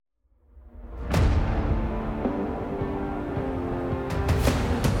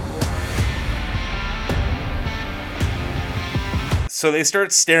So they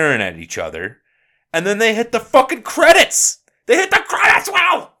start staring at each other, and then they hit the fucking credits! They hit the credits,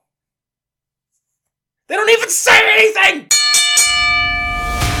 Will! They don't even say anything!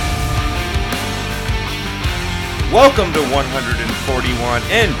 Welcome to 141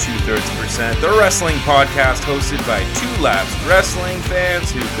 and 2/3%, the wrestling podcast hosted by two lapsed wrestling fans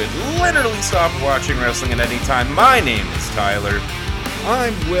who could literally stop watching wrestling at any time. My name is Tyler.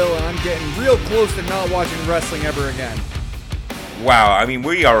 I'm Will, and I'm getting real close to not watching wrestling ever again. Wow, I mean,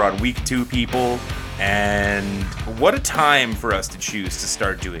 we are on week 2, people, and what a time for us to choose to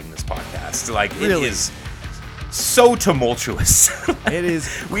start doing this podcast. Like, really? It is so tumultuous. It is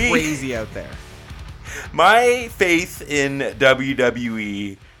crazy out there. My faith in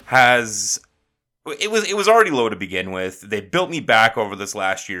WWE it was already low to begin with. They built me back over this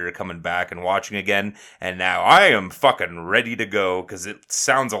last year, coming back and watching again, and now I am fucking ready to go because it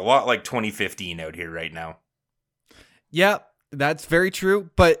sounds a lot like 2015 out here right now. Yeah, that's very true.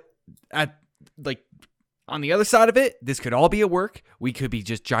 But on the other side of it, this could all be a work. We could be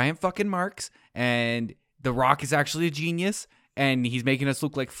just giant fucking marks, and The Rock is actually a genius, and he's making us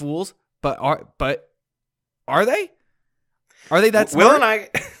look like fools. But are they? Are they that smart?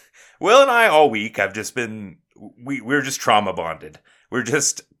 Will and I all week have just been we're just trauma bonded. We're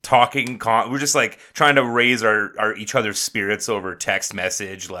just talking. We're just like trying to raise our each other's spirits over text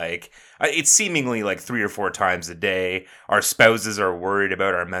message. Like it's seemingly like 3 or 4 times a day. Our spouses are worried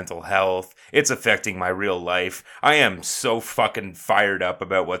about our mental health. It's affecting my real life. I am so fucking fired up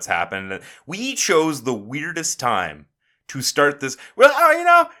about what's happened. We chose the weirdest time to start this. Well,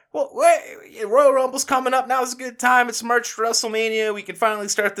 Royal Rumble's coming up. Now's a good time. It's March to Wrestlemania. We can finally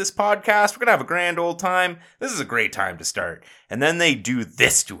start this podcast. We're going to have a grand old time. This is a great time to start. And then they do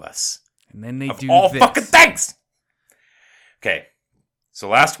this to us. And then they of do all this. Fucking things. Okay. So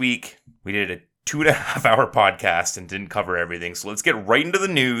last week, we did a 2.5-hour podcast and didn't cover everything. So let's get right into the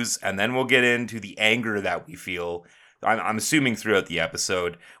news, and then we'll get into the anger that we feel. I'm assuming throughout the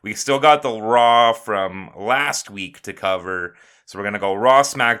episode. We still got the Raw from last week to cover. So we're going to go Raw,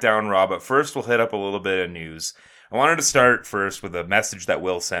 SmackDown, Raw. But first, we'll hit up a little bit of news. I wanted to start first with a message that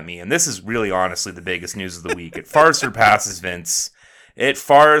Will sent me. And this is really honestly the biggest news of the week. It far surpasses Vince. It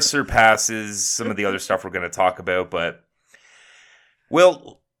far surpasses some of the other stuff we're going to talk about. But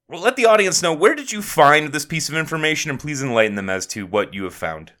Will, let the audience know, where did you find this piece of information? And please enlighten them as to what you have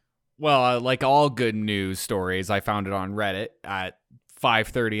found. Well, like all good news stories, I found it on Reddit at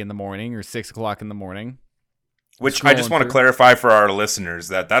 5:30 in the morning or 6 o'clock in the morning. Which I just want to clarify for our listeners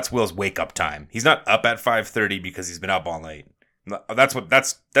that that's Will's wake up time. He's not up at 5:30 because he's been up all night.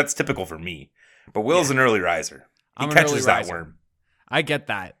 That's typical for me. But Will's an early riser. He catches that worm. I get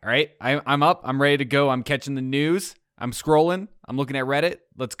that. All right, I'm up. I'm ready to go. I'm catching the news. I'm scrolling. I'm looking at Reddit.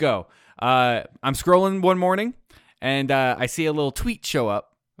 Let's go. I'm scrolling one morning, and I see a little tweet show up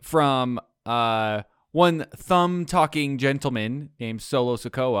from one thumb-talking gentleman named Solo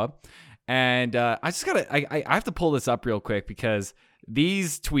Sikoa. And I have to pull this up real quick because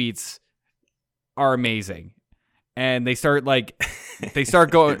these tweets are amazing. And they start going, they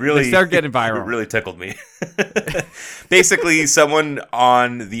start getting viral. It really tickled me. Basically, someone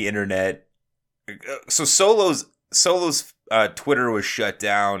on the internet, so Solo's Twitter was shut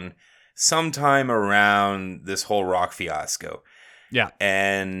down sometime around this whole Rock fiasco. Yeah.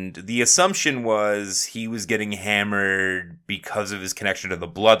 And the assumption was he was getting hammered because of his connection to the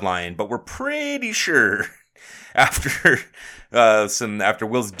bloodline, but we're pretty sure after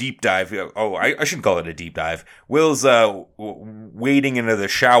Will's deep dive, I shouldn't call it a deep dive, Will's wading into the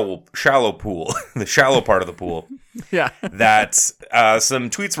shallow pool, the shallow part of the pool. Yeah. That some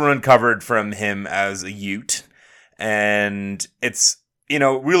tweets were uncovered from him as a Ute, and it's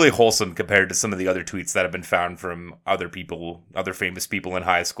really wholesome compared to some of the other tweets that have been found from other famous people in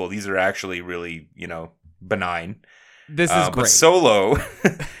high school. These are actually really, benign. This is great. But Solo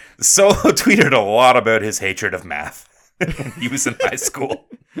tweeted a lot about his hatred of math when he was in high school.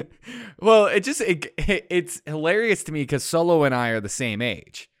 Well, it's hilarious to me because Solo and I are the same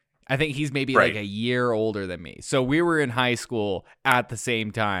age. I think he's maybe like a year older than me. So we were in high school at the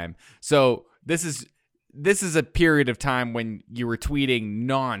same time. So this is a period of time when you were tweeting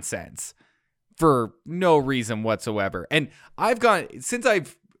nonsense for no reason whatsoever. And since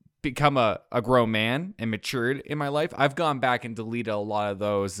I've become a grown man and matured in my life, I've gone back and deleted a lot of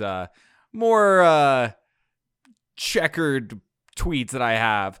those more checkered tweets that I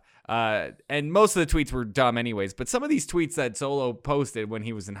have. And most of the tweets were dumb anyways. But some of these tweets that Solo posted when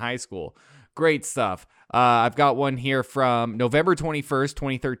he was in high school, great stuff. I've got one here from November 21st,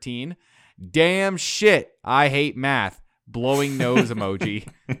 2013. Damn shit, I hate math. Blowing nose emoji.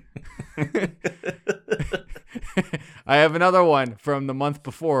 I have another one from the month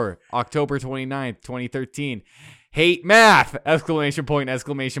before, October 29th, 2013. Hate math! Exclamation point,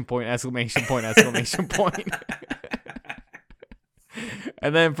 exclamation point, exclamation point, exclamation point.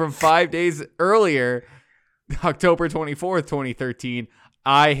 And then from 5 days earlier, October 24th, 2013,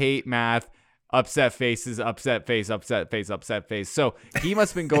 I hate math. Upset faces, upset face, upset face, upset face. So he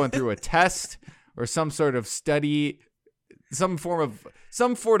must have been going through a test or some sort of study, some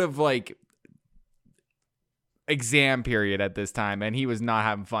sort of like exam period at this time, and he was not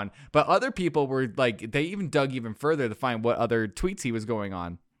having fun. But other people were like, they even dug even further to find what other tweets he was going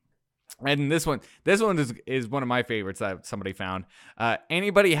on. And this one is one of my favorites that somebody found.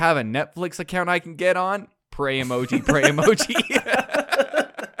 Anybody have a Netflix account I can get on? Pray emoji, pray emoji.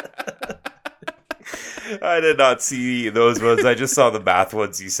 I did not see those ones. I just saw the math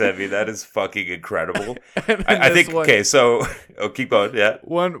ones you sent me. That is fucking incredible. I think, okay, so keep going. Yeah.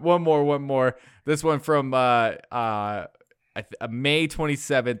 One more. This one from May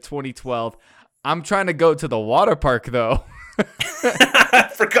 27th, 2012. I'm trying to go to the water park, though. I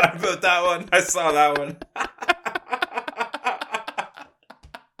forgot about that one. I saw that one.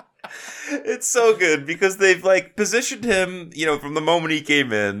 It's so good because they've like positioned him, from the moment he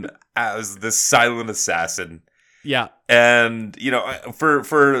came in as this silent assassin. Yeah. And,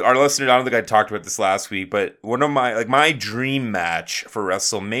 for our listeners, I don't think I talked about this last week, but one of my dream match for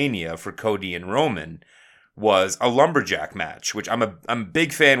WrestleMania for Cody and Roman was a lumberjack match, which I'm a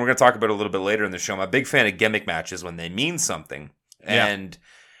big fan. We're going to talk about it a little bit later in the show. I'm a big fan of gimmick matches when they mean something. Yeah. And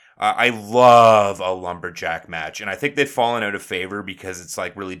I love a lumberjack match. And I think they've fallen out of favor because it's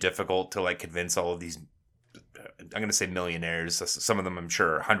like really difficult to like convince all of these, I'm going to say millionaires. Some of them I'm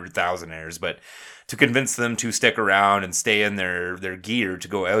sure are 100,000aires, but to convince them to stick around and stay in their gear to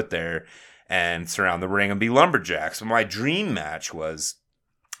go out there and surround the ring and be lumberjacks. So my dream match was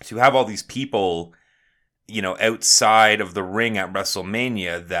to have all these people, outside of the ring at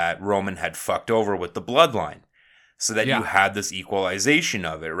WrestleMania that Roman had fucked over with the bloodline. So that you had this equalization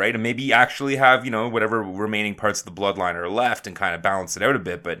of it, right? And maybe actually have, whatever remaining parts of the bloodline are left and kind of balance it out a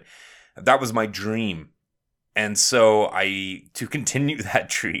bit. But that was my dream. And so to continue that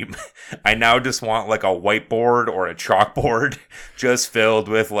dream, I now just want like a whiteboard or a chalkboard just filled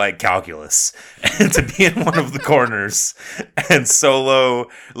with like calculus and to be in one of the corners and Solo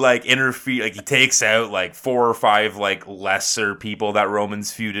like interfere, like he takes out like 4 or 5 like lesser people that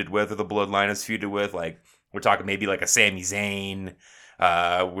Roman's feuded with or the bloodline is feuded with. Like we're talking maybe like a Sami Zayn.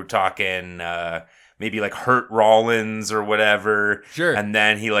 We're talking maybe like Hurt Rollins or whatever. Sure. And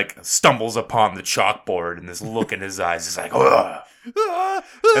then he like stumbles upon the chalkboard and this look in his eyes is like, ugh.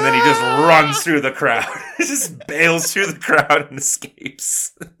 And then he just runs through the crowd. He just bails through the crowd and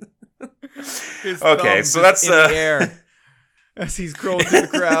escapes. Okay, so that's in the air as he's crawling through the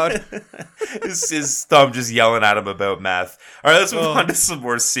crowd. his thumb just yelling at him about math. All right, let's move on to some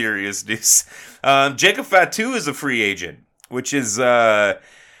more serious news. Jacob Fatu is a free agent, which is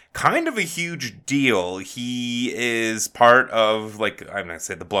kind of a huge deal. He is part of, like, I'm not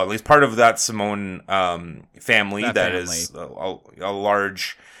say the bloodline. He's part of that Samoan family that is a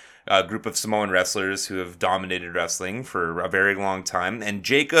large group of Samoan wrestlers who have dominated wrestling for a very long time. And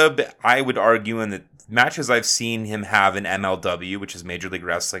Jacob, I would argue, in the matches I've seen him have in MLW, which is Major League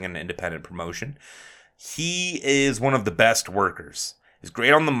Wrestling, an independent promotion, he is one of the best workers. He's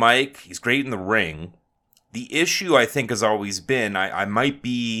great on the mic. He's great in the ring. The issue, I think, has always been, I might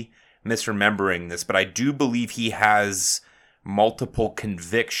be misremembering this, but I do believe he has multiple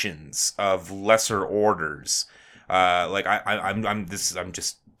convictions of lesser orders. I'm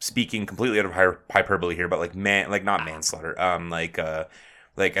just speaking completely out of hyperbole here, but not manslaughter. I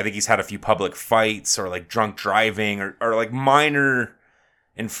think he's had a few public fights or like drunk driving or like minor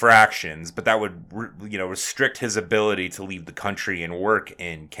infractions, but that would restrict his ability to leave the country and work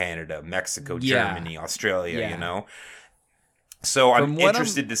in Canada, Mexico, Germany, Australia, So I'm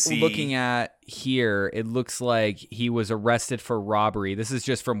interested to see. Looking at here, it looks like he was arrested for robbery. This is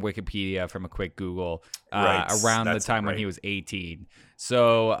just from Wikipedia, from a quick Google, around the time when he was 18.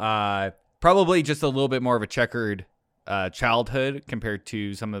 So probably just a little bit more of a checkered childhood compared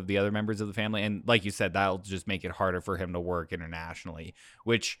to some of the other members of the family. And like you said, that'll just make it harder for him to work internationally,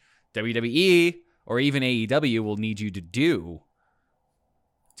 which WWE or even AEW will need you to do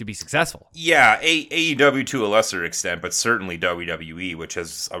to be successful. Yeah, AEW to a lesser extent, but certainly WWE, which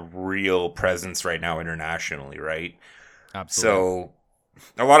has a real presence right now internationally, right? Absolutely. So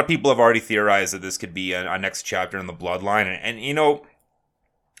a lot of people have already theorized that this could be a next chapter in the bloodline. And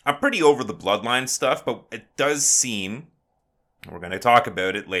I'm pretty over the bloodline stuff, but it does seem We're going to talk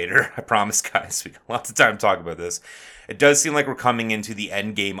about it later. I promise, guys. We got lots of time to talk about this. It does seem like we're coming into the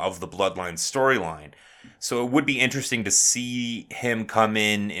end game of the Bloodline storyline. So it would be interesting to see him come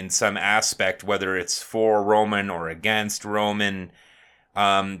in some aspect, whether it's for Roman or against Roman.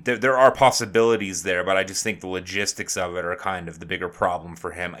 There are possibilities there, but I just think the logistics of it are kind of the bigger problem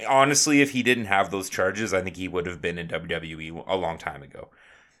for him. Honestly, if he didn't have those charges, I think he would have been in WWE a long time ago.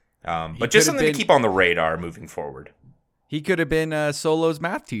 But just something to keep on the radar moving forward. He could have been Solo's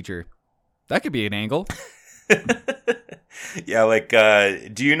math teacher. That could be an angle. Yeah, like,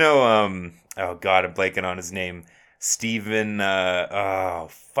 do you know, oh God, I'm blanking on his name. Steven, oh,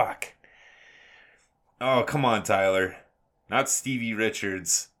 fuck. Oh, come on, Tyler. Not Stevie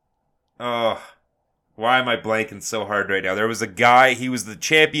Richards. Oh, why am I blanking so hard right now? There was a guy, he was the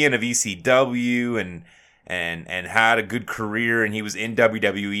champion of ECW and had a good career, and he was in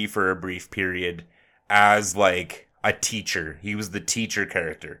WWE for a brief period as, like, a teacher. He was the teacher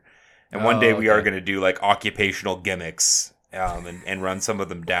character. And one day we are going to do like occupational gimmicks and run some of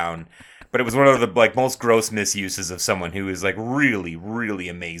them down. But it was one of the like most gross misuses of someone who is like really, really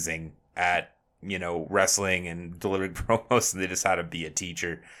amazing at, you know, wrestling and delivering promos, and they just had to be a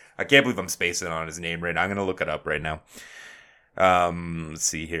teacher. I can't believe I'm spacing on his name right now. I'm going to look it up right now. Let's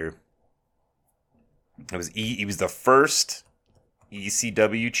see here. He was the first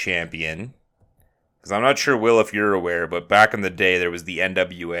ECW champion. Because I'm not sure, Will, if you're aware, but back in the day, there was the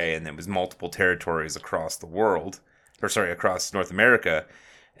NWA, and there was multiple territories across the world. Across North America.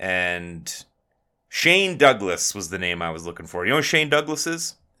 And Shane Douglas was the name I was looking for. You know who Shane Douglas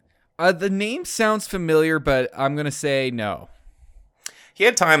is? The name sounds familiar, but I'm going to say no. He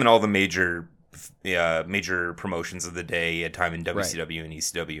had time in all the major promotions of the day. He had time in WCW and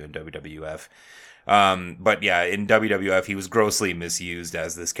ECW and WWF. But yeah, in WWF, he was grossly misused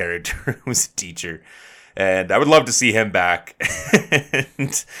as this character who was a teacher. And I would love to see him back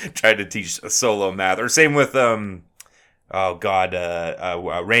and try to teach Solo math. Or same with,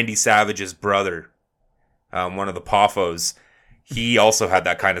 Randy Savage's brother, one of the Poffos. He also had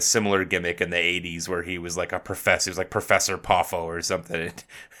that kind of similar gimmick in the 80s where he was like a professor. He was like Professor Poffo or something.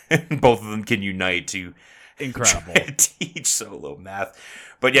 And both of them can unite to incredible try to teach Solo math.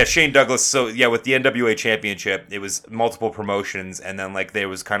 But yeah, Shane Douglas, so yeah, with the NWA Championship, it was multiple promotions, and then like there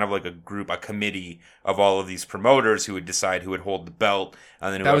was kind of like a committee of all of these promoters who would decide who would hold the belt,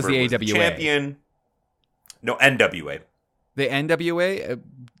 and then that was whoever the was AWA. The champion. No, NWA. The NWA?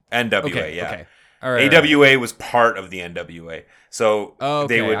 NWA, okay, yeah. Okay. All right, AWA was part of the NWA. So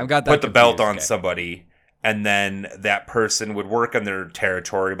they would put the belt on somebody, and then that person would work on their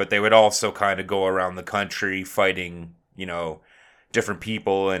territory, but they would also kind of go around the country fighting, you know, different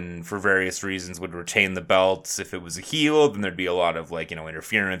people, and for various reasons would retain the belts. If it was a heel, then there'd be a lot of like, you know,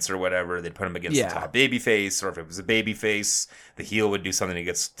 interference or whatever. They'd put him against the top babyface, or if it was a babyface, the heel would do something that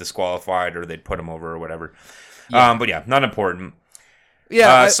gets disqualified, or they'd put him over or whatever. Yeah. But yeah, not important.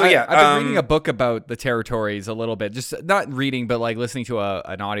 Yeah, I've been reading a book about the territories a little bit. Just not reading, but like listening to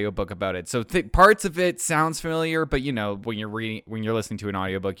an audiobook about it. So parts of it sounds familiar, but you know, when you're listening to an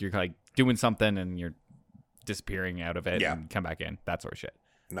audiobook, you're like doing something and you're disappearing out of it and come back in, that sort of shit.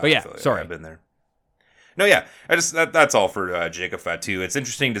 No, but yeah, sorry, I've been there. No, yeah, I just that's all for Jacob Fatu. It's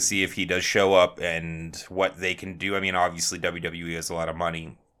interesting to see if he does show up and what they can do. I mean, obviously WWE has a lot of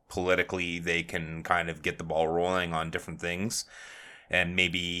money. Politically, they can kind of get the ball rolling on different things, and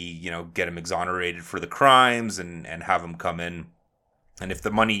maybe, you know, get him exonerated for the crimes and have him come in. And if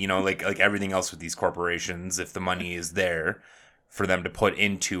the money, you know, like everything else with these corporations, if the money is there for them to put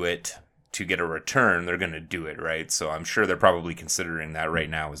into it to get a return, they're going to do it, right? So I'm sure they're probably considering that right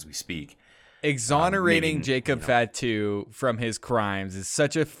now as we speak. Exonerating Jacob Fatu from his crimes is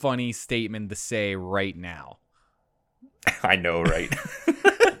such a funny statement to say right now. I know, right?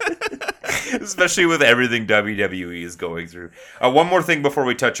 Especially with everything WWE is going through. One more thing before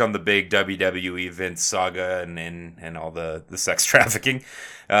we touch on the big WWE Vince saga and all the sex trafficking.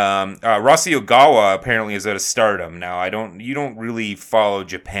 Rossi Ogawa apparently is out of Stardom now. You don't really follow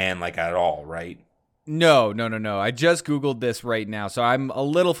Japan like at all, right? No. I just Googled this right now, so I'm a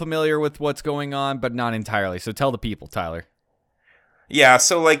little familiar with what's going on, but not entirely. So tell the people, Tyler. Yeah,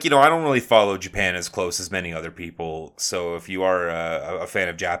 so, like, you know, I don't really follow Japan as close as many other people, so if you are a fan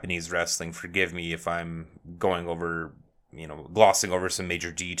of Japanese wrestling, forgive me if I'm going over, you know, glossing over some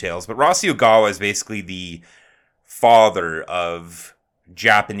major details, but Rossi Ogawa is basically the father of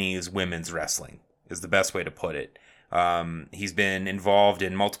Japanese women's wrestling, is the best way to put it. He's been involved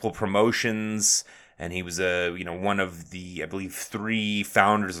in multiple promotions, and he was one of the, I believe, 3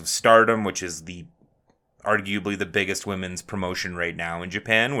 founders of Stardom, which is arguably the biggest women's promotion right now in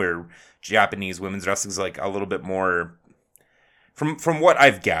Japan, where Japanese women's wrestling is like a little bit more, from what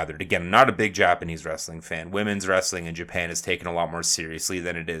I've gathered, again, I'm not a big Japanese wrestling fan. Women's wrestling in Japan is taken a lot more seriously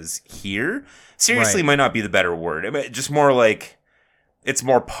than it is here. Seriously might not be the better word. I mean, just more like it's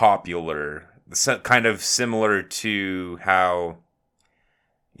more popular. Kind of similar to how,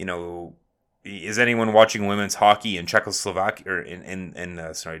 is anyone watching women's hockey in Czechoslovakia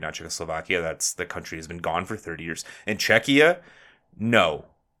or sorry, not Czechoslovakia? That's the country has been gone for 30 years. In Czechia, no.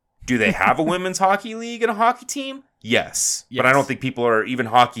 Do they have a women's hockey league and a hockey team? Yes. But I don't think people are, even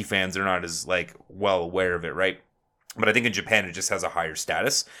hockey fans are not as like well aware of it, right? But I think in Japan it just has a higher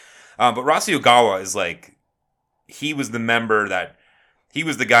status. But Rossy Ogawa is like, he was the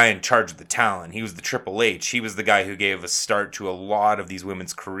guy in charge of the talent. He was the Triple H. He was the guy who gave a start to a lot of these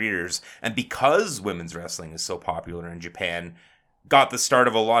women's careers. And because women's wrestling is so popular in Japan, got the start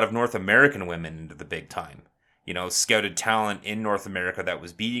of a lot of North American women into the big time. Scouted talent in North America that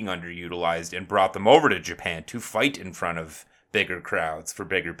was being underutilized and brought them over to Japan to fight in front of bigger crowds for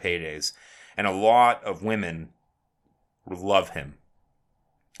bigger paydays. And a lot of women love him.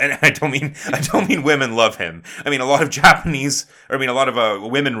 And I don't mean women love him. I mean a lot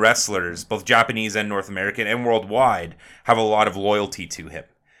of women wrestlers, both Japanese and North American and worldwide, have a lot of loyalty to him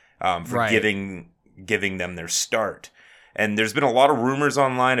for giving them their start. And there's been a lot of rumors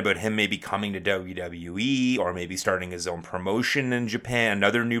online about him maybe coming to WWE or maybe starting his own promotion in Japan,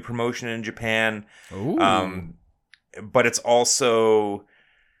 another new promotion in Japan. Ooh. But it's also,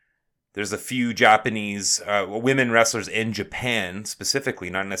 there's a few Japanese women wrestlers in Japan specifically,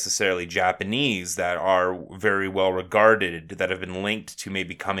 not necessarily Japanese, that are very well regarded, that have been linked to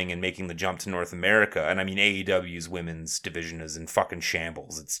maybe coming and making the jump to North America. And I mean, AEW's women's division is in fucking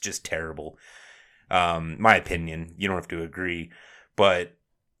shambles. It's just terrible. My opinion, you don't have to agree, but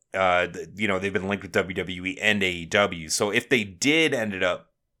they've been linked with WWE and AEW. So if they did ended up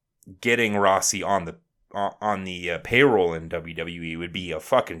getting Rossi on the payroll in WWE, it would be a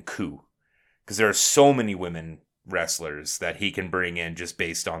fucking coup, because there are so many women wrestlers that he can bring in just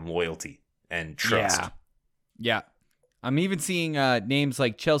based on loyalty and trust. Yeah. I'm even seeing names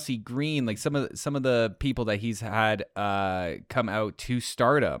like Chelsea Green, like some of the people that he's had come out to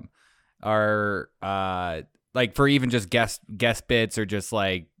Stardom are like for even just guest bits, or just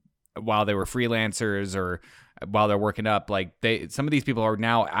like while they were freelancers or while they're working up, like some of these people are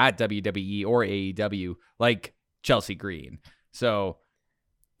now at WWE or AEW, like Chelsea Green. So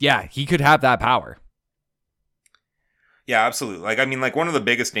yeah, he could have that power. Yeah, absolutely. Like, I mean, like one of the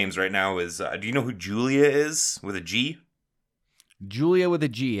biggest names right now is, do you know who Julia is with a G? Julia with a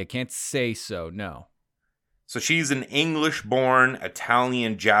G. I can't say so. No. So she's an English-born,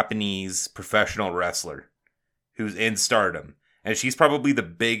 Italian-Japanese professional wrestler who's in Stardom. And she's probably the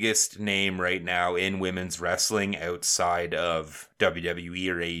biggest name right now in women's wrestling outside of WWE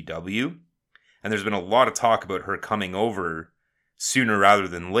or AEW. And there's been a lot of talk about her coming over sooner rather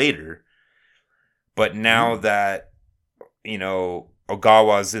than later. But now that,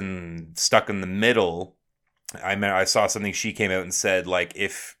 Ogawa's stuck in the middle, I saw something she came out and said, like,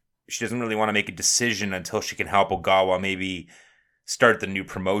 if she doesn't really want to make a decision until she can help Ogawa maybe start the new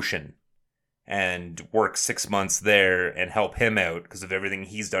promotion and work 6 months there and help him out because of everything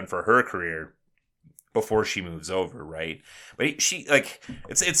he's done for her career before she moves over, right? But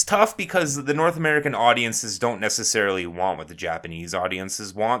it's tough because the North American audiences don't necessarily want what the Japanese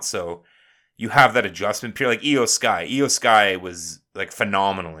audiences want, so you have that adjustment period. Like Io Sky. Io Sky was like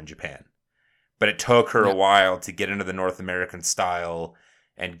phenomenal in Japan, but it took her a while to get into the North American style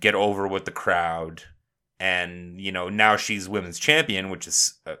and get over with the crowd. And, now she's women's champion, which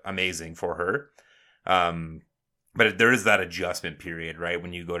is amazing for her. But there is that adjustment period, right?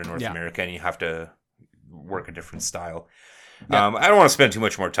 When you go to North America and you have to work a different style. I don't want to spend too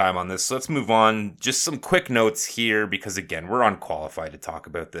much more time on this. So let's move on. Just some quick notes here, because again, we're unqualified to talk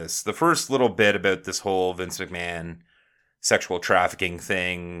about this. The first little bit about this whole Vince McMahon sexual trafficking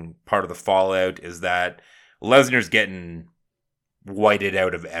thing, part of the fallout is that Lesnar's getting whited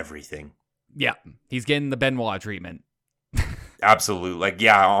out of everything. Yeah, he's getting the Benoit treatment. Absolutely. Like,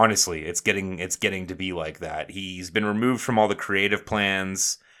 yeah, honestly, it's getting to be like that. He's been removed from all the creative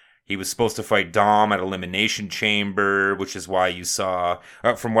plans. He was supposed to fight Dom at Elimination Chamber, which is why you saw,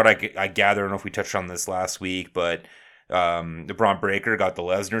 from what I gather, I don't know if we touched on this last week, but the Braun Breaker got the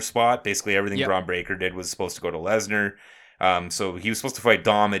Lesnar spot. Basically, everything Braun Breaker did was supposed to go to Lesnar. So he was supposed to fight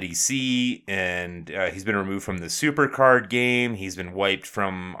Dom at EC, and he's been removed from the Supercard game. He's been wiped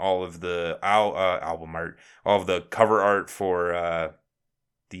from all of the album art, all of the cover art for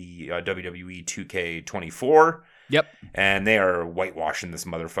the WWE 2K24. Yep. And they are whitewashing this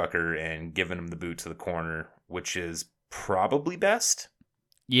motherfucker and giving him the boot to the corner, which is probably best.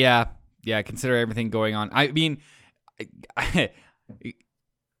 Yeah. Yeah, consider everything going on. I mean,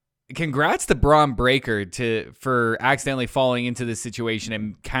 congrats to Braun Breaker for accidentally falling into this situation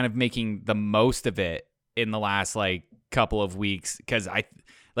and kind of making the most of it in the last like couple of weeks, because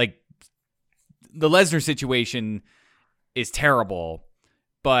the Lesnar situation is terrible,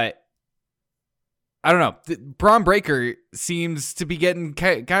 but I don't know. Braun Breaker seems to be getting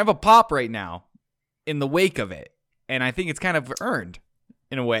kind of a pop right now in the wake of it, and I think it's kind of earned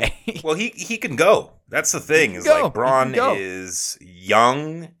in a way. Well, he can go. That's the thing. Is like Braun is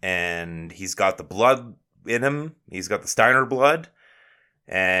young and he's got the blood in him. He's got the Steiner blood,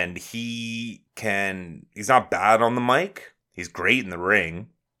 and he's not bad on the mic. He's great in the ring.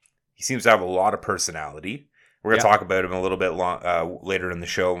 He seems to have a lot of personality. We're going to talk about him a little bit later in the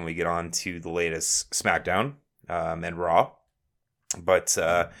show when we get on to the latest SmackDown and Raw. But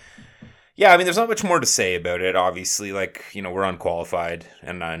yeah, I mean, there's not much more to say about it. Obviously, like, you know, we're unqualified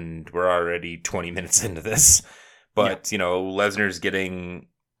and we're already 20 minutes into this. But, you know, Lesnar's getting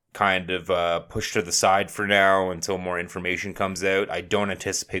kind of pushed to the side for now until more information comes out. I don't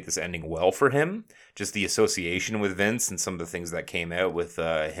anticipate this ending well for him. Just the association with Vince and some of the things that came out with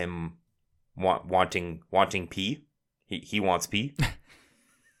him wanting pee. He wants pee.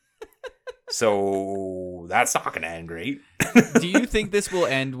 So that's not going to end great. Do you think this will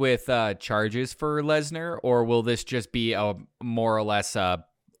end with charges for Lesnar, or will this just be a more or less a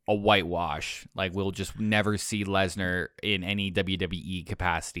whitewash? Like, we'll just never see Lesnar in any WWE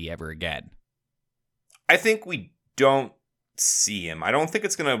capacity ever again? I think we don't see him. I don't think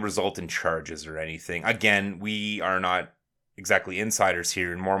it's going to result in charges or anything. Again, we are not exactly insiders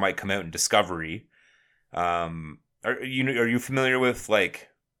here, and more might come out in Discovery. Are you familiar with like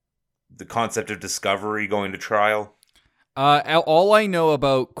the concept of Discovery going to trial? All I know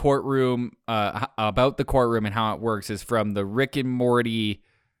about the courtroom and how it works is from the Rick and Morty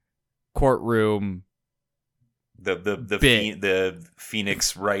courtroom. The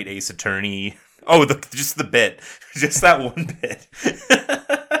Phoenix Wright Ace Attorney. Oh, just the bit, just that one bit.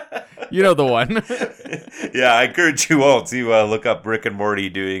 You know the one. Yeah, I encourage you all to look up Rick and Morty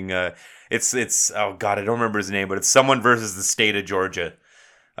doing. It's oh god, I don't remember his name, but it's someone versus the state of Georgia.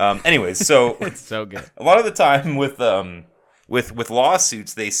 Anyways, so it's so good. A lot of the time with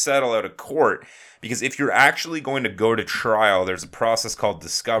lawsuits, they settle out of court because if you're actually going to go to trial, there's a process called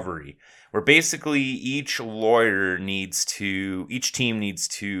discovery, where basically each team needs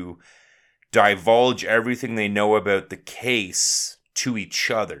to divulge everything they know about the case to each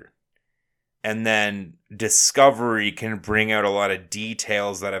other. And then discovery can bring out a lot of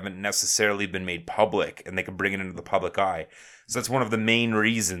details that haven't necessarily been made public, and they can bring it into the public eye. So that's one of the main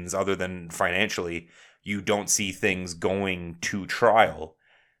reasons, other than financially, you don't see things going to trial,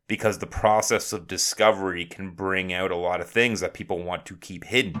 because the process of discovery can bring out a lot of things that people want to keep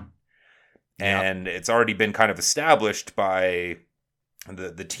hidden. Yep. And it's already been kind of established by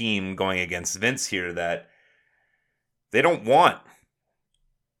the team going against Vince here that they don't want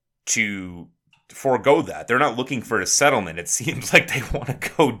to forego that. They're not looking for a settlement. It seems like they want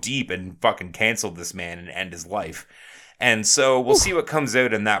to go deep and fucking cancel this man and end his life. And so we'll see what comes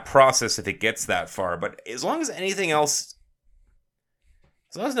out in that process if it gets that far. But as long as nothing else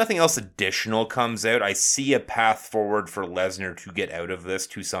additional comes out, I see a path forward for Lesnar to get out of this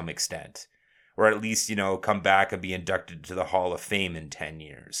to some extent. Or at least, you know, come back and be inducted to the Hall of Fame in 10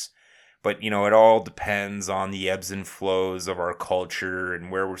 years. But, you know, it all depends on the ebbs and flows of our culture and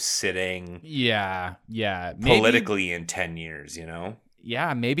where we're sitting. Yeah. Politically in 10 years, you know?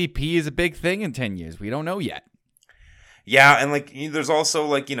 Yeah, maybe pee is a big thing in 10 years. We don't know yet. Yeah, and like there's also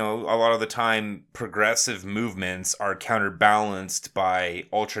like, you know, a lot of the time progressive movements are counterbalanced by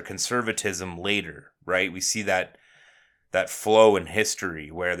ultra conservatism later, right? We see that flow in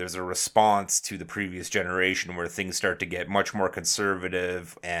history where there's a response to the previous generation where things start to get much more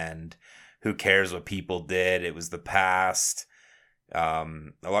conservative and who cares what people did? It was the past. A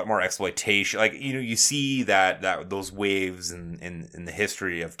lot more exploitation. Like, you know, you see that those waves in the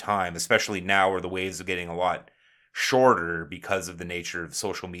history of time, especially now where the waves are getting a lot shorter because of the nature of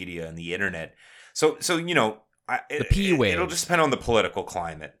social media and the internet. So you know, the P waves. It'll just depend on the political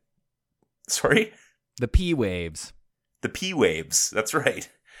climate. Sorry? The P waves. The P waves. That's right.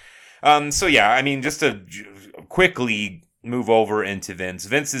 So yeah, I mean, just to quickly move over into Vince.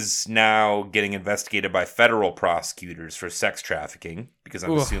 Vince is now getting investigated by federal prosecutors for sex trafficking because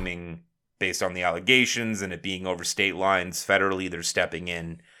I'm assuming based on the allegations and it being over state lines, federally they're stepping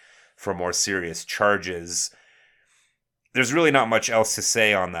in for more serious charges. There's really not much else to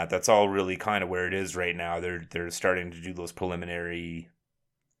say on that. That's all really kind of where it is right now. They're starting to do those preliminary.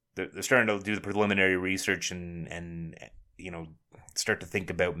 They're starting to do the preliminary research and you know, start to think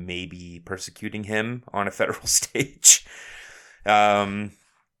about maybe persecuting him on a federal stage. I'm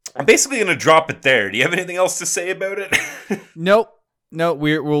basically going to drop it there. Do you have anything else to say about it? Nope. No,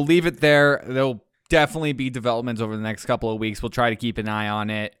 we'll leave it there. There'll definitely be developments over the next couple of weeks. We'll try to keep an eye on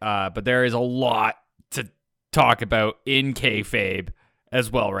it. But there is a lot to talk about in kayfabe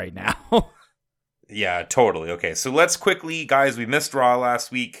as well right now. Yeah, totally. Okay, so let's quickly, guys, we missed Raw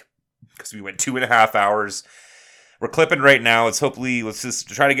last week because we went 2.5 hours. We're clipping right now. Let's just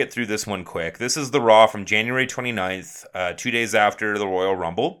try to get through this one quick. This is the Raw from January 29th, 2 days after the Royal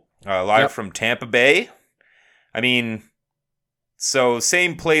Rumble, live from Tampa Bay. I mean, so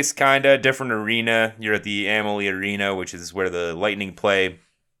same place, kind of, different arena. You're at the Amalie Arena, which is where the Lightning play.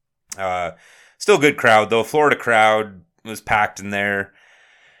 Still good crowd, though. Florida crowd was packed in there.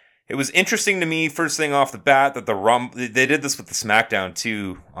 It was interesting to me, first thing off the bat, that they did this with the SmackDown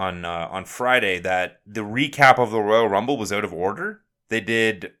too on Friday, that the recap of the Royal Rumble was out of order. They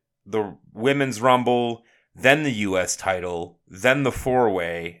did the Women's Rumble, then the US title, then the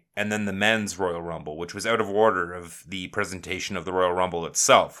 4-way, and then the Men's Royal Rumble, which was out of order of the presentation of the Royal Rumble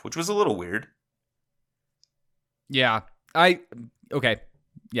itself, which was a little weird. Yeah. Okay.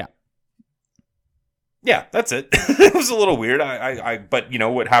 Yeah. Yeah, that's it. It was a little weird. But you know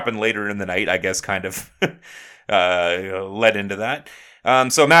what happened later in the night, I guess, kind of led into that.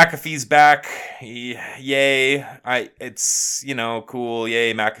 So McAfee's back. Yay! It's cool.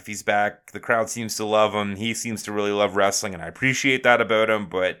 Yay! McAfee's back. The crowd seems to love him. He seems to really love wrestling, and I appreciate that about him.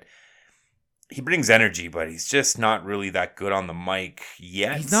 But he brings energy, but he's just not really that good on the mic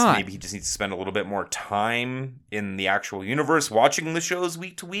yet. He's not. Maybe he just needs to spend a little bit more time in the actual universe, watching the shows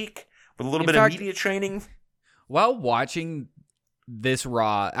week to week. With a little bit of media training. While watching this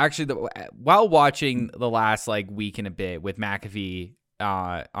Raw, while watching the last week and a bit with McAfee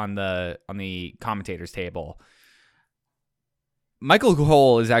on the commentators table, Michael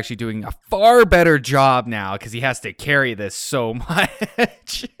Cole is actually doing a far better job now because he has to carry this so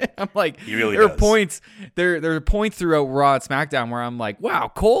much. I'm like, he really there does. Are points there are points throughout Raw and SmackDown where I'm like,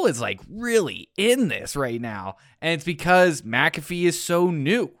 wow, Cole is really in this right now. And it's because McAfee is so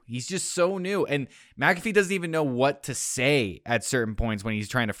new. He's just so new. And McAfee doesn't even know what to say at certain points when he's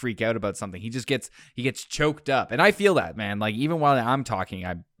trying to freak out about something. He gets choked up. And I feel that, man. Even while I'm talking,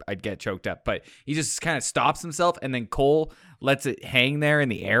 I'd get choked up. But he just kind of stops himself, and then Cole lets it hang there in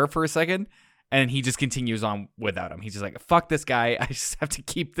the air for a second, and he just continues on without him. He's just like, fuck this guy. I just have to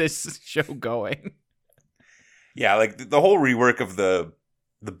keep this show going. Yeah, the whole rework of the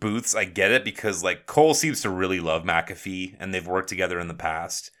booths, I get it, because Cole seems to really love McAfee, and they've worked together in the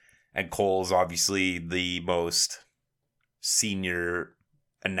past. And Cole's obviously the most senior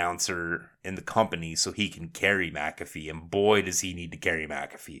announcer in the company, so he can carry McAfee. And boy, does he need to carry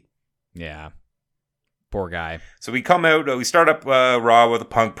McAfee. Yeah. Poor guy. So we come out, we start up Raw with a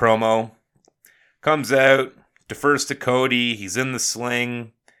Punk promo. Comes out, defers to Cody. He's in the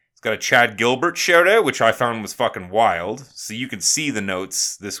sling. He's got a Chad Gilbert shout out, which I found was fucking wild. So you can see the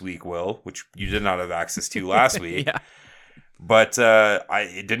notes this week, Will, which you did not have access to last week. Yeah. But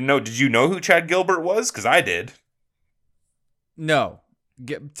I didn't know. Did you know who Chad Gilbert was? Because I did. No.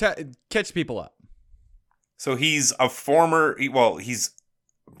 Catch people up. So he's a he's,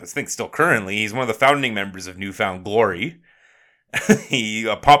 I think still currently, he's one of the founding members of Newfound Glory,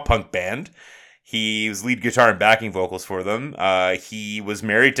 a pop punk band. He was lead guitar and backing vocals for them. He was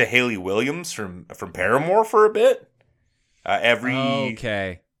married to Hayley Williams from Paramore for a bit. Every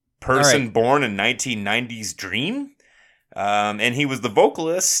person born in 1990's dream. And he was the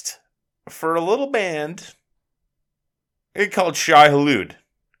vocalist for a little band called Shai Hulud,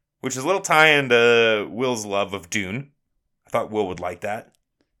 which is a little tie into Will's love of Dune. I thought Will would like that.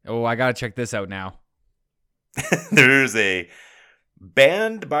 Oh, I gotta check this out now. There's a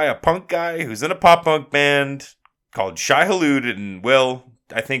band by a punk guy who's in a pop punk band called Shai Hulud, and Will,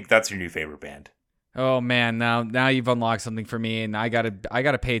 I think that's your new favorite band. Oh man, now you've unlocked something for me, and I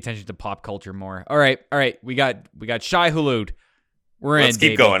gotta pay attention to pop culture more. All right, we got Shai Hulud. Let's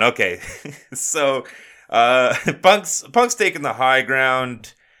keep going. Okay, so Punk's taking the high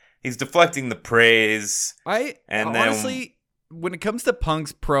ground. He's deflecting the praise. Honestly, when it comes to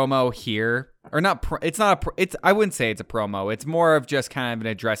Punk's promo here, or not, I wouldn't say it's a promo. It's more of just kind of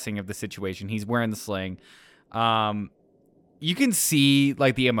an addressing of the situation. He's wearing the sling. You can see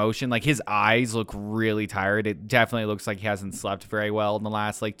the emotion, his eyes look really tired. It definitely looks like he hasn't slept very well in the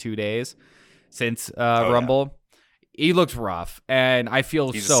last 2 days since Rumble. Yeah. He looks rough, and I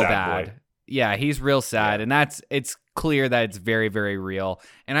feel so bad. Boy. Yeah, he's real sad, and it's clear that it's very, very real.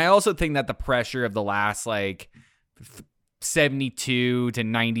 And I also think that the pressure of the last 72 to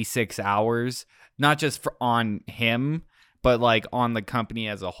 96 hours, not just on him, but like on the company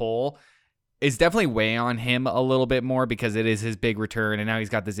as a whole is definitely weighing on him a little bit more because it is his big return and now he's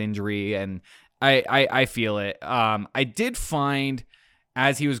got this injury and I feel it. I did find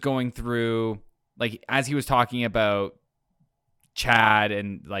as he was going through, like as he was talking about Chad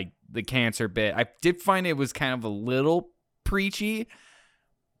and like the cancer bit, I did find it was kind of a little preachy,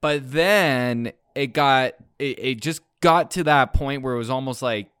 but then it just got to that point where it was almost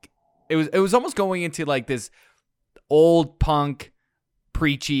like it was almost going into like this old punk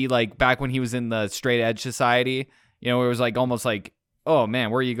preachy, like back when he was in the Straight Edge Society, where it was like almost like, oh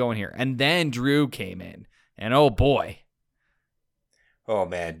man, where are you going here? And then Drew came in, and oh boy. Oh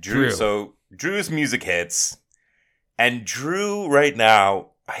man, Drew. So Drew's music hits, and Drew right now,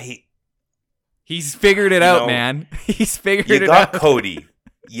 he's figured it out, man. He's figured it out. You got Cody,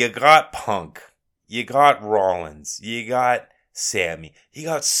 you got Punk, you got Rollins, you got Sammy, you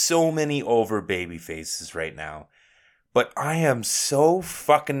got so many over baby faces right now. But I am so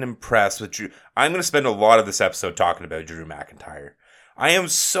fucking impressed with Drew. I'm going to spend a lot of this episode talking about Drew McIntyre. I am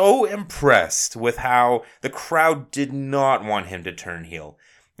so impressed with how the crowd did not want him to turn heel.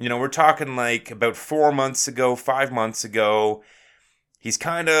 We're talking like about 4 months ago, 5 months ago. He's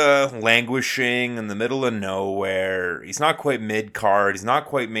kind of languishing in the middle of nowhere. He's not quite mid-card. He's not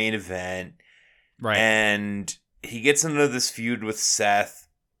quite main event. Right. And he gets into this feud with Seth.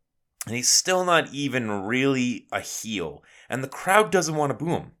 And he's still not even really a heel. And the crowd doesn't want to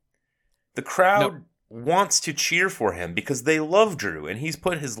boo him. The crowd wants to cheer for him because they love Drew. And he's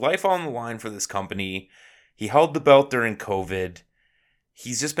put his life on the line for this company. He held the belt during COVID.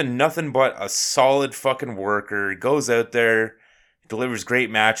 He's just been nothing but a solid fucking worker. He goes out there, delivers great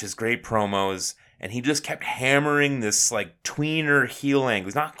matches, great promos. And he just kept hammering this like tweener heel angle.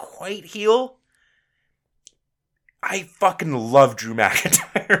 He's not quite heel. I fucking love Drew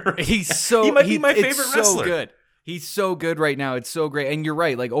McIntyre. He might be my favorite wrestler. Good. He's so good right now. It's so great. And you're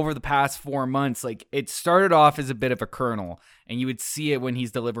right. Like over the past 4 months, like it started off as a bit of a kernel, and you would see it when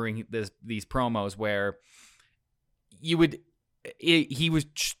he's delivering these promos where he was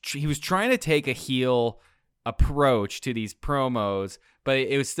trying to take a heel approach to these promos, but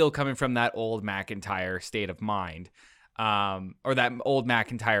it was still coming from that old McIntyre state of mind, or that old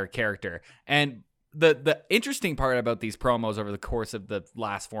McIntyre character. And the interesting part about these promos over the course of the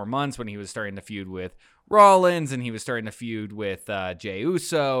last 4 months, when he was starting to feud with Rollins and he was starting to feud with Jey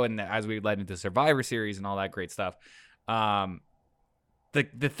Uso, and as we led into Survivor Series and all that great stuff, the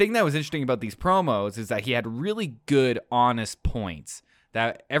thing that was interesting about these promos is that he had really good, honest points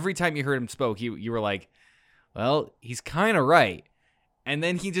that every time you heard him spoke, you were like, well, he's kind of right. And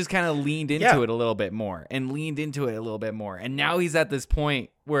then he just kind of leaned into it a little bit more and leaned into it a little bit more. And now he's at this point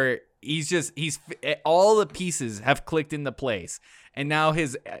where he's all the pieces have clicked into place. And now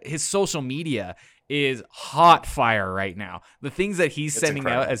his social media is hot fire right now. The things that he's sending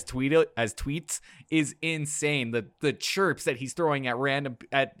out as tweets is insane. The chirps that he's throwing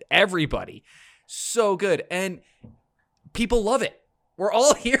at everybody. So good. And people love it. We're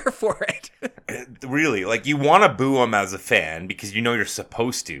all here for it. Really, like you want to boo him as a fan because you're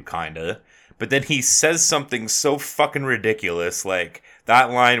supposed to, kind of. But then he says something so fucking ridiculous, like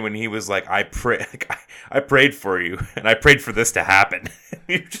that line when he was like, I prayed for you, and I prayed for this to happen."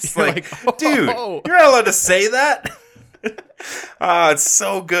 You're just like, dude, you're not allowed to say that. It's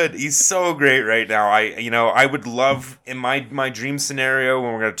so good. He's so great right now. I would love in my dream scenario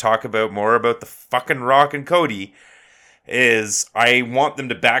when we're going to talk about more about the fucking Rock and Cody. Is I want them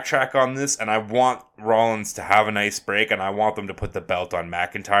to backtrack on this, and I want Rollins to have a nice break, and I want them to put the belt on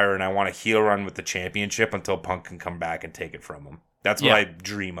McIntyre, and I want a heel run with the championship until Punk can come back and take it from him. That's what I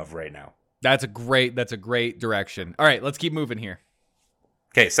dream of right now. That's a great direction. All right, let's keep moving here.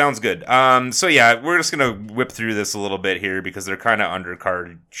 Okay, sounds good. So yeah, we're just gonna whip through this a little bit here because they're kind of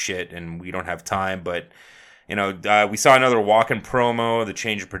undercard shit, and we don't have time. But we saw another walk-in promo, the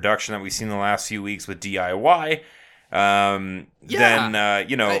change of production that we've seen the last few weeks with DIY. How do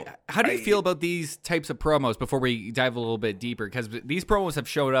you feel about these types of promos before we dive a little bit deeper? Because these promos have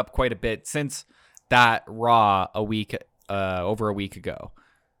showed up quite a bit since that Raw over a week ago.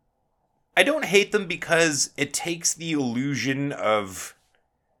 I don't hate them because it takes the illusion of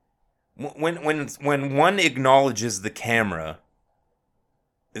when one acknowledges the camera,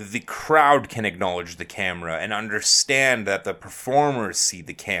 the crowd can acknowledge the camera and understand that the performers see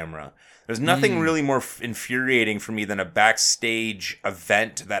the camera. There's nothing really more infuriating for me than a backstage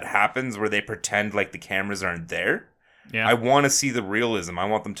event that happens where they pretend like the cameras aren't there. Yeah. I want to see the realism. I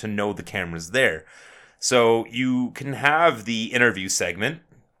want them to know the camera's there. So you can have the interview segment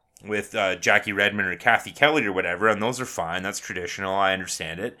with Jackie Redmond or Kathy Kelly or whatever, and those are fine. That's traditional. I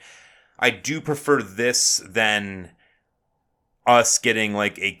understand it. I do prefer this than us getting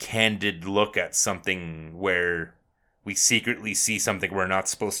like a candid look at something where we secretly see something we're not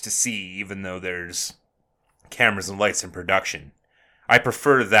supposed to see, even though there's cameras and lights in production. I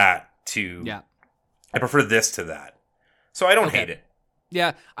prefer that to... Yeah. I prefer this to that. So I don't hate it.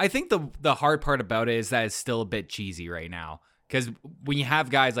 Yeah, I think the hard part about it is that it's still a bit cheesy right now. Because when you have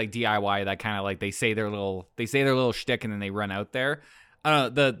guys like DIY that kind of like they say their little shtick and then they run out there,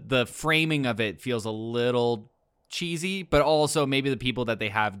 the framing of it feels a little cheesy, but also maybe the people that they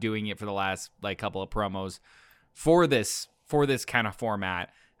have doing it for the last like couple of promos for this kind of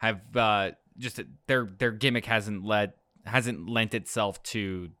format have just their gimmick hasn't lent itself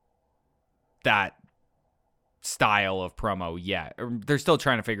to that style of promo yet. They're still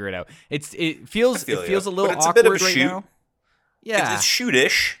trying to figure it out. It feels a little awkward a bit of a right shoot. Now. Yeah, it's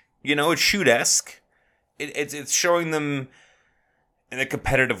shootish. You know, it's shoot-esque. It's showing them in a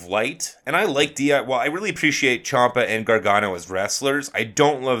competitive light, and I like DIY. Well, I really appreciate Ciampa and Gargano as wrestlers. I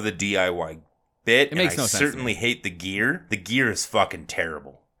don't love the DIY bit. It makes no sense. I certainly hate the gear. The gear is fucking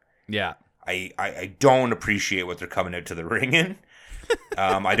terrible. Yeah, I don't appreciate what they're coming out to the ring in.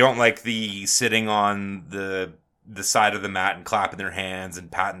 I don't like the sitting on the side of the mat and clapping their hands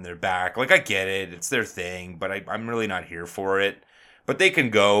and patting their back. Like, I get it. It's their thing, but I'm really not here for it. But they can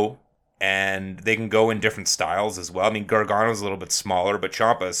go, and they can go in different styles as well. I mean, Gargano's a little bit smaller, but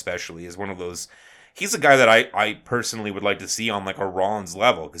Ciampa especially is one of those... He's a guy that I personally would like to see on, like, a Rollins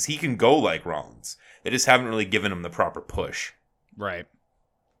level, because he can go like Rollins. They just haven't really given him the proper push. Right.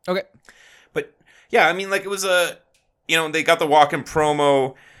 Okay. But, yeah, I mean, like, it was a... You know, they got the walk-in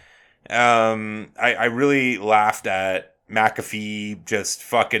promo. I really laughed at McAfee just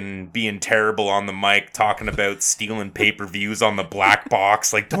fucking being terrible on the mic, talking about stealing pay-per-views on the black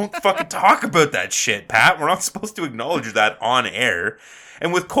box. Like, don't fucking talk about that shit, Pat. We're not supposed to acknowledge that on air.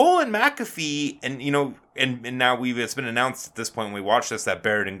 And with Cole and McAfee, and, you know, and now it's been announced at this point when we watched this that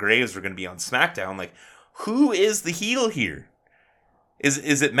Barrett and Graves are going to be on SmackDown. Like, who is the heel here? Is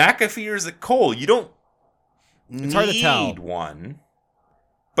it McAfee or is it Cole? You don't... It's hard to tell. One,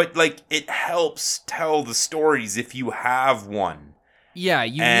 but like it helps tell the stories if you have one. Yeah,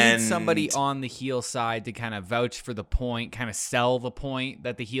 you need somebody on the heel side to kind of vouch for the point, kind of sell the point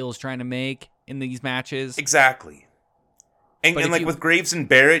that the heel is trying to make in these matches. Exactly. And like with Graves and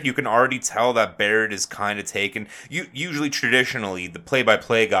Barrett, you can already tell that Barrett is kind of taken. Usually, traditionally, the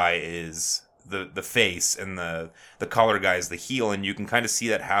play-by-play guy is the face and the collar guy is the heel, and you can kind of see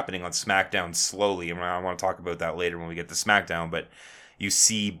that happening on SmackDown slowly. And I want to talk about that later when we get to SmackDown, but you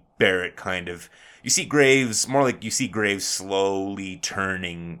see Barrett you see Graves, more like you see Graves slowly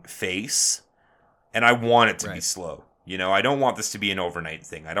turning face, and I want it to be slow. You know, I don't want this to be an overnight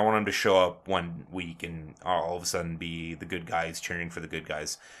thing. I don't want him to show up one week and all of a sudden be the good guys cheering for the good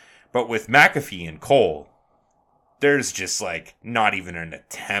guys. But with McAfee and Cole, there's just, like, not even an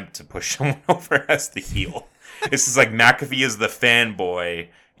attempt to push someone over as the heel. This is like McAfee is the fanboy,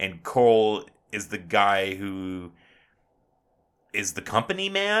 and Cole is the guy who is the company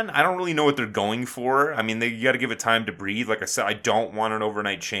man. I don't really know what they're going for. I mean, you got to give it time to breathe. Like I said, I don't want an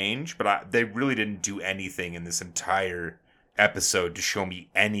overnight change, but they really didn't do anything in this entire episode to show me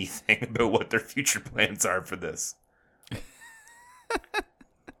anything about what their future plans are for this.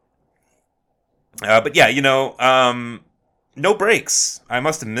 But yeah, you know, no breaks. I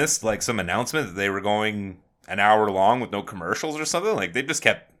must have missed like some announcement that they were going an hour long with no commercials or something. Like they just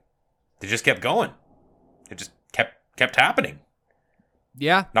kept going. It just kept happening.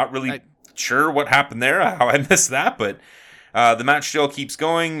 Yeah, not really sure what happened there, how I missed that, but the match still keeps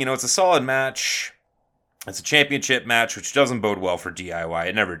going. You know, it's a solid match. It's a championship match, which doesn't bode well for DIY.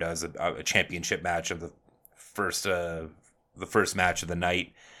 It never does. A championship match of the first match of the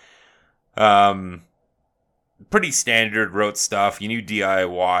night. Pretty standard rote stuff. You knew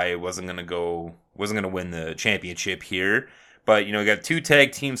DIY wasn't gonna win the championship here, but you know, you got two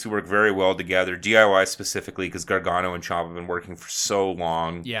tag teams who work very well together. DIY specifically because Gargano and Ciampa have been working for so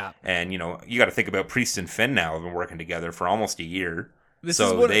long. Yeah, and you know, you got to think about Priest and Finn now have been working together for almost a year.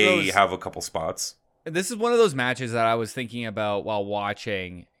 So they have a couple spots. This is one of those matches that I was thinking about while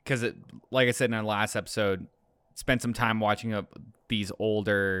watching because, like I said in our last episode, spent some time watching these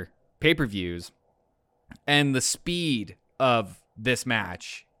older pay-per-views, and the speed of this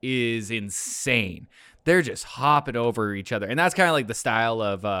match is insane. They're just hopping over each other, and that's kind of like the style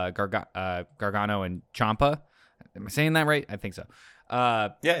of Gargano and Ciampa. Am I saying that right? I think so.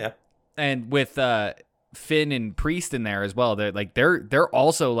 Yeah. And with Finn and Priest in there as well, they're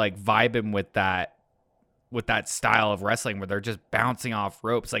also like vibing with that style of wrestling where they're just bouncing off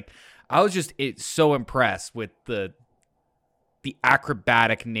ropes. Like I was just so impressed with the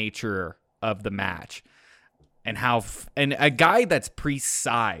acrobatic nature of the match. and and a guy that's Priest's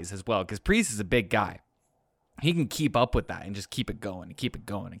size as well, because Priest is a big guy. He can keep up with that and just keep it going and keep it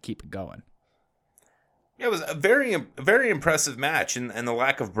going and keep it going. Yeah, it was a very impressive match, and the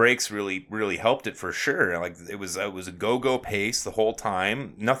lack of breaks really helped it for sure. Like it was a go pace the whole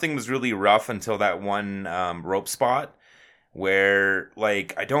time. Nothing was really rough until that one rope spot, where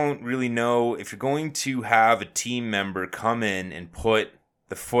like I don't really know if you're going to have a team member come in and put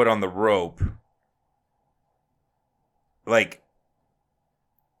the foot on the rope, like,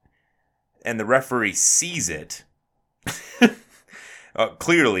 and the referee sees it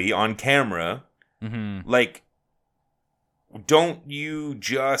clearly on camera. Mm-hmm. Like, don't you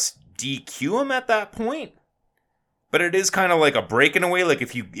just DQ him at that point? But it is kind of like a breaking away, like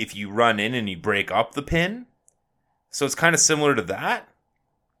if you run in and you break up the pin. So it's kind of similar to that.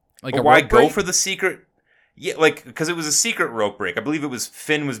 Like, but why go for the secret? Yeah, like, because it was a secret rope break. I believe it was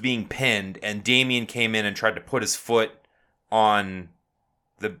Finn was being pinned, and Damien came in and tried to put his foot on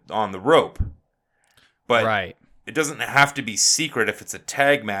the rope. But right. It doesn't have to be secret if it's a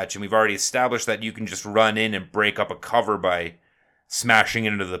tag match, and we've already established that you can just run in and break up a cover by smashing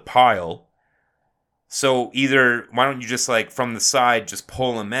into the pile. So either, why don't you just, like, from the side, just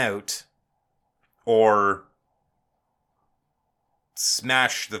pull him out, or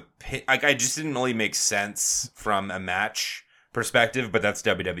smash the pin. Like, I just didn't really make sense from a match perspective, but that's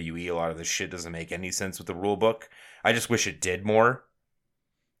WWE. A lot of this shit doesn't make any sense with the rule book. I just wish it did more.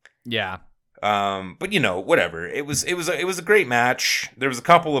 Yeah. But whatever. It was a great match. There was a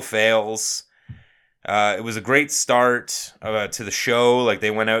couple of fails. It was a great start to the show. Like,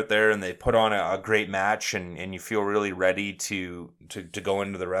 they went out there and they put on a great match, and you feel really ready to go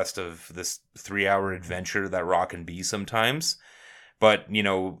into the rest of this 3-hour adventure that Raw can be sometimes. But,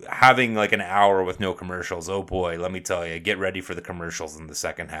 having like an hour with no commercials, oh boy, let me tell you, get ready for the commercials in the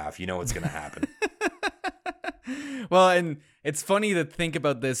second half. You know what's going to happen. Well, and it's funny to think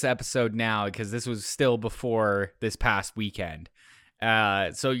about this episode now, because this was still before this past weekend.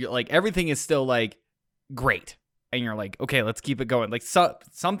 So you're like, everything is still like great. And you're like, okay, let's keep it going. Like,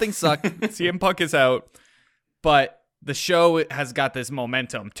 something sucked. CM Punk is out, but the show has got this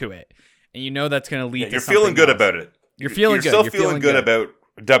momentum to it. And that's going to lead to you're feeling good else. About it. You're feeling good. You're still feeling good about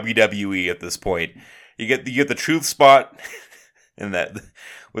WWE at this point. You get the truth spot and that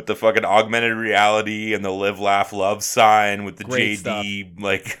with the fucking augmented reality and the live, laugh, love sign with the great JD stuff.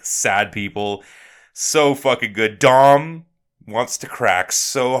 Like sad people. So fucking good. Dom wants to crack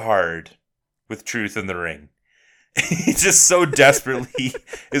so hard with truth in the ring. He's just so desperately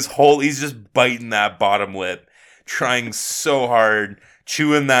he's just biting that bottom lip, trying so hard,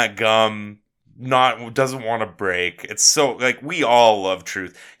 chewing that gum. Doesn't want to break. It's so, like, we all love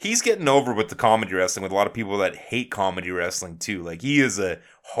truth. He's getting over with the comedy wrestling with a lot of people that hate comedy wrestling too. Like, he is a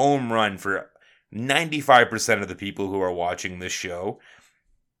home run for 95% of the people who are watching this show.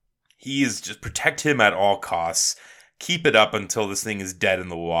 He is just, protect him at all costs. Keep it up until this thing is dead in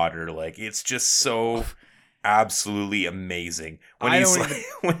the water. Like, it's just so absolutely amazing. I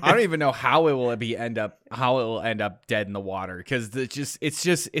don't even know how it will end up dead in the water, because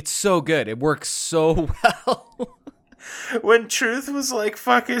it's so good. It works so well. When Truth was like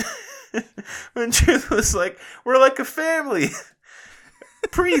fucking when Truth was like, we're like a family.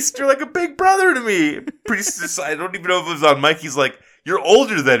 Priest, you're like a big brother to me. Priest is, I don't even know if it was on mic, he's like, you're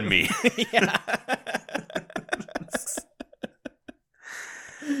older than me. Yeah.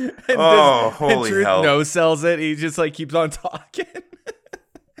 Holy Truth hell. No sells it. He just like keeps on talking.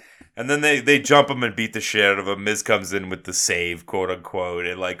 And then they jump him and beat the shit out of him. Miz comes in with the save, quote unquote,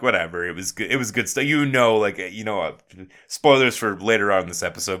 and like whatever. It was good. It was good stuff. Spoilers for later on in this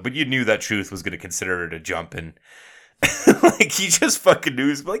episode, but you knew that Truth was going to consider it a jump in. Like, he just fucking knew.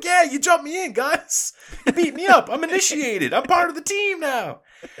 He's like, yeah, you jumped me in, guys. You beat me up. I'm initiated. I'm part of the team now.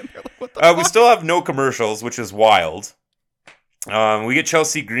 Like, what the fuck? We still have no commercials, which is wild. We get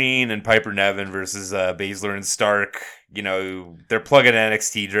Chelsea Green and Piper Niven versus Baszler and Stark. They're plugging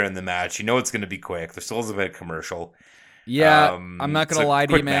NXT during the match. It's going to be quick. There still hasn't been a commercial. Yeah, I'm not going to lie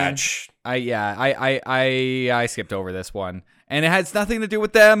to you, man. Match. I skipped over this one. And it has nothing to do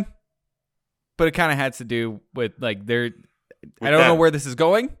with them, but it kind of has to do with, like, I don't know where this is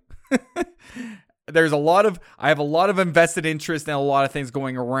going. I have a lot of invested interest and a lot of things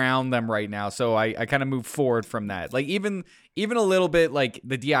going around them right now. So I kind of moved forward from that. Like, even a little bit, like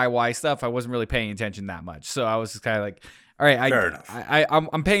the DIY stuff, I wasn't really paying attention that much. So I was just kind of like, all right, fair enough.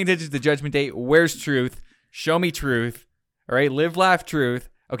 I'm paying attention to the Judgment Day. Where's Truth? Show me Truth. All right. Live, laugh, Truth.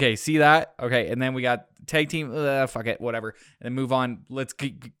 Okay. See that? Okay. And then we got tag team. Fuck it. Whatever. And then move on. Let's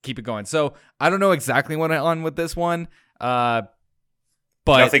keep it going. So I don't know exactly what went on with this one.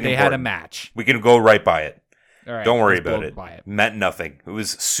 But Nothing they important. had a match. We can go right by it. All right, Don't worry about it. Meant nothing. It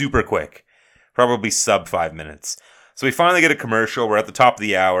was super quick. Probably sub 5 minutes. So we finally get a commercial. We're at the top of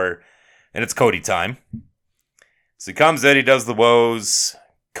the hour, and it's Cody time. So he comes out, he does the woes.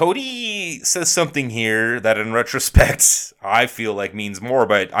 Cody says something here that in retrospect, I feel like means more,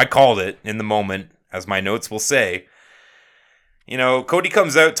 but I called it in the moment, as my notes will say. You know, Cody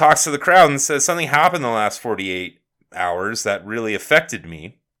comes out, talks to the crowd, and says something happened the last 48 hours that really affected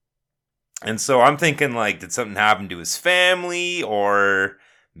me. And so I'm thinking, like, did something happen to his family? Or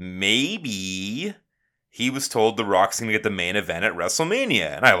maybe he was told The Rock's going to get the main event at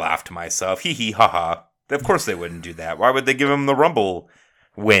WrestleMania. And I laughed to myself, hee hee ha ha. Of course they wouldn't do that. Why would they give him the Rumble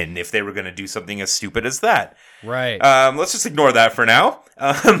win if they were going to do something as stupid as that? Right. Let's just ignore that for now.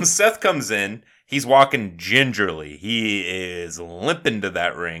 Seth comes in. He's walking gingerly. He is limping to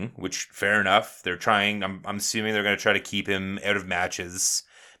that ring, which, fair enough. They're trying, I'm assuming they're going to try to keep him out of matches.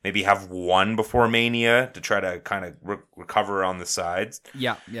 Maybe have one before Mania to try to kind of recover on the sides.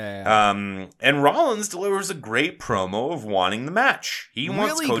 Yeah. And Rollins delivers a great promo of wanting the match. He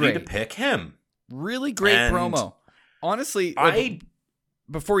wants Cody to pick him. Really great promo. Honestly,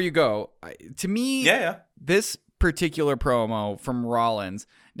 before you go, to me, this particular promo from Rollins.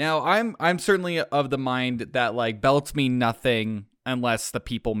 Now, I'm certainly of the mind that like belts mean nothing unless the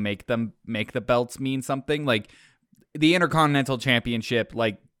people make the belts mean something. Like the Intercontinental Championship,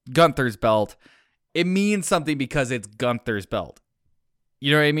 like Gunther's belt, it means something because it's Gunther's belt.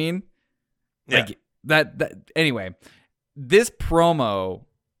 You know what I mean? Yeah. Like that anyway, this promo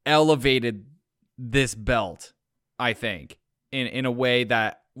elevated this belt, I think, in a way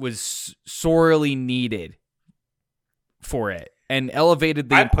that was sorely needed for it, and elevated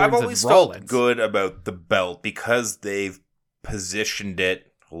the importance of Rollins. I've always felt good about the belt because they've positioned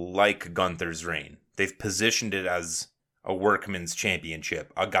it like Gunther's reign. They've positioned it as a workman's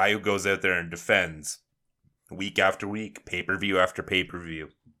championship, a guy who goes out there and defends week after week, pay-per-view after pay-per-view.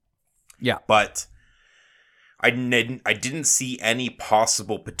 Yeah. But I didn't see any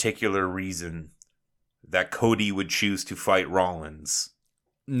possible particular reason that Cody would choose to fight Rollins.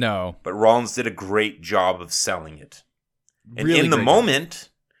 No. But Rollins did a great job of selling it. And really in the moment,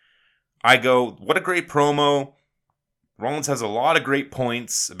 I go, what a great promo. Rollins has a lot of great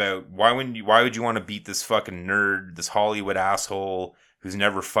points about why would you want to beat this fucking nerd, this Hollywood asshole who's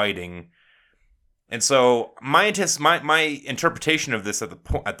never fighting. And so my interpretation of this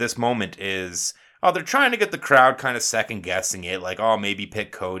at this moment is, oh, they're trying to get the crowd kind of second guessing it, like, oh, maybe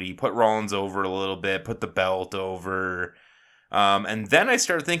pick Cody, put Rollins over a little bit, put the belt over. And then I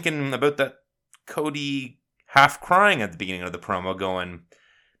started thinking about that Cody half crying at the beginning of the promo going,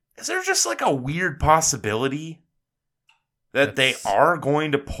 is there just like a weird possibility that they are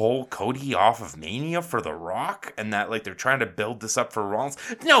going to pull Cody off of Mania for The Rock, and that like they're trying to build this up for Rollins?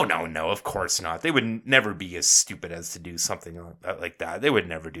 No, of course not. They would never be as stupid as to do something like that. They would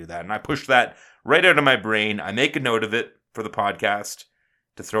never do that. And I pushed that right out of my brain. I make a note of it for the podcast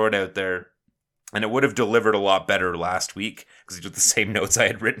to throw it out there. And it would have delivered a lot better last week because these are the same notes I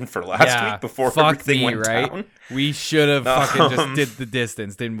had written for last week before everything went down. We should have fucking just did the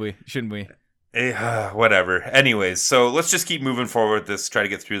distance, didn't we? Shouldn't we? Whatever. Anyways, so let's just keep moving forward with this, try to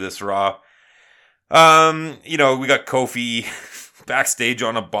get through this Raw. We got Kofi backstage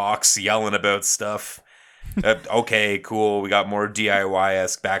on a box yelling about stuff. Okay, cool. We got more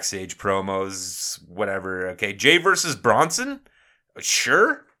DIY-esque backstage promos, whatever. Okay, Jay versus Bronson?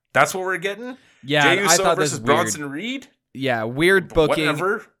 Sure. That's what we're getting? Yeah, Jey Uso I thought versus this was weird. Bronson Reed? Yeah, weird booking.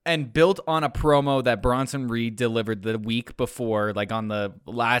 Whatever. And built on a promo that Bronson Reed delivered the week before, like on the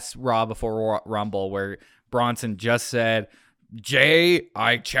last Raw before Rumble, where Bronson just said, Jay,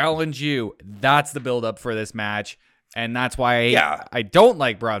 I challenge you. That's the build-up for this match. And that's why I don't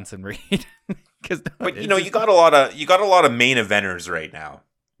like Bronson Reed. But you got a lot of main eventers right now.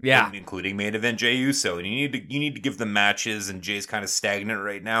 Yeah, including main event Jey Uso, and you need to give them matches, and Jay's kind of stagnant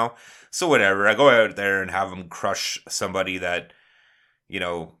right now. So whatever, I go out there and have him crush somebody that,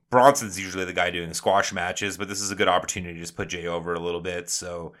 Bronson's usually the guy doing squash matches, but this is a good opportunity to just put Jay over a little bit.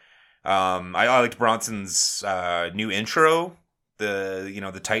 So I liked Bronson's new intro. The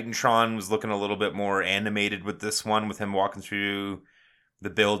Titantron was looking a little bit more animated with this one, with him walking through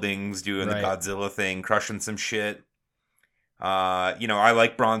the buildings, doing the Godzilla thing, crushing some shit. I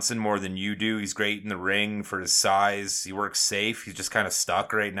like Bronson more than you do. He's great in the ring for his size. He works safe. He's just kind of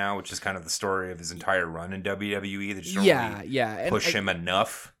stuck right now, which is kind of the story of his entire run in WWE. They just don't really push him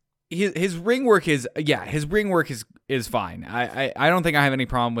enough. His ring work is fine. I don't think I have any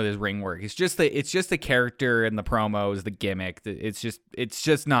problem with his ring work. It's just the character and the promos, the gimmick. It's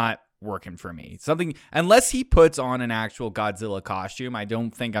just not working for me. Something, unless he puts on an actual Godzilla costume, I don't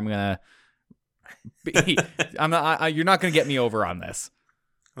think I'm gonna I'm not. You're not going to get me over on this.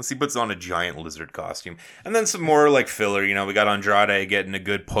 Unless he puts on a giant lizard costume. And then some more like filler. We got Andrade getting a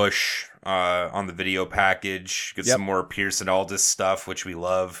good push on the video package. Get some more Pierce and Aldis stuff, which we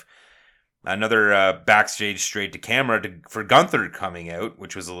love. Another backstage straight to camera for Gunther coming out,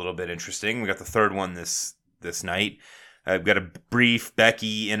 which was a little bit interesting. We got the third one this night. I've got a brief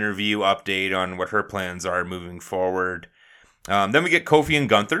Becky interview update on what her plans are moving forward. Then we get Kofi and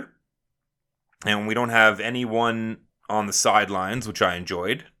Gunther. And we don't have anyone on the sidelines, which I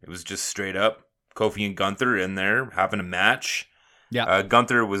enjoyed. It was just straight up Kofi and Gunther in there having a match. Yeah,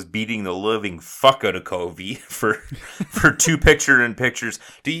 Gunther was beating the living fuck out of Kofi for 2 picture-in-pictures.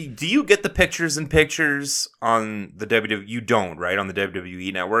 Do you get the pictures-in-pictures on the WWE? You don't, right? On the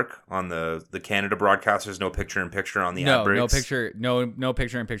WWE network, on the Canada broadcast, there's no picture-in-picture on the ad breaks. No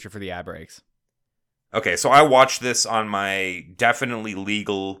picture-in-picture for the ad breaks. Okay, so I watched this on my definitely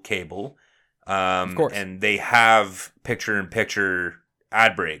legal cable. Of course, and they have picture-in-picture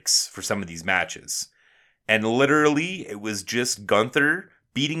ad breaks for some of these matches. And literally, it was just Gunther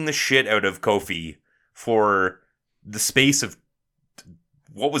beating the shit out of Kofi for the space of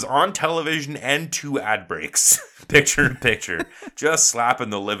what was on television and 2 ad breaks, picture in picture, just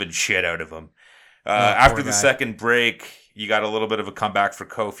slapping the living shit out of him. After the second break, you got a little bit of a comeback for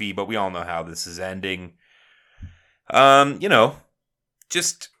Kofi, but we all know how this is ending.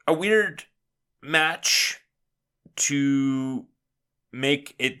 Just a weird match to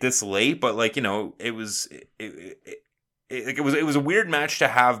make it this late, but it was a weird match to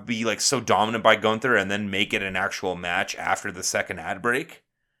have be like so dominant by Gunther and then make it an actual match after the second ad break,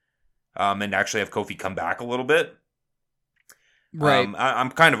 and actually have Kofi come back a little bit. Right. I'm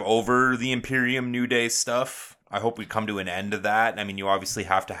kind of over the Imperium New Day stuff. I hope we come to an end of that. I mean, you obviously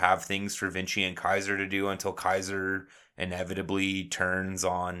have to have things for Vinci and Kaiser to do until Kaiser inevitably turns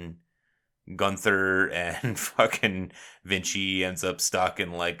on Gunther and fucking Vinci ends up stuck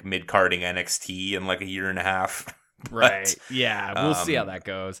in like mid-carding NXT in like a year and a half. Right. Yeah, we'll see how that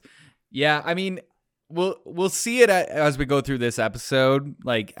goes. Yeah, I mean, we'll see it as we go through this episode,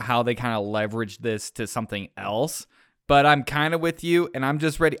 like how they kind of leverage this to something else. But I'm kind of with you, and I'm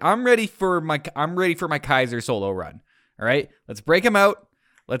just ready. I'm ready for my Kaiser solo run. All right, let's break him out.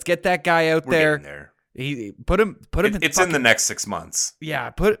 Let's get that guy out there. He put him. It's in the next 6 months. Yeah,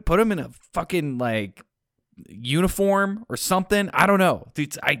 put him in a fucking like uniform or something. I don't know.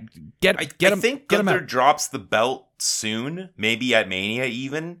 Dude, I think Gunther drops the belt soon, maybe at Mania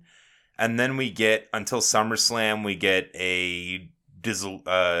even, and then we get until SummerSlam. We get a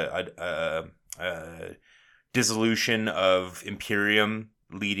dissolution of Imperium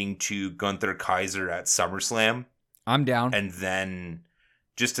leading to Gunther Kaiser at SummerSlam. I'm down. And then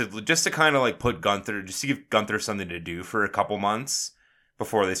just to kind of like put Gunther, just to give Gunther something to do for a couple months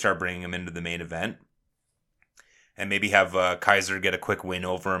before they start bringing him into the main event. And maybe have Kaiser get a quick win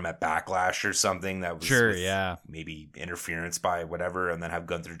over him at Backlash or something. That was maybe interference by whatever, and then have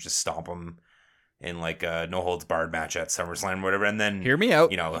Gunther just stomp him in like a no holds barred match at SummerSlam or whatever, and then hear me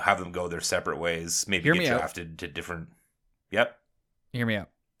out. Have them go their separate ways. Maybe get drafted to different. Yep. Hear me out.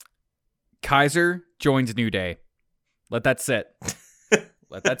 Kaiser joins New Day. Let that sit.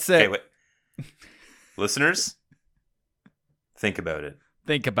 Let that sit. Okay, wait. Listeners, think about it.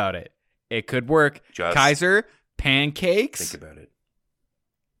 Think about it. It could work. Just Kaiser, pancakes. Think about it.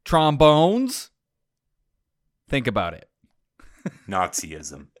 Trombones. Think about it.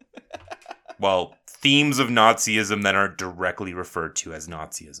 Nazism. Well, themes of Nazism that aren't directly referred to as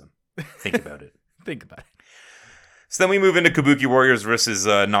Nazism. Think about it. Think about it. So then we move into Kabuki Warriors versus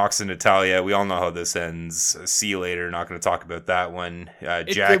Nox and Natalia. We all know how this ends. See you later. Not going to talk about that one.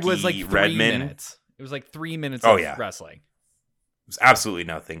 Jackie it was like 3 Redmond. minutes. It was like 3 minutes of wrestling. It was absolutely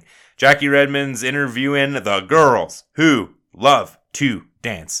nothing. Jackie Redmond's interviewing the girls who love to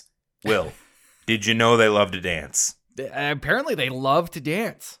dance. Will, did you know they love to dance? Apparently they love to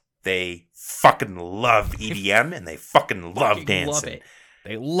dance. They fucking love EDM and they fucking love dancing. Love it.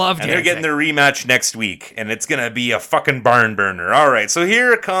 They love dancing. And they're getting their rematch next week, and it's going to be a fucking barn burner. All right, so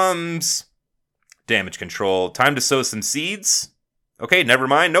here comes Damage Control. Time to sow some seeds. Okay, never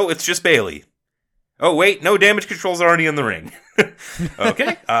mind. No, it's just Bailey. Oh, wait, no, Damage Control's already in the ring.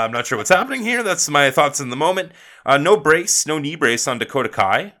 Okay, I'm not sure what's happening here. That's my thoughts in the moment. No knee brace on Dakota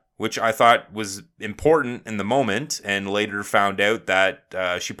Kai, which I thought was important in the moment, and later found out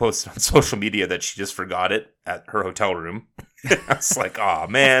that she posted on social media that she just forgot it at her hotel room. I was like, oh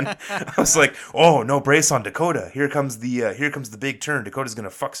man. I was like, oh, no brace on Dakota. Here comes the big turn. Dakota's gonna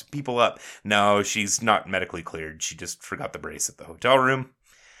fuck some people up. No, she's not medically cleared. She just forgot the brace at the hotel room.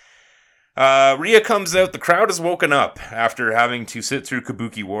 Rhea comes out. The crowd has woken up after having to sit through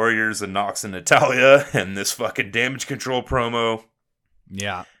Kabuki Warriors and Nox and Natalya and this fucking Damage Control promo.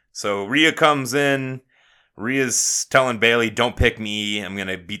 Yeah. So Rhea comes in. Rhea's telling Bayley, don't pick me. I'm going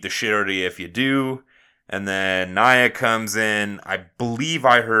to beat the shit out of you if you do. And then Nia comes in. I believe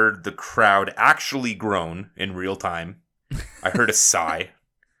I heard the crowd actually groan in real time. I heard a sigh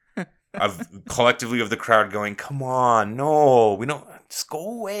collectively of the crowd going, come on, no, we don't, just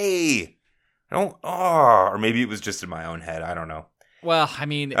go away. I don't, or maybe it was just in my own head. I don't know. Well, I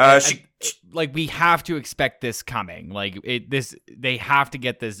mean, like we have to expect this coming. Like they have to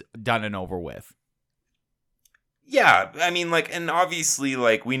get this done and over with. Yeah, I mean, like, and obviously,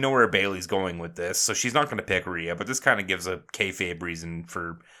 like, we know where Bayley's going with this, so she's not going to pick Rhea, but this kind of gives a kayfabe reason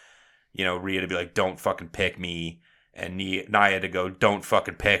for, Rhea to be like, don't fucking pick me, and Nia to go, don't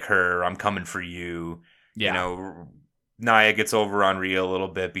fucking pick her, I'm coming for you. Yeah. Nia gets over on Rhea a little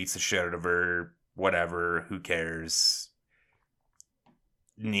bit, beats the shit out of her, whatever, who cares?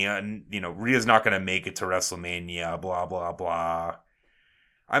 Rhea's not going to make it to WrestleMania, blah, blah, blah.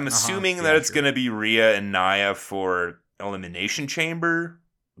 I'm assuming that it's going to be Rhea and Nia for Elimination Chamber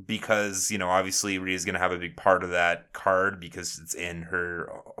because, obviously Rhea's going to have a big part of that card because it's in her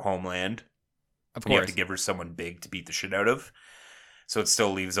homeland. Of course. You have to give her someone big to beat the shit out of. So it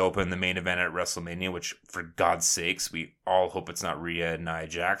still leaves open the main event at WrestleMania, which, for God's sakes, we all hope it's not Rhea and Nia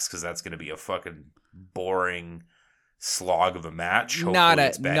Jax because that's going to be a fucking boring slog of a match. Not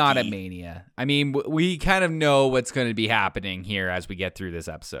a Mania. I mean, we kind of know what's going to be happening here as we get through this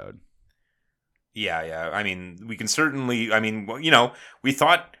episode. Yeah. I mean, we can certainly, we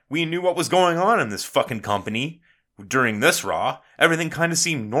thought we knew what was going on in this fucking company during this Raw. Everything kind of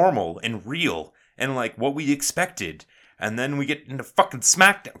seemed normal and real and like what we expected. And then we get into fucking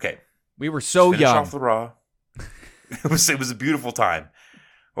SmackDown. Okay. We were so young. Off the Raw. It was a beautiful time.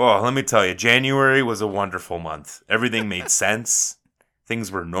 Well, let me tell you, January was a wonderful month. Everything made sense.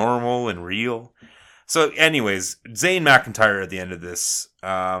 Things were normal and real. So anyways, Zayn McIntyre at the end of this.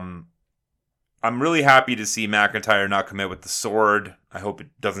 I'm really happy to see McIntyre not come out with the sword. I hope it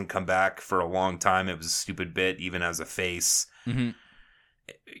doesn't come back for a long time. It was a stupid bit, even as a face. Mm-hmm.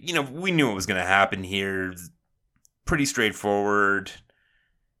 We knew what was going to happen here. Pretty straightforward.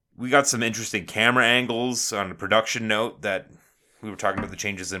 We got some interesting camera angles on a production note that... We were talking about the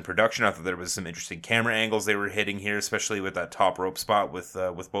changes in production. I thought there was some interesting camera angles they were hitting here, especially with that top rope spot with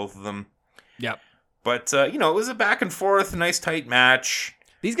both of them. Yep. But it was a back and forth, nice tight match.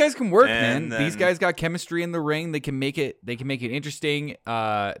 These guys can work, man. These guys got chemistry in the ring. They can make it interesting.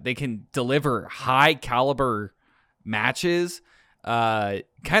 They can deliver high caliber matches,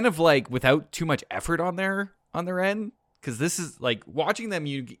 kind of like without too much effort on their end. Because this is, like, watching them,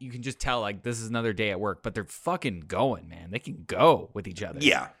 you can just tell, like, this is another day at work. But they're fucking going, man. They can go with each other.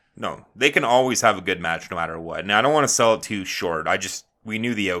 Yeah. No. They can always have a good match no matter what. Now, I don't want to sell it too short. We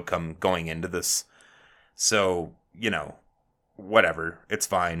knew the outcome going into this. So, whatever. It's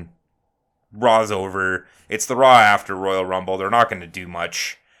fine. Raw's over. It's the Raw after Royal Rumble. They're not going to do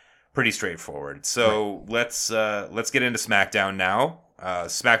much. Pretty straightforward. So, let's get into SmackDown now.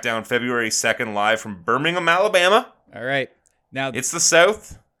 SmackDown February 2nd, live from Birmingham, Alabama. All right. Now it's the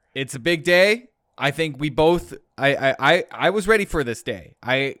South. It's a big day. I think we both I was ready for this day.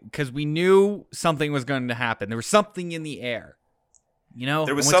 Because we knew something was going to happen. There was something in the air.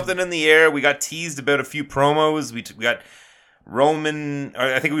 There was something in the air. We got teased about a few promos. We got Roman,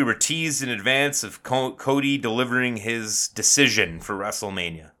 I think we were teased in advance of Cody delivering his decision for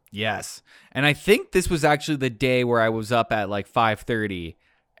WrestleMania. Yes. And I think this was actually the day where I was up at like 5:30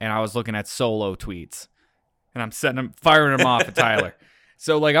 and I was looking at Solo tweets. And I'm firing them off at Tyler.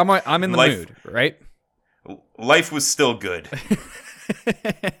 So like I'm in the mood, right? Life was still good.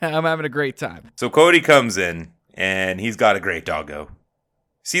 I'm having a great time. So Cody comes in and he's got a great doggo.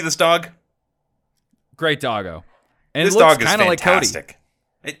 See this dog? Great doggo. And this it looks dog is fantastic.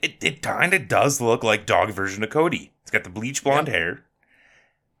 Like Cody. It kind of does look like dog version of Cody. It's got the bleach blonde hair.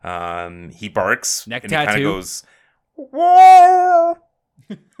 He barks. Neck and tattoo. He kind of goes, whoa.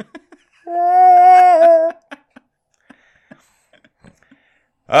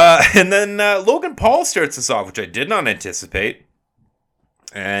 And then Logan Paul starts us off, which I did not anticipate.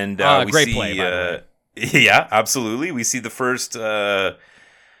 And we great see, play, by the way. Yeah, absolutely. We see the first.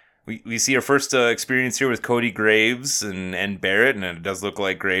 We see our first experience here with Cody Graves and Barrett, and it does look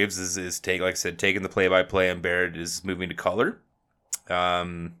like Graves is taking the play-by-play, and Barrett is moving to color.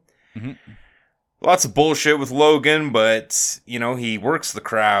 Lots of bullshit with Logan, but he works the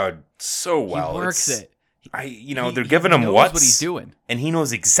crowd so well. He works it. They're giving him whats. What he's doing, and he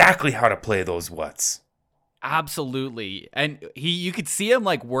knows exactly how to play those whats. Absolutely. And you could see him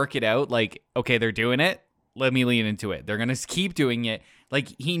like work it out. Like, okay, they're doing it. Let me lean into it. They're going to keep doing it.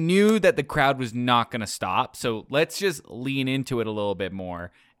 Like, he knew that the crowd was not going to stop. So let's just lean into it a little bit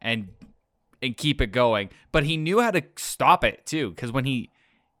more and keep it going. But he knew how to stop it too. Because when he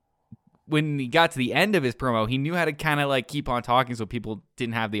got to the end of his promo, he knew how to kind of like keep on talking so people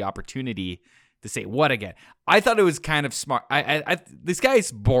didn't have the opportunity to say what again. I thought it was kind of smart. This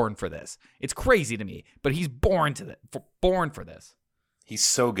guy's born for this. It's crazy to me, but he's born for this. He's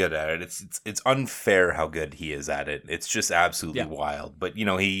so good at it. It's unfair how good he is at it. It's just absolutely wild. But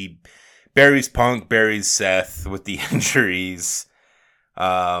he buries Punk, buries Seth with the injuries.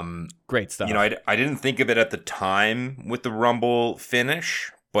 Great stuff. I didn't think of it at the time with the Rumble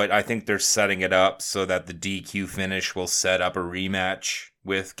finish, but I think they're setting it up so that the DQ finish will set up a rematch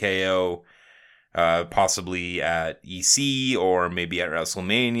with KO, possibly at EC or maybe at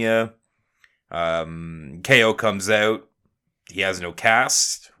WrestleMania. KO comes out. He has no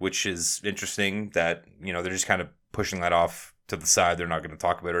cast, which is interesting that, they're just kind of pushing that off to the side. They're not going to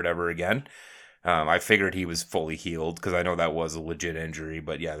talk about it ever again. I figured he was fully healed because I know that was a legit injury,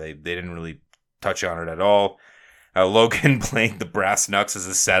 but yeah, they didn't really touch on it at all. Logan playing the brass knucks as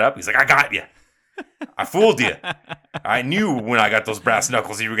a setup. He's like, I got you. I fooled you. I knew when I got those brass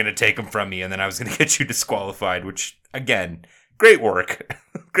knuckles you were going to take them from me, and then I was going to get you disqualified, which, again, great work.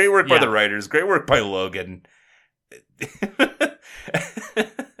 Great work by the writers. Great work by Logan.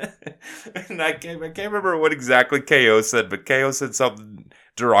 And I can't remember what exactly KO said, but KO said something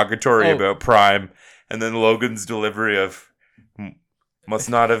derogatory about Prime, and then Logan's delivery of must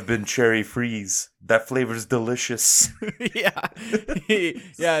not have been cherry freeze. That flavor's delicious. Yeah,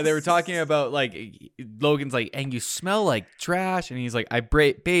 they were talking about like Logan's like, and you smell like trash, and he's like, I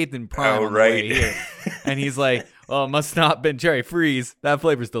bathed in Prime on the way here. And he's like, well, it must not have been cherry freeze. That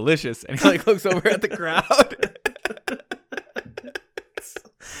flavor's delicious. And he like looks over at the crowd.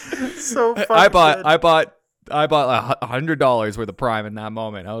 So funny. I bought $100 worth of Prime in that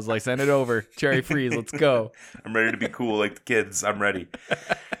moment. I was like, send it over. Cherry freeze. Let's go. I'm ready to be cool like the kids. I'm ready.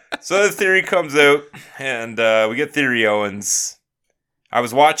 So the Theory comes out, and we get Theory Owens. I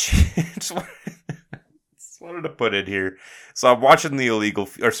was watching. just wanted to put it here. So I'm watching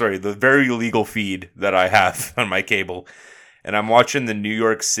the very illegal feed that I have on my cable, and I'm watching the New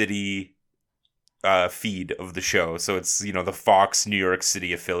York City feed of the show. So it's the Fox New York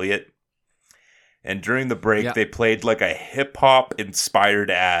City affiliate. And during the break, they played like a hip-hop inspired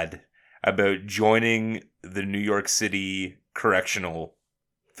ad about joining the New York City correctional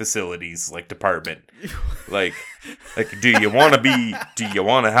facilities, like department. like, do you want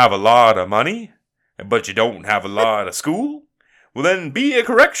to have a lot of money, but you don't have a lot of school? Well, then be a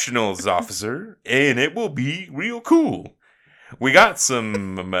correctionals officer, and it will be real cool. We got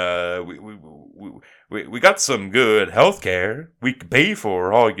some, we got some good health care. We can pay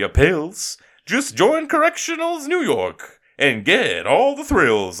for all your pills. Just join Correctionals New York and get all the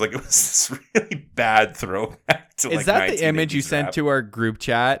thrills. Like, it was this really bad throwback to Is that the image you sent to our group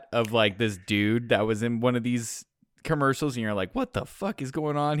chat of like this dude that was in one of these commercials and you're like, what the fuck is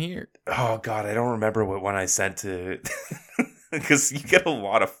going on here? Oh God, I don't remember what one I sent to because you get a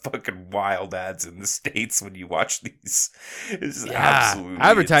lot of fucking wild ads in the States when you watch these. It's absolutely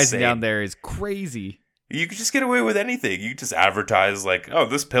advertising insane. Down there is crazy. You could just get away with anything. You just advertise like, oh,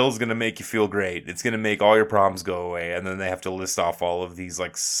 this pill's going to make you feel great. It's going to make all your problems go away. And then they have to list off all of these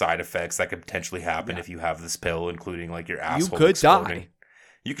like side effects that could potentially happen if you have this pill, including like your asshole You could exploding. die.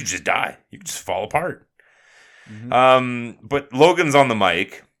 You could just die. You could just fall apart. Mm-hmm. But Logan's on the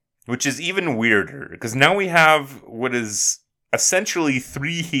mic, which is even weirder because now we have what is essentially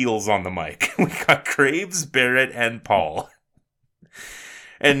 3 heels on the mic. We got Graves, Barrett, and Paul.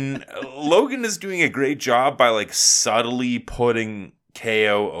 And Logan is doing a great job by like subtly putting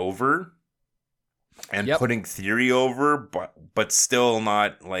KO over and putting Theory over, but still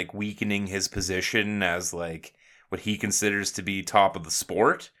not like weakening his position as like what he considers to be top of the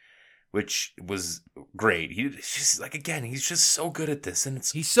sport, which was great. He's just like, again, he's just so good at this, and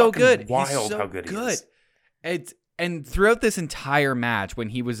he's so good. Wild how good he is. And throughout this entire match, when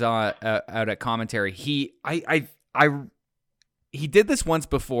he was out at commentary, he did this once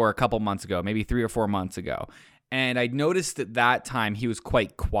before a couple months ago, maybe 3 or 4 months ago. And I noticed that time he was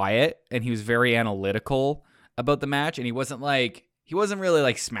quite quiet and he was very analytical about the match. And he wasn't really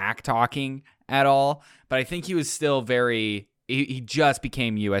like smack talking at all. But I think he was still he just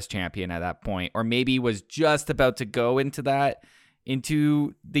became US champion at that point, or maybe was just about to go into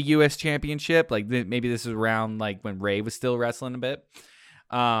the US championship. Like maybe this is around like when Ray was still wrestling a bit.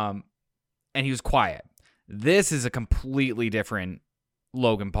 And he was quiet. This is a completely different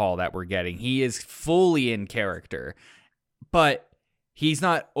Logan Paul that we're getting. He is fully in character, but he's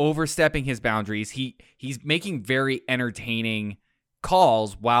not overstepping his boundaries. He's making very entertaining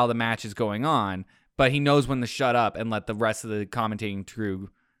calls while the match is going on, but he knows when to shut up and let the rest of the commentating crew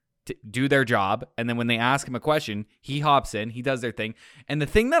do their job. And then when they ask him a question, he hops in, he does their thing. And the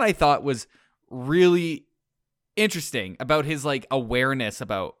thing that I thought was really interesting about his like awareness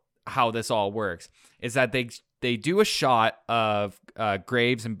about how this all works is that they do a shot of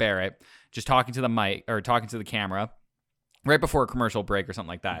Graves and Barrett just talking to the mic or talking to the camera right before a commercial break or something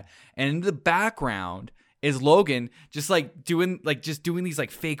like that. And in the background is Logan just doing these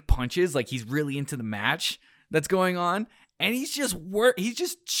like fake punches, like he's really into the match that's going on, and he's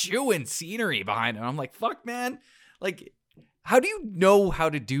just chewing scenery behind him. I'm like, fuck, man, like, how do you know how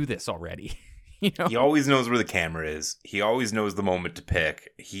to do this already? You know? He always knows where the camera is. He always knows the moment to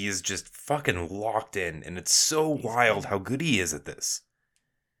pick. He is just fucking locked in, and it's so wild how good he is at this.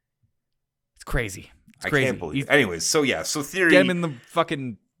 It's crazy. It's crazy. I can't believe. Anyways, so Theory. Get him in the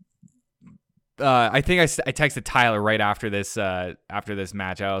fucking. I think I texted Tyler right after this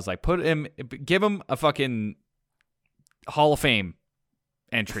match. I was like, give him a fucking Hall of Fame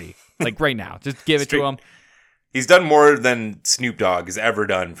entry, like right now. Just give it to him. He's done more than Snoop Dogg has ever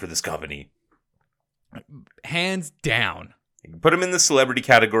done for this company. Hands down. You can put him in the celebrity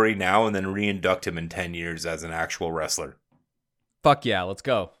category now and then re-induct him in 10 years as an actual wrestler. Fuck yeah, let's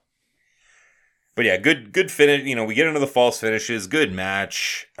go. But yeah, good finish. You know, we get into the false finishes. Good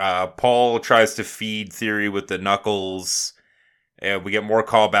match. Paul tries to feed Theory with the knuckles. We get more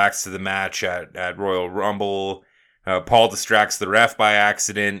callbacks to the match at Royal Rumble. Paul distracts the ref by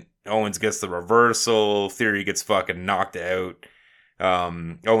accident. Owens gets the reversal. Theory gets fucking knocked out.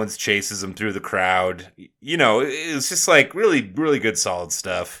 Owens chases him through the crowd. You know, it's just like really, really good, solid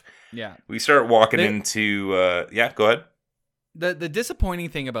stuff. Yeah. We start walking into... yeah, go ahead. The disappointing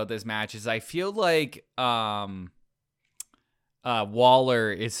thing about this match is I feel like Waller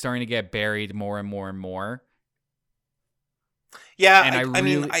is starting to get buried more and more and more. Yeah,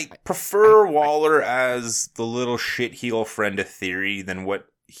 and I prefer Waller as the little shitheel friend of Theory than what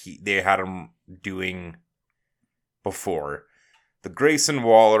they had him doing before. The Grayson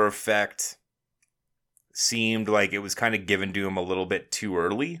Waller effect seemed like it was kind of given to him a little bit too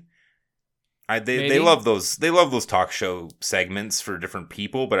early. They love those talk show segments for different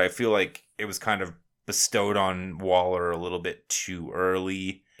people, but I feel like it was kind of bestowed on Waller a little bit too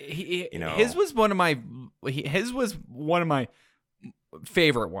early. His was one of my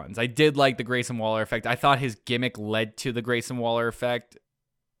favorite ones. I did like the Grayson Waller effect. I thought his gimmick led to the Grayson Waller effect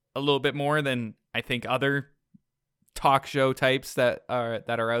a little bit more than I think other talk show types that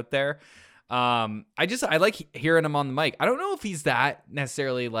are out there. I like hearing him on the mic. I don't know if he's that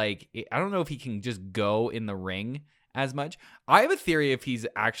necessarily I don't know if he can just go in the ring as much. I have a theory if he's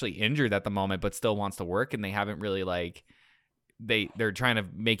actually injured at the moment but still wants to work, and they haven't really they're trying to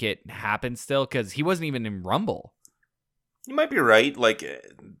make it happen still, because he wasn't even in Rumble. You might be right. Like,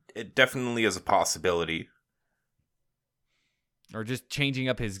 it definitely is a possibility. Or just changing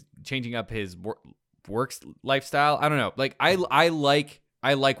up his work lifestyle. I don't know. Like, I like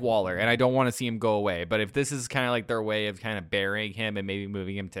Waller, and I don't want to see him go away. But if this is kind of like their way of kind of burying him and maybe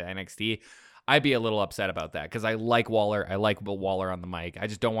moving him to NXT, I'd be a little upset about that, because I like Waller. I like Waller on the mic. I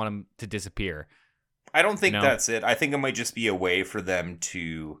just don't want him to disappear. I don't think that's it. I think it might just be a way for them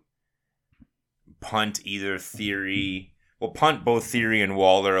to punt either Theory... Well, punt both Theory and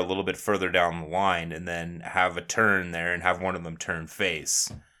Waller a little bit further down the line and then have a turn there and have one of them turn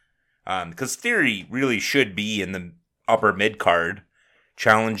face. Because Theory really should be in the upper mid-card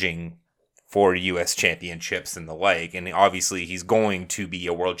challenging for U.S. championships and the like. And obviously he's going to be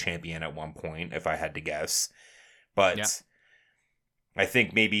a world champion at one point, if I had to guess. But yeah. I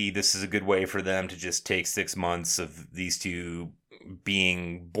think maybe this is a good way for them to just take 6 months of these two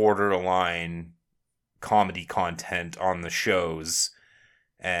being borderline comedy content on the shows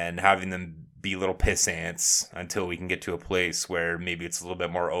and having them be little piss ants until we can get to a place where maybe it's a little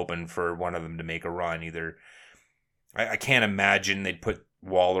bit more open for one of them to make a run. Either I can't imagine they'd put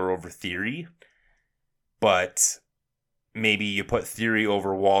Waller over Theory, but maybe you put Theory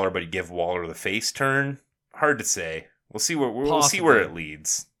over Waller, but you give Waller the face turn. Hard to say. We'll see where it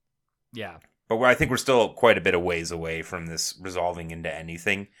leads. Yeah, but I think we're still quite a bit of ways away from this resolving into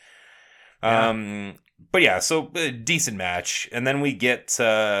anything. Yeah. But yeah, so a decent match, and then we get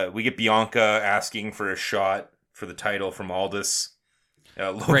Bianca asking for a shot for the title from Aldis.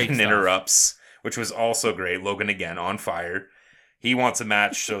 Logan interrupts, which was also great. Logan again on fire. He wants a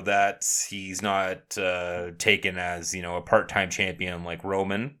match so that he's not taken as a part-time champion like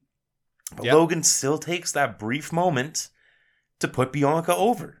Roman. But Logan still takes that brief moment to put Bianca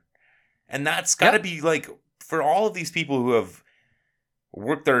over. And that's got to be like, for all of these people who have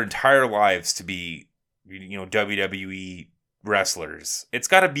worked their entire lives to be, WWE wrestlers, it's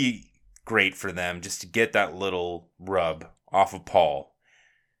got to be great for them just to get that little rub off of Paul.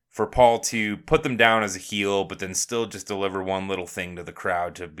 For Paul to put them down as a heel, but then still just deliver one little thing to the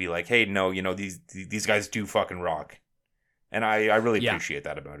crowd to be like, hey, no, these guys do fucking rock. And I really appreciate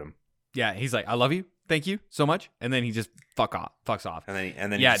that about him. Yeah, he's like, I love you. Thank you so much. And then he just fucks off. And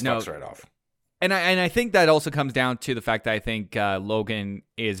then he just fucks right off. And I think that also comes down to the fact that I think Logan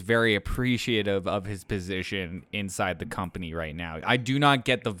is very appreciative of his position inside the company right now. I do not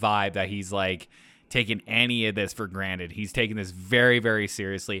get the vibe that he's like taking any of this for granted. He's taking this very, very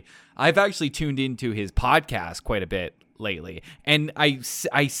seriously. I've actually tuned into his podcast quite a bit lately. And I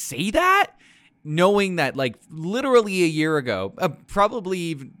say that knowing that, like, literally a year ago, probably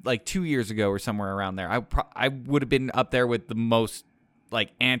even like 2 years ago or somewhere around there, I would have been up there with the most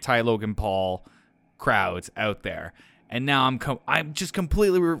like anti-Logan Paul crowds out there. And now I'm just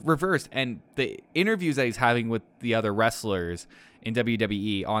completely reversed. And the interviews that he's having with the other wrestlers in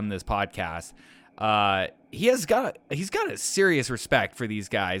WWE on this podcast, he's got a serious respect for these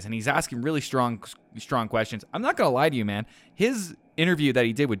guys, and he's asking really strong questions. I'm not gonna lie to you, man. His interview that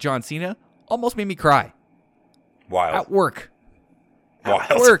he did with John Cena almost made me cry. Wild. At work. Wild.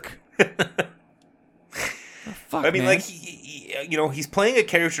 At work. Fuck, I mean, man. like, he's playing a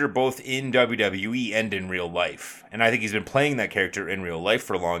character both in WWE and in real life. And I think he's been playing that character in real life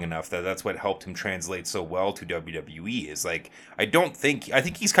for long enough that that's what helped him translate so well to WWE. Is like, I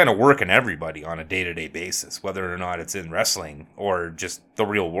think he's kind of working everybody on a day-to-day basis, whether or not it's in wrestling or just the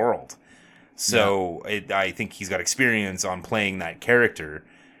real world. So I think he's got experience on playing that character,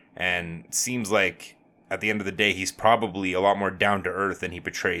 and seems like at the end of the day, he's probably a lot more down to earth than he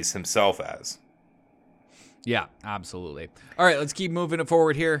portrays himself as. Yeah, absolutely. All right, let's keep moving it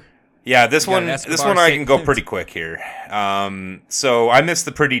forward here. Yeah, this one I can go pretty quick here. So I missed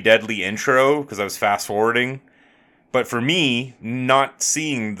the Pretty Deadly intro because I was fast forwarding. But for me, not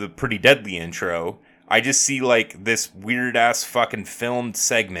seeing the Pretty Deadly intro, I just see like this weird ass fucking filmed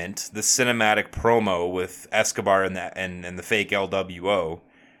segment, the cinematic promo with Escobar and the fake LWO.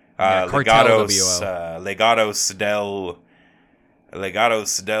 Legados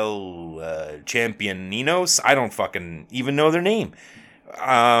del Championinos. I don't fucking even know their name.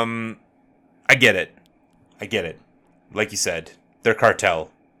 I get it. Like you said, they're cartel.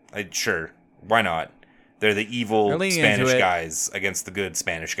 Sure, why not? They're the evil Spanish guys against the good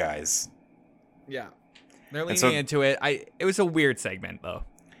Spanish guys. Yeah, they're leaning into it. It was a weird segment, though.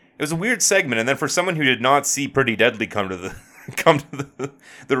 It was a weird segment, and then for someone who did not see Pretty Deadly come to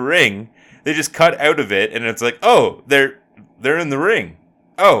the ring, they just cut out of it, and it's like, oh, they're in the ring.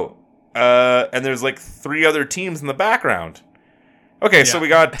 Oh, and there's like 3 other teams in the background. Okay, so we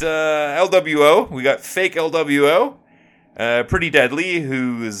got LWO, we got fake LWO, Pretty Deadly,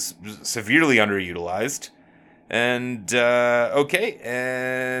 who is severely underutilized, and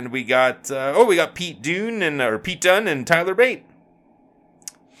and we got Pete Dunne and Tyler Bate.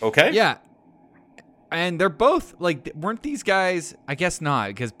 Okay, yeah. And they're both, like, weren't these guys, I guess not,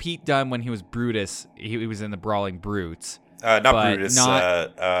 because Pete Dunne, when he was Brutus, he was in the Brawling Brutes. Not Brutus,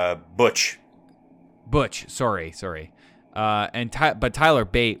 Butch. Butch, sorry. But Tyler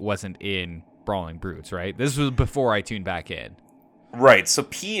Bate wasn't in Brawling Brutes, right? This was before I tuned back in. Right, so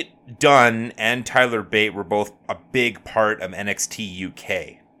Pete Dunne and Tyler Bate were both a big part of NXT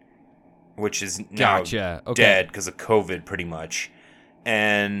UK, which is now dead because of COVID, pretty much.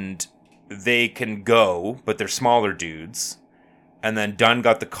 And they can go, but they're smaller dudes. And then Dunn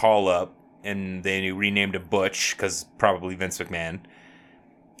got the call up, and they renamed him Butch because probably Vince McMahon.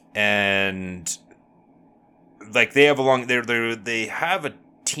 And like they have they have a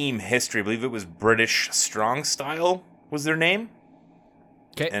team history. I believe it was British Strong Style was their name.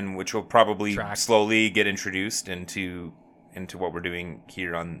 Okay, and which will probably slowly get introduced into what we're doing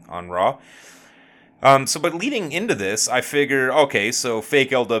here on Raw. But leading into this, I figure, okay, so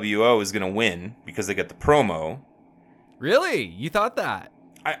fake LWO is going to win because they get the promo. Really? You thought that?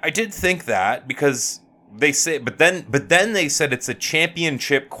 I did think that because they say, but then they said it's a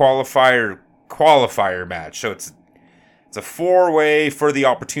championship qualifier match. So it's a 4-way for the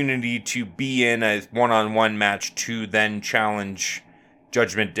opportunity to be in a one-on-one match to then challenge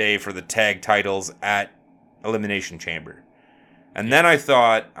Judgment Day for the tag titles at Elimination Chamber. And then I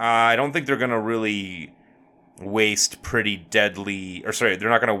thought, I don't think they're going to really waste Pretty Deadly... Or sorry, they're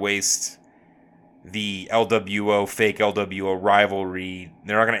not going to waste the LWO, fake LWO rivalry.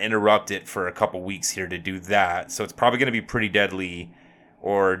 They're not going to interrupt it for a couple weeks here to do that. So it's probably going to be Pretty Deadly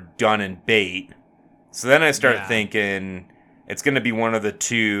or Dunn and Bate. So then I started thinking, It's going to be one of the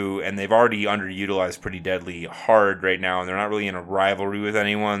two, and they've already underutilized Pretty Deadly hard right now, and they're not really in a rivalry with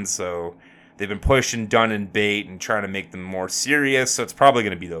anyone, so they've been pushing Dunn and Bate and trying to make them more serious, so it's probably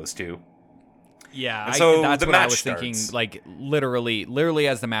going to be those two. Yeah, so that's the what I match was starts. thinking. Like literally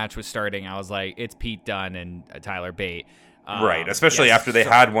as the match was starting, I was like, it's Pete Dunne and Tyler Bate. Right, especially after they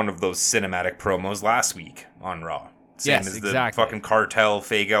had one of those cinematic promos last week on Raw. Same as the fucking Cartel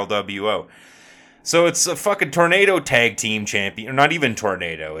fake LWO. So it's a fucking Tornado tag team champion, or not even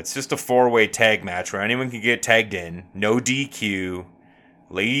Tornado. It's just a 4-way tag match where anyone can get tagged in. No DQ.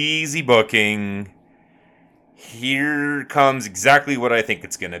 Lazy booking. Here comes exactly what I think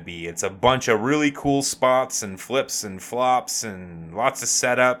it's going to be. It's a bunch of really cool spots and flips and flops and lots of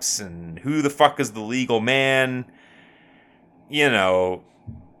setups and who the fuck is the legal man. You know,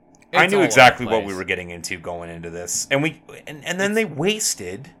 I knew exactly what we were getting into going into this. And then they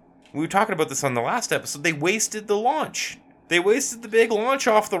wasted, we were talking about this on the last episode, they wasted the launch. They wasted the big launch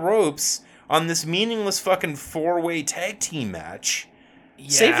off the ropes on this meaningless fucking 4-way tag team match. Yeah,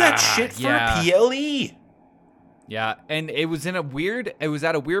 save that shit for PLE. Yeah, and it was at a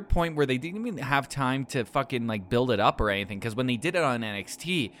weird point where they didn't even have time to fucking like build it up or anything, because when they did it on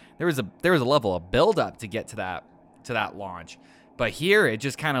NXT, there was a level of build up to get to that launch. But here it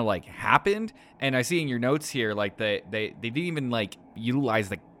just kind of like happened, and I see in your notes here like they didn't even like utilize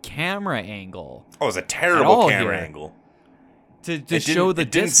the camera angle. Oh, it was a terrible camera angle. To show the distance.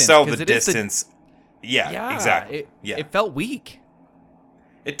 It didn't sell the distance. Yeah, exactly. It felt weak.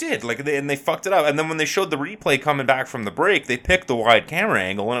 It did, and they fucked it up. And then when they showed the replay coming back from the break, they picked the wide camera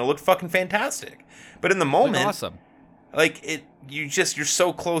angle, and it looked fucking fantastic. But in the moment, awesome. You're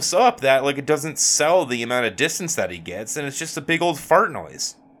so close up that it doesn't sell the amount of distance that he gets, and it's just a big old fart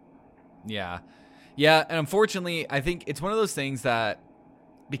noise. Yeah, and unfortunately, I think it's one of those things that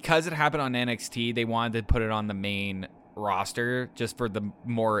because it happened on NXT, they wanted to put it on the main roster just for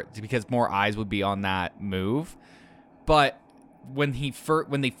because more eyes would be on that move, but. When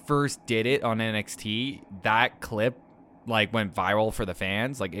they first did it on NXT, that clip went viral for the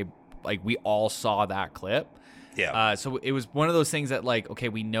fans. We all saw that clip. Yeah. So it was one of those things that okay,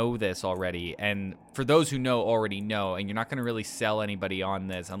 we know this already, and for those who already know, and you're not going to really sell anybody on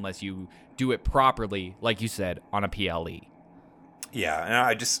this unless you do it properly, like you said, on a PLE. Yeah, and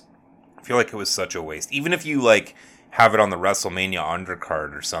I just feel like it was such a waste. Even if you have it on the WrestleMania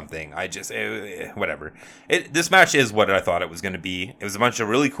undercard or something. Whatever. This match is what I thought it was going to be. It was a bunch of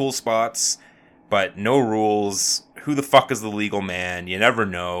really cool spots, but no rules. Who the fuck is the legal man? You never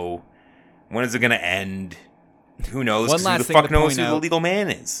know. When is it going to end? Who knows? Who the fuck knows who the legal man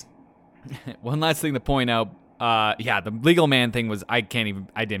is? One last thing to point out. The legal man thing was I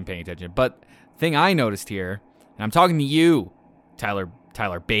didn't pay attention. But thing I noticed here, and I'm talking to you, Tyler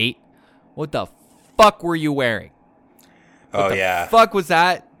Bate. What the fuck were you wearing? What the fuck was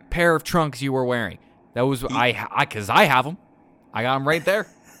that pair of trunks you were wearing? That was because I have them. I got them right there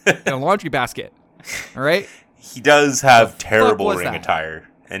in a laundry basket. All right. He does have terrible ring attire,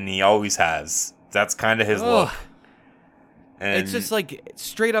 and he always has. That's kind of his look. And it's just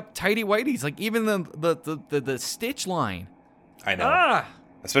straight up tighty whities. Even the stitch line. I know.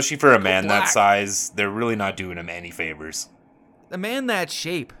 Especially for a man that size, they're really not doing him any favors. A man that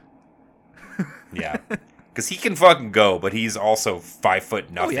shape. Yeah. Because he can fucking go, but he's also 5 foot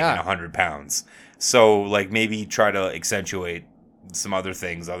nothing and 100 pounds. So, maybe try to accentuate some other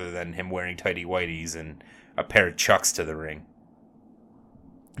things other than him wearing tighty whities and a pair of chucks to the ring.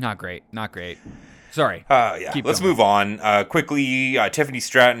 Not great. Sorry. Let's move on. Quickly, Tiffany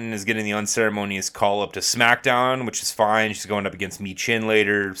Stratton is getting the unceremonious call up to SmackDown, which is fine. She's going up against Mi Chin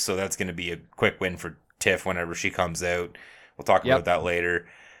later, so that's going to be a quick win for Tiff whenever she comes out. We'll talk about that later.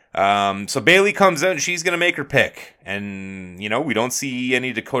 So Bayley comes out and she's going to make her pick. And, we don't see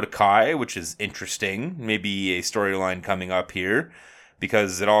any Dakota Kai, which is interesting. Maybe a storyline coming up here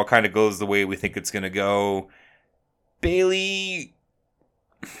because it all kind of goes the way we think it's going to go. Bayley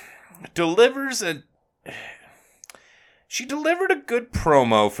delivered a good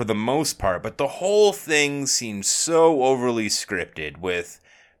promo for the most part, but the whole thing seems so overly scripted with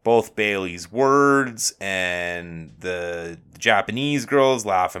both Bayley's words and the Japanese girls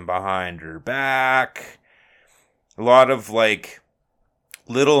laughing behind her back. A lot of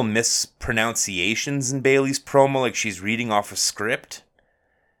little mispronunciations in Bayley's promo, she's reading off a script.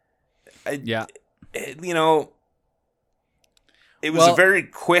 It was a very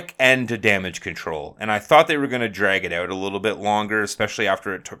quick end to Damage Control, and I thought they were going to drag it out a little bit longer, especially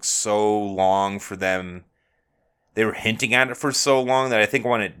after it took so long for them. They were hinting at it for so long that I think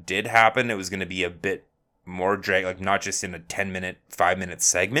when it did happen, it was going to be a bit more drag, not just in a 10-minute, 5-minute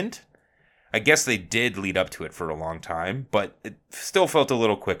segment. I guess they did lead up to it for a long time, but it still felt a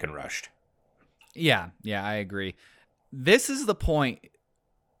little quick and rushed. Yeah, I agree. This is the point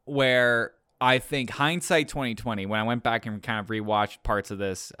where I think hindsight 2020, when I went back and kind of rewatched parts of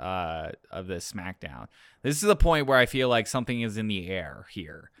this SmackDown, this is the point where I feel like something is in the air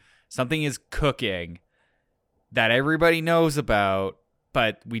here. Something is cooking that everybody knows about,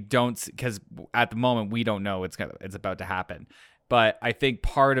 but we don't, because at the moment we don't know it's about to happen. But I think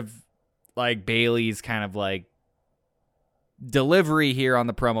part of like Bayley's kind of like delivery here on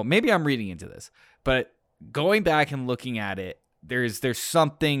the promo, maybe I'm reading into this, but going back and looking at it, there's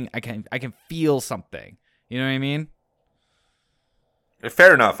something I can feel something. You know what I mean?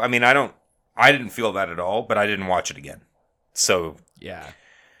 Fair enough. I mean, I didn't feel that at all, but I didn't watch it again. So yeah,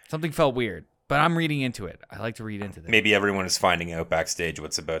 something felt weird, but I'm reading into it. I like to read into this. Maybe everyone is finding out backstage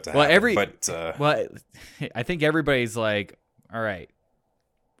what's about to happen. Well, I think everybody's like, all right,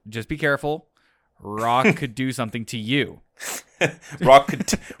 just be careful. Rock could do something to you.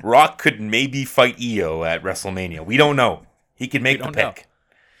 Rock could maybe fight Io at WrestleMania. We don't know. He could make the pick. Know.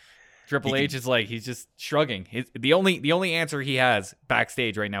 Triple H is like, he's just shrugging. The only answer he has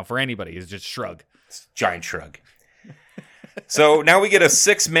backstage right now for anybody is just shrug. Giant shrug. So now we get a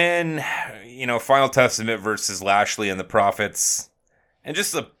 6-man, Final Testament versus Lashley and the Profits. And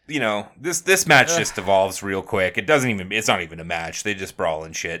just this match just evolves real quick. It's not even a match. They just brawl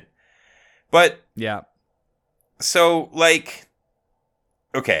and shit. But yeah. So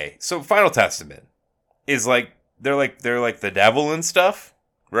so Final Testament is like they're like the devil and stuff,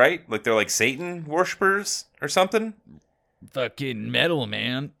 right? Like they're like Satan worshippers or something. Fucking metal,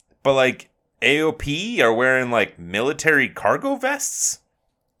 man. But like AOP are wearing like military cargo vests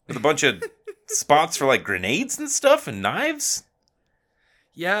with a bunch of spots for like grenades and stuff and knives.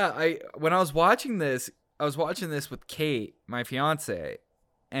 Yeah, when I was watching this with Kate, my fiance,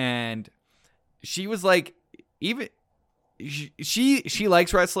 and she was like, even she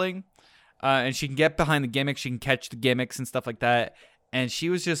likes wrestling, and she can get behind the gimmicks, she can catch the gimmicks and stuff like that. And she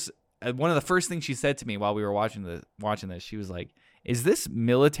was just one of the first things she said to me while we were watching this. She was like, "Is this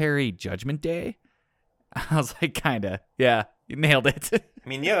military Judgment Day?" I was like, "Kinda, yeah, you nailed it." I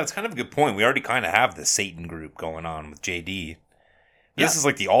mean, yeah, that's kind of a good point. We already kind of have the Satan group going on with JD. This is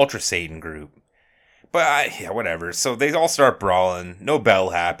like the Ultra Satan group. But, whatever. So they all start brawling. No bell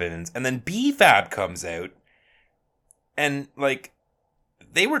happens. And then BFAB comes out. And, like,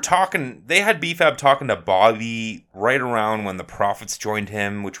 they had BFAB talking to Bobby right around when the Profits joined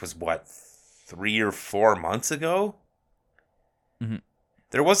him, which was, 3 or 4 months ago? Mm-hmm.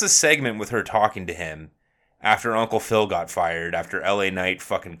 There was a segment with her talking to him after Uncle Phil got fired, after LA Knight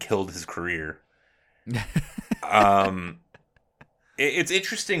fucking killed his career. It's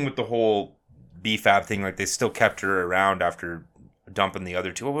interesting with the whole BFAB thing. Like, they still kept her around after dumping the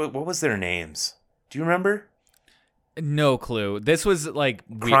other two. What was their names? Do you remember? No clue. This was like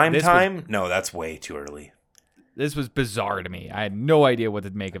Crime Time? No, that's way too early. This was bizarre to me. I had no idea what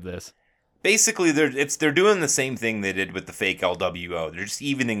to make of this. Basically, they're doing the same thing they did with the fake LWO. They're just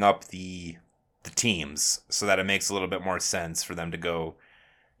evening up the teams so that it makes a little bit more sense for them to go,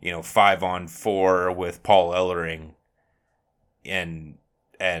 5-on-4 with Paul Ellering. And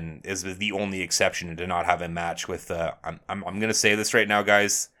is the only exception to not have a match with I'm gonna say this right now,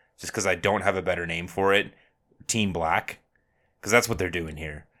 guys, just because I don't have a better name for it, Team Black, because that's what they're doing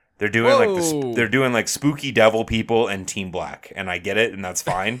here. They're doing they're doing like spooky devil people and Team Black, and I get it, and that's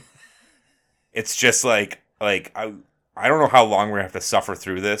fine. It's just like I don't know how long we're gonna have to suffer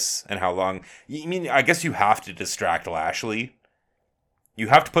through this, and how long. I mean, I guess you have to distract Lashley. You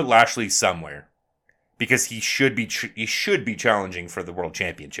have to put Lashley somewhere. Because he should be challenging for the world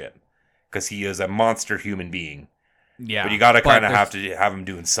championship, because he is a monster human being. Yeah, but you got to kind of have to have him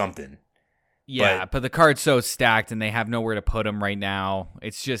doing something. Yeah, but the card's so stacked, and they have nowhere to put him right now.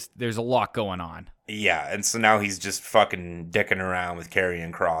 It's just there's a lot going on. Yeah, and so now he's just fucking dicking around with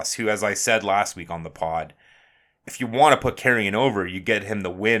Karrion Kross, who, as I said last week on the pod, if you want to put Karrion over, you get him the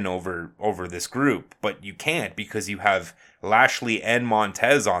win over this group, but you can't because you have Lashley and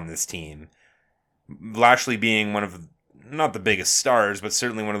Montez on this team. Lashley being one of, not the biggest stars, but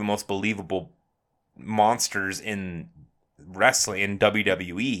certainly one of the most believable monsters in wrestling, in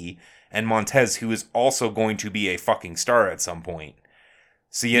WWE, and Montez, who is also going to be a fucking star at some point.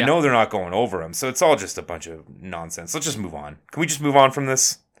 So you know they're not going over him. So it's all just a bunch of nonsense. Let's just move on. Can we just move on from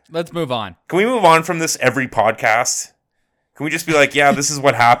this? Let's move on. Can we move on from this every podcast? Can we just be like, yeah, this is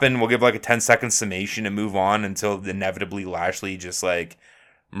what happened. We'll give like a 10-second summation and move on until inevitably Lashley just like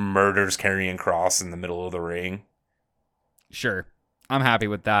murders Karrion Kross in the middle of the ring. Sure. I'm happy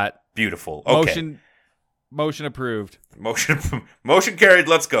with that. Beautiful. Okay. Motion approved. Motion carried.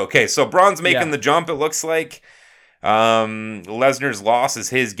 Let's go. Okay, so Braun's making the jump, it looks like. Lesnar's loss is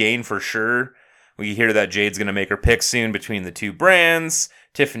his gain for sure. We hear that Jade's going to make her pick soon between the two brands.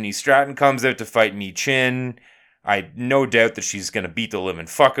 Tiffany Stratton comes out to fight Mi Chin. I no doubt that she's going to beat the living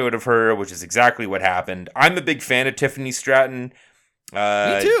fuck out of her, which is exactly what happened. I'm a big fan of Tiffany Stratton.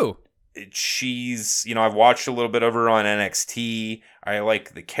 Me too. She's, I've watched a little bit of her on NXT. I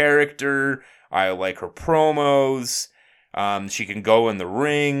like the character. I like her promos. She can go in the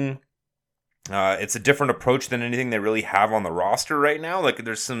ring. It's a different approach than anything they really have on the roster right now. Like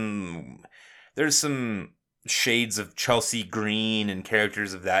there's some shades of Chelsea Green and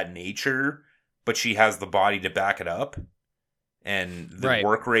characters of that nature, but she has the body to back it up and the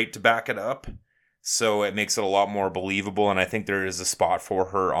work rate to back it up. So it makes it a lot more believable, and I think there is a spot for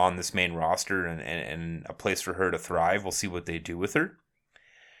her on this main roster and a place for her to thrive. We'll see what they do with her.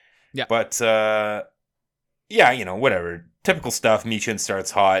 Yeah. But, whatever. Typical stuff. Mi-Chin starts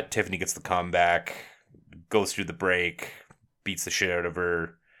hot. Tiffany gets the comeback, goes through the break, beats the shit out of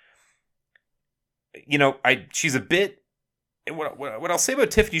her. She's a bit... What I'll say about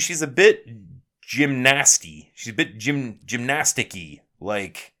Tiffany, she's a bit gymnasty. She's a bit gymnastic-y,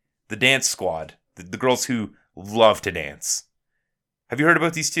 like the dance squad. The girls who love to dance. Have you heard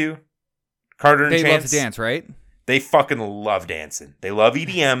about these two? Carter and Chance? They love to dance, right? They fucking love dancing. They love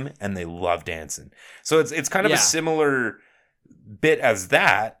EDM and they love dancing. So it's kind of a similar bit as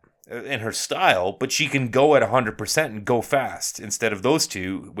that in her style, but she can go at 100% and go fast instead of those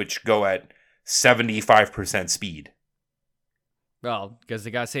two, which go at 75% speed. Well, because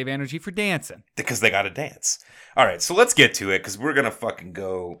they got to save energy for dancing. Because they got to dance. All right, so let's get to it because we're going to fucking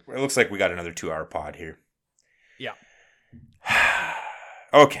go. It looks like we got another 2-hour pod here. Yeah.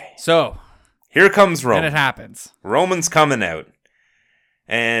 Okay. So. Here comes Roman. And it happens. Roman's coming out.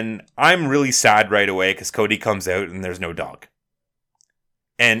 And I'm really sad right away because Cody comes out and there's no dog.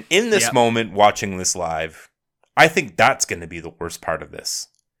 And in this moment, watching this live, I think that's going to be the worst part of this,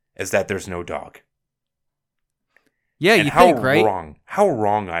 is that there's no dog. Yeah, and you think, right? How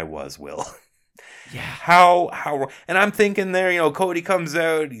wrong I was, Will. Yeah. How and I'm thinking there, Cody comes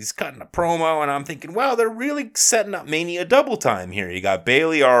out, he's cutting a promo, and I'm thinking, wow, they're really setting up Mania double time here. You got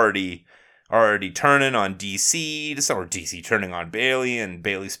Bayley already turning on DC, or DC turning on Bayley, and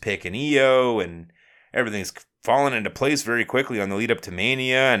Bayley's picking Io, and everything's falling into place very quickly on the lead up to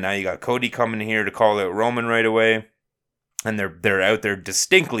Mania, and now you got Cody coming here to call out Roman right away, and they're out there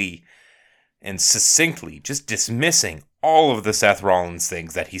distinctly and succinctly just dismissing all of the Seth Rollins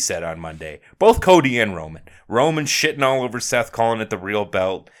things that he said on Monday. Both Cody and Roman. Roman shitting all over Seth, calling it the real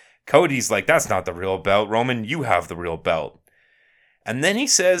belt. Cody's like, that's not the real belt. Roman, you have the real belt. And then he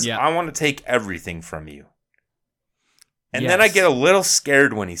says, I want to take everything from you. And then I get a little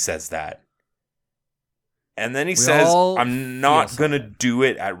scared when he says that. And then he says, I'm not going to do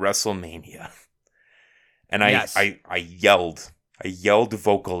it at WrestleMania. And I yelled. I yelled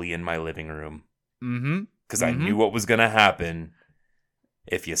vocally in my living room. Mm-hmm. Because I knew what was going to happen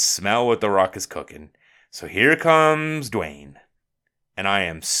if you smell what The Rock is cooking. So here comes Dwayne. And I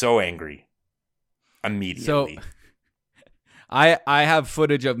am so angry. Immediately. So I have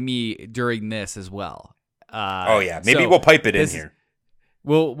footage of me during this as well. Maybe we'll pipe it in here.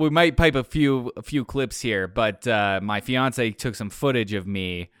 We might pipe a few clips here, but my fiance took some footage of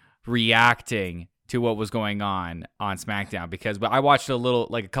me reacting to what was going on SmackDown, because I watched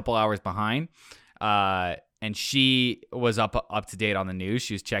a couple hours behind, and she was up to date on the news.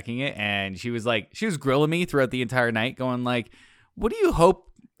 She was checking it, and she was grilling me throughout the entire night, going like, "What do you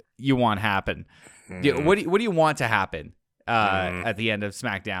hope you want happen? What do you want to happen at the end of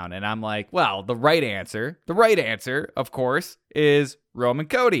SmackDown?" And I'm like, well, the right answer, of course, is Roman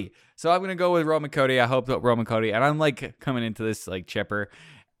Cody. So I'm going to go with Roman Cody. I hope that Roman Cody. And I'm like coming into this like chipper.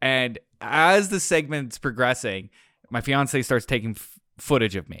 And as the segment's progressing, my fiance starts taking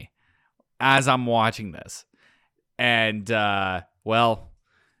footage of me as I'm watching this. And,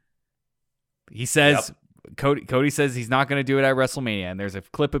 he says, Cody says he's not going to do it at WrestleMania. And there's a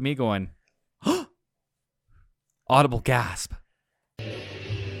clip of me going, audible gasp.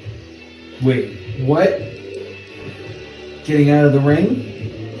 Wait, what? Getting out of the ring?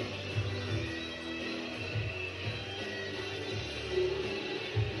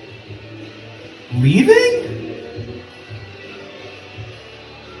 Leaving?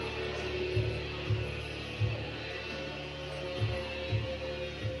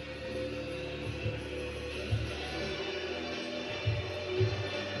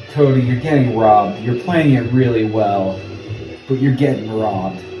 Cody, you're getting robbed. You're playing it really well, but you're getting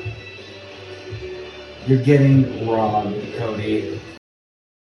robbed. You're getting robbed, Cody.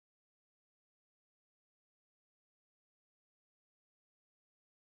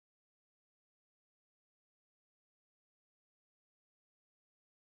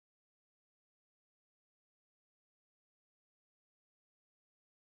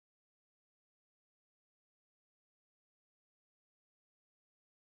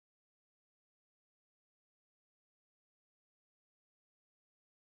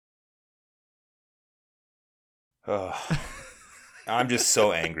 Ugh. I'm just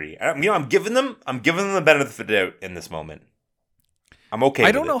so angry. I'm giving them the benefit of the doubt in this moment. I'm okay.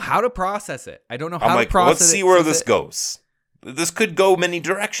 I don't know how to process it. I don't know how to process it. Let's see where this goes. This could go many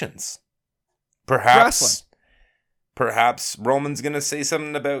directions. Perhaps Roman's gonna say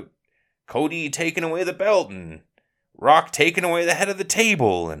something about Cody taking away the belt and Rock taking away the head of the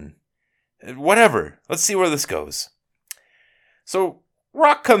table and whatever. Let's see where this goes. So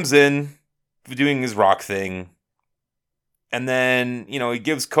Rock comes in doing his Rock thing. And then, he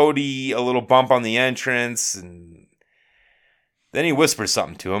gives Cody a little bump on the entrance, and then he whispers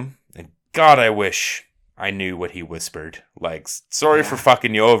something to him. And God, I wish I knew what he whispered. Like, sorry for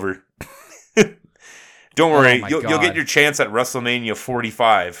fucking you over. Don't worry, you'll get your chance at WrestleMania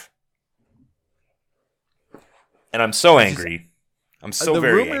 45. And I'm so angry. I'm so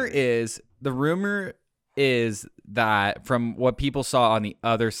very angry. The rumor is that from what people saw on the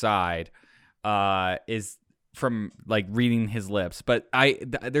other side, is from like reading his lips, but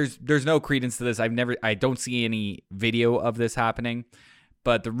there's no credence to this. I don't see any video of this happening,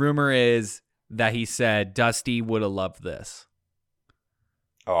 but the rumor is that he said Dusty would have loved this.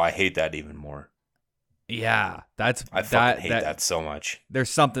 Oh, I hate that even more. Yeah, I fucking hate that so much. There's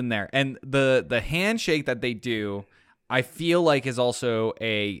something there, and the handshake that they do, I feel like is also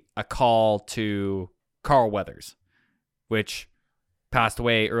a call to Carl Weathers, which passed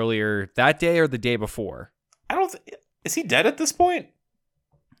away earlier that day or the day before. Is he dead at this point?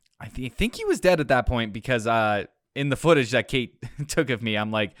 I think he was dead at that point because in the footage that Kate took of me, I'm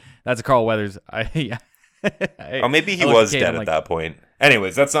like, that's a Carl Weathers. Maybe he was dead at that point.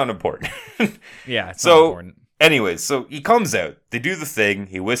 Anyways, that's not important. Yeah, it's not important. Anyways, so he comes out. They do the thing.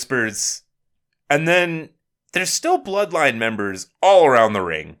 He whispers. And then there's still Bloodline members all around the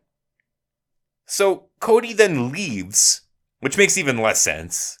ring. So Cody then leaves, which makes even less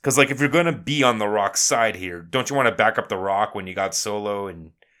sense. Because, if you're going to be on The Rock's side here, don't you want to back up The Rock when you got Solo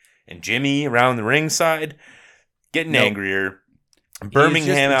and Jimmy around the ringside? Getting angrier.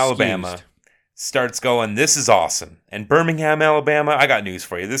 Birmingham, Alabama starts going, this is awesome. And Birmingham, Alabama, I got news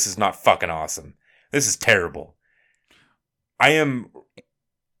for you. This is not fucking awesome. This is terrible. I am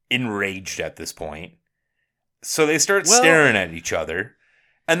enraged at this point. So they start staring at each other.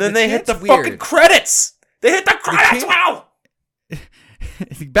 And then they hit the fucking credits. They hit the credits. Wow.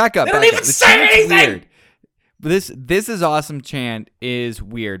 Back up. They don't even say anything. Weird. This is awesome chant is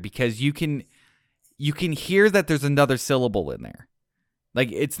weird because you can hear that there's another syllable in there.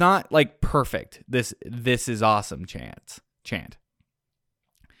 Like it's not like perfect. This is awesome chant.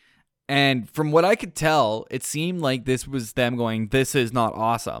 And from what I could tell, it seemed like this was them going, this is not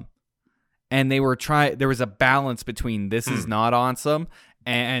awesome. And they were there was a balance between this is not awesome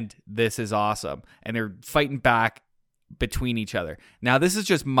and this is awesome. And they're fighting back between each other. Now, this is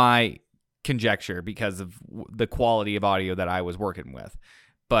just my conjecture because of the quality of audio that I was working with.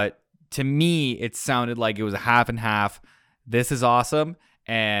 But to me, it sounded like it was a half and half. This is awesome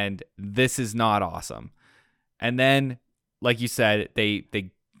and this is not awesome. And then, like you said, they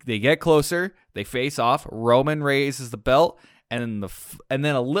get closer, they face off, Roman raises the belt, and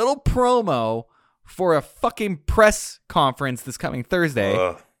then a little promo for a fucking press conference this coming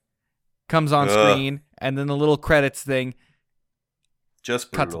Thursday comes on screen, and then the little credits thing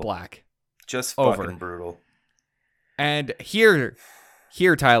just brutal. Cuts black. Just over. Fucking brutal. And here,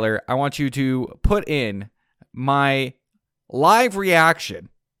 Tyler, I want you to put in my live reaction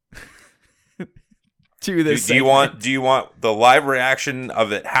to this. Do you want the live reaction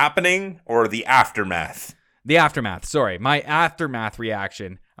of it happening or the aftermath? The aftermath. Sorry, my aftermath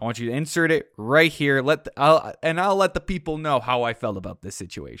reaction. I want you to insert it right here. I'll let the people know how I felt about this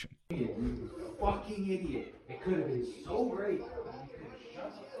situation. You fucking idiot! It could have been so great. You could have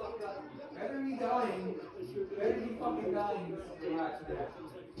shut the fuck up. You better be dying. You better be fucking dying.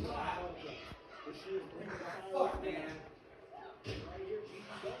 Fuck, man.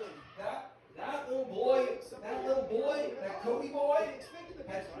 That little boy, that Cody boy,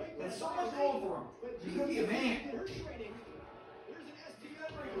 has so much going for him. He's gonna be a man.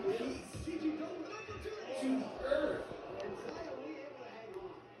 To earth.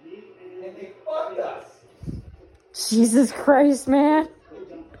 And they fucked us. Jesus Christ, man.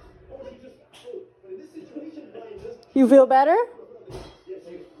 You feel better?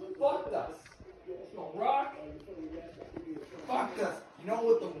 They fucked us. The Rock fucked us. You know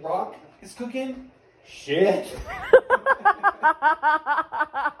what The Rock is cooking? Shit.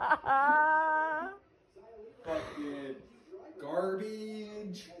 Fucking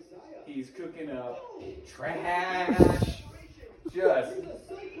garbage. He's cooking up trash. Just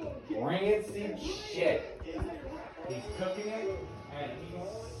rancid shit. He's cooking it and he's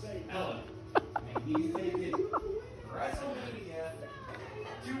smelling it. And He's taken WrestleMania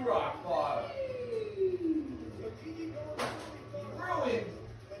to rock bottom. He ruined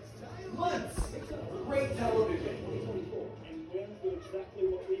months of great television.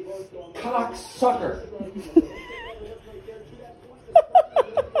 Cocksucker.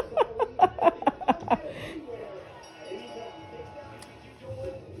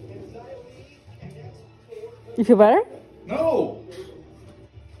 You feel better? No.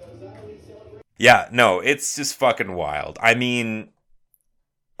 Yeah, no, it's just fucking wild. I mean,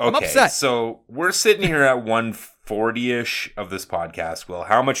 okay, I'm upset. So we're sitting here at 140-ish of this podcast. Will,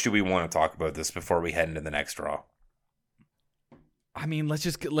 how much do we want to talk about this before we head into the next draw? I mean, let's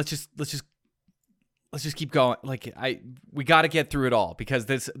just keep going. Like we got to get through it all because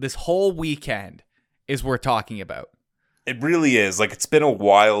this whole weekend is worth talking about. It really is. Like, it's been a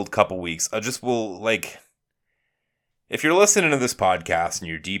wild couple weeks. If you're listening to this podcast and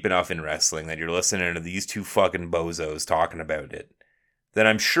you're deep enough in wrestling that you're listening to these two fucking bozos talking about it, then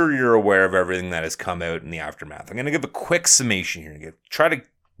I'm sure you're aware of everything that has come out in the aftermath. I'm going to give a quick summation here. Try to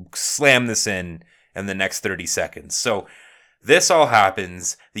slam this in the next 30 seconds. So, this all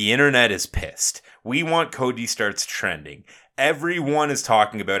happens. The internet is pissed. We Want Cody starts trending. Everyone is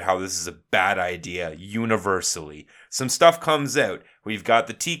talking about how this is a bad idea universally. Some stuff comes out. We've got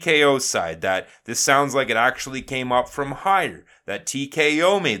the TKO side that this sounds like it actually came up from higher. That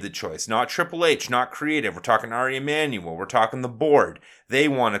TKO made the choice, not Triple H, not creative. We're talking Ari Emanuel. We're talking the board. They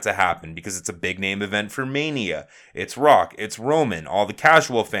want it to happen because it's a big name event for Mania. It's Rock. It's Roman. All the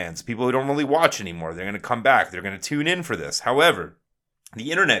casual fans, people who don't really watch anymore, they're going to come back. They're going to tune in for this. However,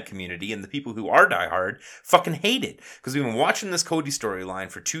 the internet community and the people who are diehard fucking hate it because we've been watching this Cody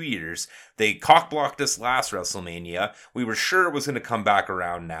storyline for 2 years. They cockblocked us last WrestleMania. We were sure it was going to come back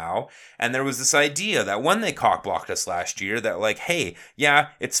around now. And there was this idea that when they cockblocked us last year that like, hey, yeah,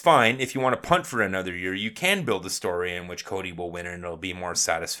 it's fine. If you want to punt for another year, you can build a story in which Cody will win and it'll be more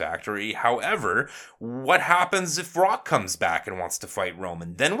satisfactory. However, what happens if Rock comes back and wants to fight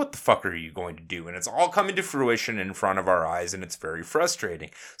Roman? Then what the fuck are you going to do? And it's all coming to fruition in front of our eyes and it's very frustrating.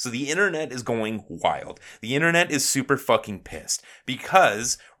 So the internet is going wild. The internet is super fucking pissed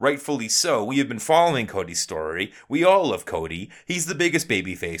because, rightfully so, we have been following Cody's story. We all love Cody. He's the biggest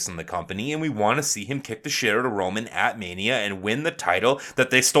babyface in the company and we want to see him kick the shit out of Roman at Mania and win the title that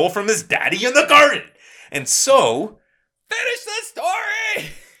they stole from his daddy in the garden. And so, finish the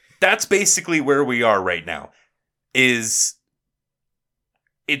story! That's basically where we are right now. It's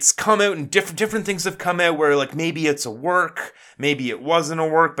come out and different things have come out where like maybe it's a work, maybe it wasn't a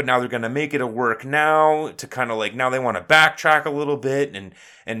work, but now they're going to make it a work now to kind of like now they want to backtrack a little bit and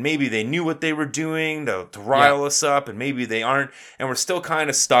maybe they knew what they were doing to rile us up and maybe they aren't. And we're still kind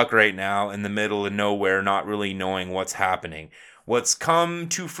of stuck right now in the middle of nowhere, not really knowing what's happening. What's come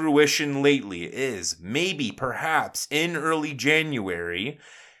to fruition lately is maybe perhaps in early January,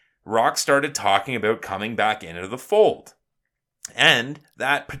 Rock started talking about coming back into the fold. And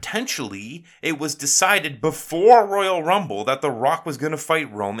that potentially it was decided before Royal Rumble that The Rock was going to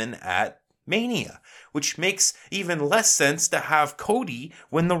fight Roman at Mania, which makes even less sense to have Cody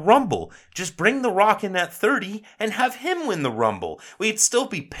win the Rumble. Just bring The Rock in at 30 and have him win the Rumble. We'd still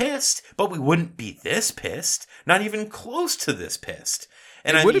be pissed, but we wouldn't be this pissed. Not even close to this pissed.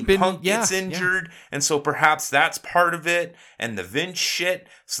 And I mean, Punk gets injured, and so perhaps that's part of it, and the Vince shit.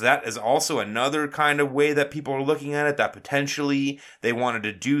 So that is also another kind of way that people are looking at it, that potentially they wanted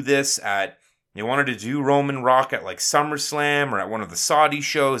to do this they wanted to do Roman Rock at like SummerSlam or at one of the Saudi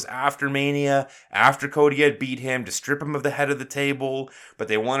shows after Mania, after Cody had beat him to strip him of the head of the table, but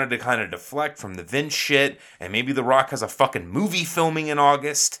they wanted to kind of deflect from the Vince shit, and maybe The Rock has a fucking movie filming in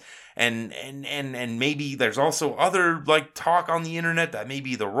August. And maybe there's also other like talk on the internet that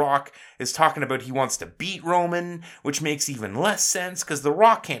maybe The Rock is talking about he wants to beat Roman, which makes even less sense because The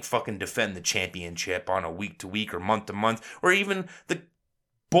Rock can't fucking defend the championship on a week-to-week or month-to-month or even the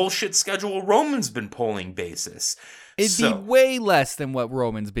bullshit schedule Roman's been pulling basis. It'd be way less than what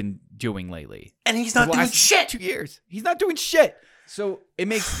Roman's been doing lately. And he's not doing shit. 2 years. He's not doing shit. So it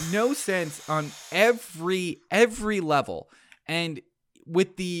makes no sense on every level. And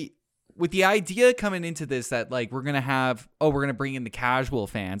with the idea coming into this that like we're gonna bring in the casual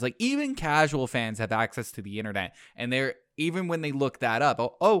fans, like even casual fans have access to the internet, and they're even when they look that up,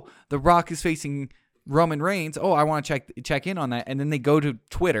 The Rock is facing Roman Reigns. I want to check in on that, and then they go to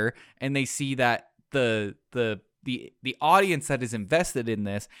Twitter and they see that the audience that is invested in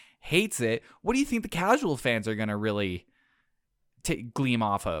this hates it. What do you think the casual fans are gonna really gleam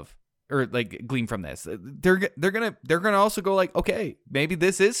off of? Or like glean from this? They're gonna also go like, okay, maybe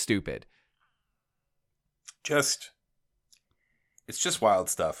this is stupid. It's It's just wild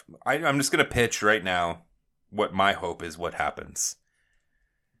stuff. I'm just going to pitch right now what my hope is what happens.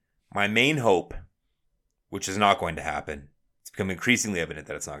 My main hope, which is not going to happen, it's become increasingly evident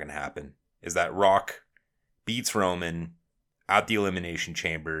that it's not going to happen, is that Rock beats Roman at the Elimination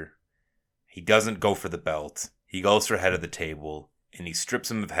Chamber. He doesn't go for the belt. He goes for head of the table, and he strips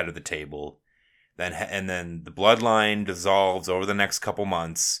him of head of the table. Then the bloodline dissolves over the next couple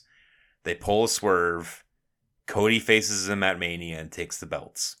months. They pull a swerve. Cody faces him at Mania and takes the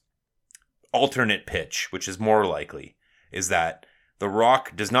belts. Alternate pitch, which is more likely, is that The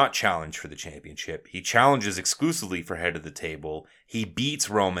Rock does not challenge for the championship. He challenges exclusively for head of the table. He beats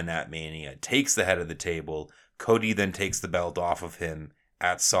Roman at Mania, takes the head of the table. Cody then takes the belt off of him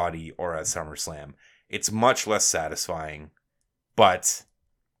at Saudi or at SummerSlam. It's much less satisfying, but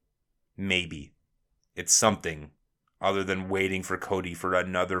maybe it's something other than waiting for Cody for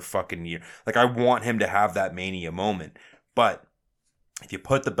another fucking year. Like, I want him to have that Mania moment, but if you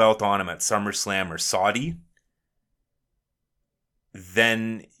put the belt on him at SummerSlam or Saudi,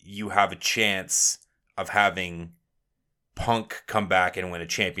 then you have a chance of having Punk come back and win a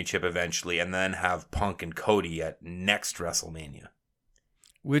championship eventually, and then have Punk and Cody at next WrestleMania.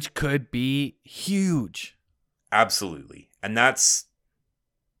 Which could be huge. Absolutely. And that's...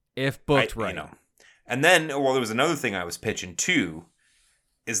 if booked right. You know. And then, well, there was another thing I was pitching too,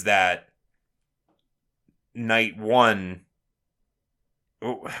 is that night one...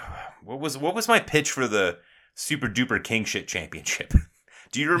 What was my pitch for the Super Duper King Shit Championship?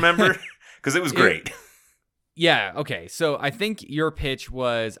 Do you remember? Because it was great. Yeah, okay. So I think your pitch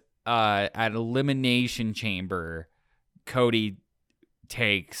was at Elimination Chamber, Cody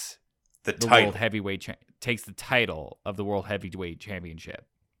takes the World Heavyweight takes the title of the World Heavyweight Championship.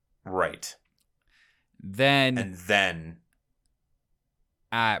 Right. Then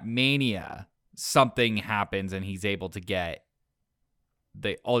at Mania, something happens and he's able to get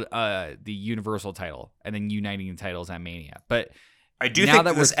the Universal title and then uniting the titles at Mania. But I do think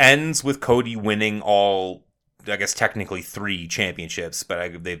that this ends with Cody winning all, I guess technically 3 championships,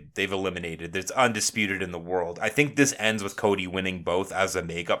 but they've eliminated. It's undisputed in the world. I think this ends with Cody winning both as a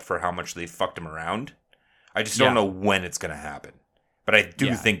makeup for how much they fucked him around. I just don't know when it's going to happen. But I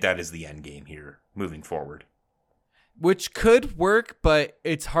do think that is the end game here moving forward. Which could work, but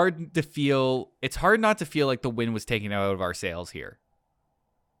it's hard not to feel like the win was taken out of our sails here.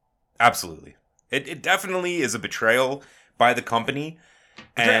 Absolutely. It definitely is a betrayal by the company,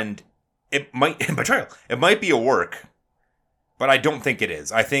 and it might be a work, but I don't think it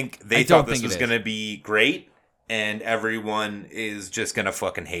is. I think they thought this was going to be great, and everyone is just going to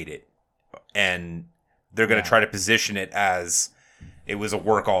fucking hate it. And they're going to try to position it as it was a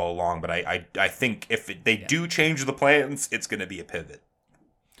work all along, but I think if they do change the plans, it's going to be a pivot.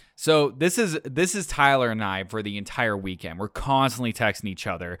 So this is Tyler and I for the entire weekend. We're constantly texting each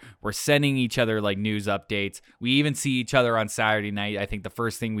other. We're sending each other like news updates. We even see each other on Saturday night. I think the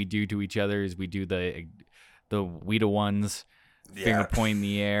first thing we do to each other is we do the Weta ones, finger point in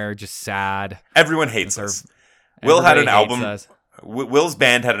the air, just sad. Everyone hates us. Will had an album. Will's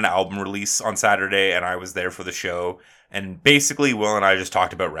band had an album release on Saturday, and I was there for the show. And basically, Will and I just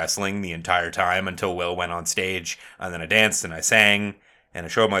talked about wrestling the entire time until Will went on stage, and then I danced and I sang. And I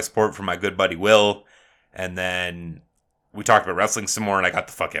showed my support for my good buddy Will. And then we talked about wrestling some more, and I got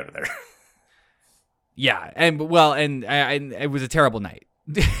the fuck out of there. Yeah, and it was a terrible night.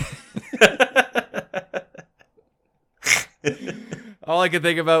 All I could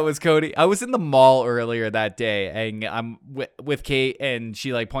think about was Cody. I was in the mall earlier that day, and I'm with Kate, and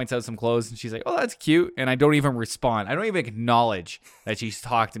she like points out some clothes, and she's like, "Oh, that's cute." And I don't even respond. I don't even acknowledge that she's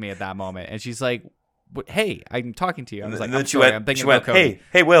talked to me at that moment. And she's like, "Hey, I'm talking to you." I was like, "I'm sorry, I'm thinking about Cody."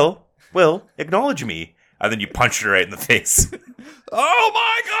 Hey, Will, acknowledge me. And then you punched her right in the face. Oh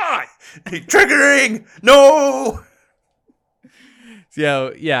my God! Triggering! No!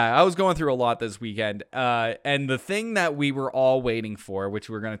 So, yeah, I was going through a lot this weekend. And the thing that we were all waiting for, which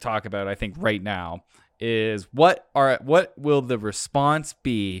we're going to talk about, I think, right now, is what will the response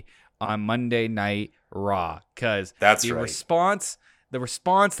be on Monday Night Raw? Because the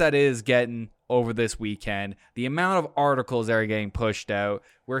response that is getting over this weekend, the amount of articles that are getting pushed out,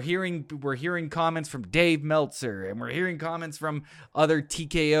 we're hearing comments from Dave Meltzer, and we're hearing comments from other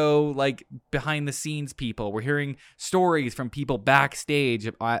TKO like behind the scenes people. We're hearing stories from people backstage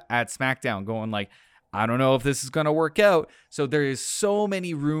at SmackDown going like, I don't know if this is going to work out. So there is so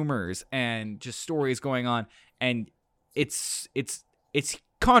many rumors and just stories going on, and it's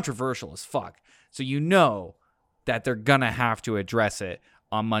controversial as fuck. So you know that they're going to have to address it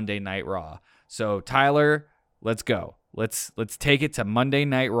on Monday Night Raw. So Tyler, let's go. Let's take it to Monday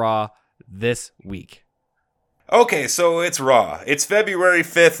Night Raw this week. Okay, so it's Raw. It's February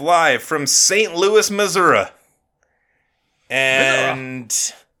 5th live from St. Louis, Missouri.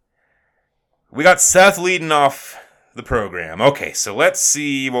 And we got Seth leading off the program. Okay, so let's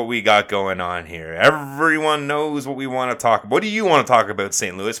see what we got going on here. Everyone knows what we want to talk about. What do you want to talk about,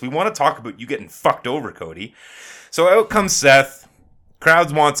 St. Louis? We want to talk about you getting fucked over, Cody. So out comes Seth.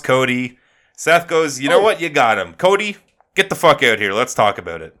 Crowds wants Cody. Seth goes, you know what? You got him. Cody, get the fuck out here. Let's talk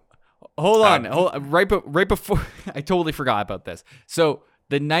about it. Hold on. Right before, I totally forgot about this. So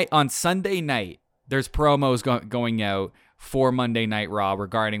on Sunday night, there's promos going out for Monday Night Raw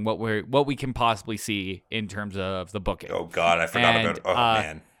regarding what we can possibly see in terms of the booking. Oh God, I forgot about it. Oh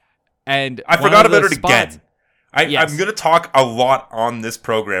man, and I forgot about it again. Yes. I'm going to talk a lot on this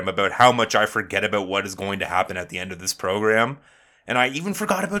program about how much I forget about what is going to happen at the end of this program, and I even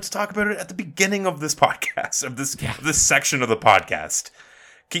forgot to talk about it at the beginning of this podcast of this section of the podcast.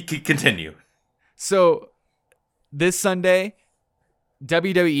 Continue. So this Sunday,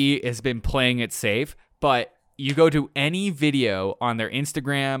 WWE has been playing it safe, but you go to any video on their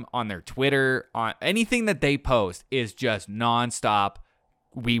Instagram, on their Twitter, on anything that they post is just nonstop.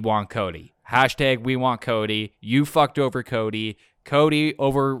 We want Cody. Hashtag we want Cody. You fucked over Cody. Cody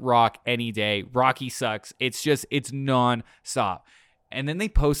over Rock any day. Rocky sucks. It's nonstop. And then they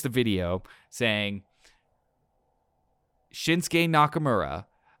post a video saying Shinsuke Nakamura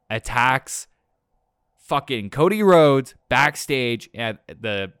attacks fucking Cody Rhodes backstage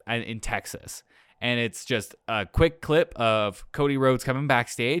in Texas. And it's just a quick clip of Cody Rhodes coming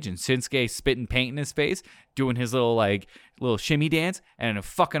backstage and Shinsuke spitting paint in his face, doing his little shimmy dance, and then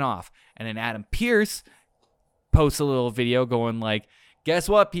fucking off. And then Adam Pearce posts a little video going like, guess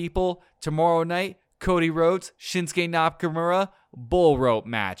what, people? Tomorrow night, Cody Rhodes, Shinsuke Nakamura, Bull-Rope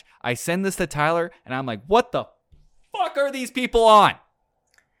match. I send this to Tyler, and I'm like, what the fuck are these people on?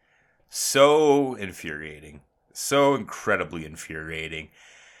 So infuriating. So incredibly infuriating.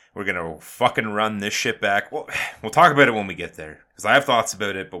 We're going to fucking run this shit back. Well, we'll talk about it when we get there. Because I have thoughts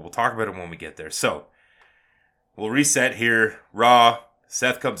about it, but we'll talk about it when we get there. So, we'll reset here. Raw.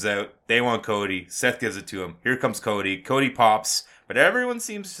 Seth comes out. They want Cody. Seth gives it to him. Here comes Cody. Cody pops. But everyone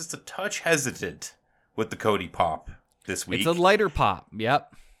seems just a touch hesitant with the Cody pop this week. It's a lighter pop.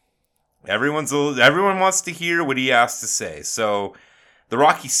 Yep. Everyone wants to hear what he has to say. So, the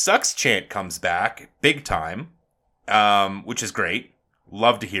Rocky Sucks chant comes back big time, which is great.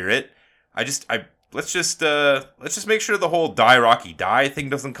 Love to hear it. Let's just make sure the whole Die Rocky Die thing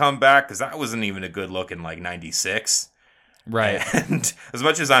doesn't come back, because that wasn't even a good look in like '96. Right. And as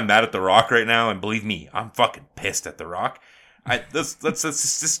much as I'm mad at The Rock right now, and believe me, I'm fucking pissed at The Rock. Let's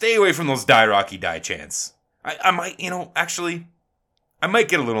just stay away from those Die Rocky Die chants. I might, actually, I might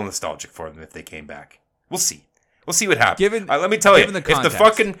get a little nostalgic for them if they came back. We'll see. We'll see what happens. Let me tell you,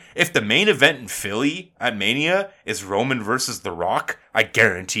 if the main event in Philly at Mania is Roman versus The Rock, I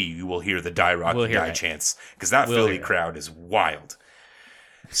guarantee you will hear the Die Rocky Die chants, because that Philly crowd is wild.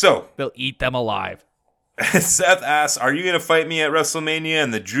 So they'll eat them alive. Seth asks, "Are you gonna fight me at WrestleMania?"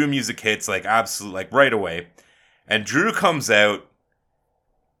 And the Drew music hits right away, and Drew comes out,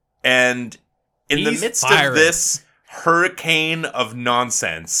 and in the midst of this hurricane of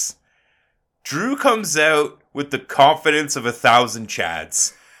nonsense, Drew comes out with the confidence of 1,000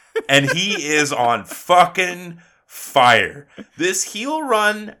 Chads. And he is on fucking fire. This heel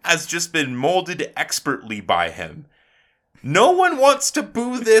run has just been molded expertly by him. No one wants to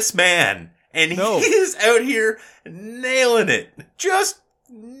boo this man. And he is out here nailing it. Just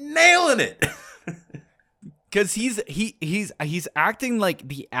nailing it. Because he's acting like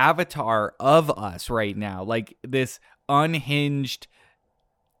the avatar of us right now. Like this unhinged...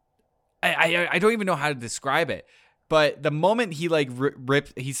 I don't even know how to describe it, but the moment he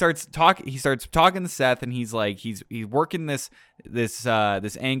he starts talking to Seth, and he's working this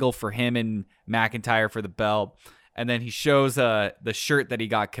angle for him and McIntyre for the belt, and then he shows the shirt that he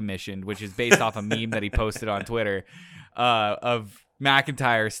got commissioned, which is based off a meme that he posted on Twitter of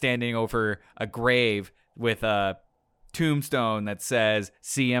McIntyre standing over a grave with a tombstone that says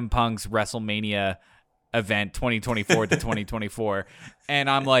CM Punk's WrestleMania event 2024 to 2024, and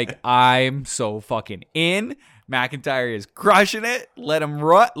I'm like, I'm so fucking in. McIntyre is crushing it. Let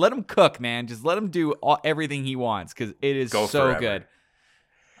him cook, man. Just let him do everything he wants, because it is so forever. Good.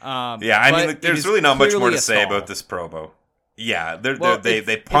 There's really not much more to say about this promo. Yeah,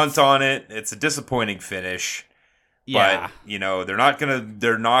 they punt on it. It's a disappointing finish. Yeah, but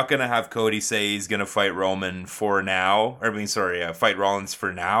they're not gonna have Cody say he's gonna fight Roman for now. Fight Rollins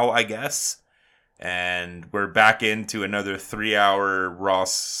for now, I guess. And we're back into another 3-hour Raw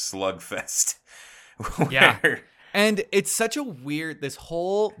slugfest. Yeah. And it's such a weird, this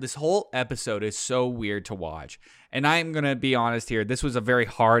whole episode is so weird to watch. And I'm going to be honest here. This was a very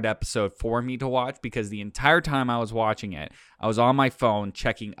hard episode for me to watch because the entire time I was watching it, I was on my phone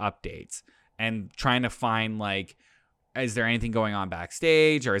checking updates and trying to find like, is there anything going on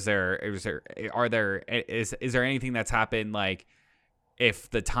backstage, or is there anything that's happened, like if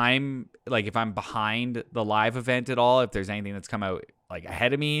the time, like if I'm behind the live event at all, if there's anything that's come out like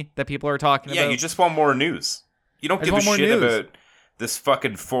ahead of me that people are talking about. Yeah, you just want more news. You don't give a shit about this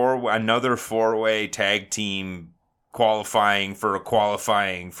fucking another four-way tag team qualifying for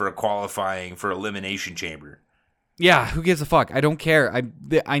Elimination Chamber. Yeah, who gives a fuck? I don't care.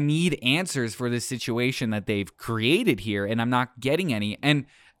 I need answers for this situation that they've created here, and I'm not getting any. And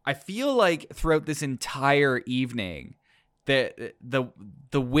I feel like throughout this entire evening, the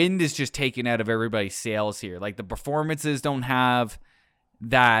wind is just taken out of everybody's sails here. Like the performances don't have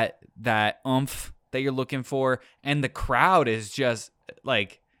that oomph that you're looking for, and the crowd is just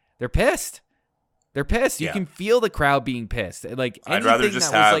like they're pissed. They're pissed. You can feel the crowd being pissed. Like I'd rather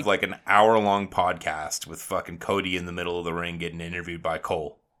just have like an hour-long podcast with fucking Cody in the middle of the ring getting interviewed by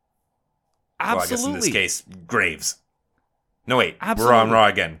Cole. Absolutely. Well, I guess in this case, Graves. No, wait. Absolutely. We're on Raw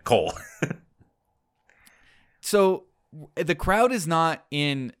again. Cole. So the crowd is not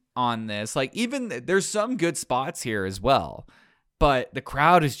in on this. Like even there's some good spots here as well. But the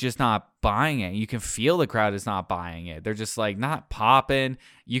crowd is just not buying it. You can feel the crowd is not buying it. They're just like not popping.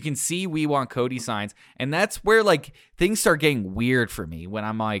 You can see "We Want Cody" signs. And that's where like things start getting weird for me when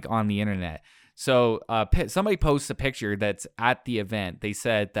I'm like on the internet. So somebody posts a picture that's at the event. They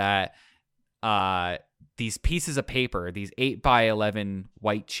said that these pieces of paper, these 8x11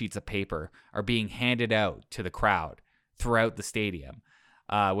 white sheets of paper, are being handed out to the crowd throughout the stadium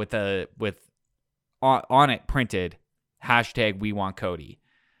with on it printed #We Want Cody.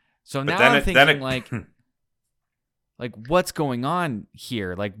 So now I'm thinking like what's going on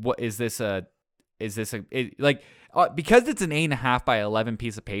here? Like, what is this because it's an 8.5 by 11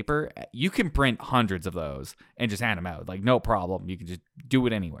 piece of paper, you can print hundreds of those and just hand them out. Like, no problem. You can just do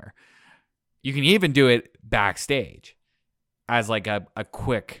it anywhere. You can even do it backstage as like a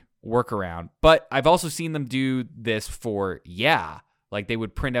quick workaround. But I've also seen them do this for like they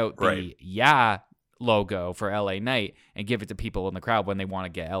would print out the logo for LA Knight and give it to people in the crowd when they want to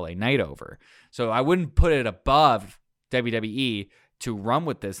get LA Knight over. So I wouldn't put it above WWE to run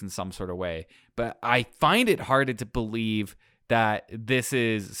with this in some sort of way, but I find it hard to believe that this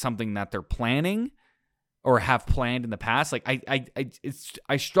is something that they're planning or have planned in the past. Like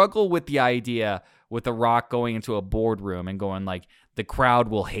I struggle with the idea with The Rock going into a boardroom and going like, the crowd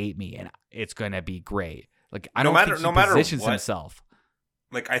will hate me and it's going to be great. Like I don't think he positions himself.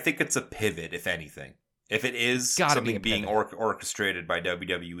 Like, I think it's a pivot, if anything. If it is something being orchestrated by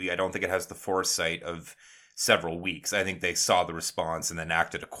WWE, I don't think it has the foresight of several weeks. I think they saw the response and then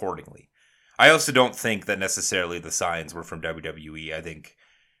acted accordingly. I also don't think that necessarily the signs were from WWE. I think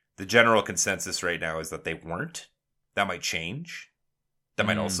the general consensus right now is that they weren't. That might change. That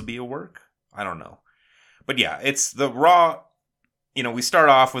might also be a work. I don't know. But yeah, it's the Raw. You know, we start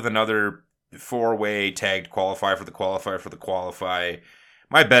off with another 4-way tagged qualify for the qualify.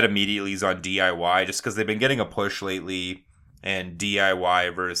 My bet immediately is on DIY just because they've been getting a push lately, and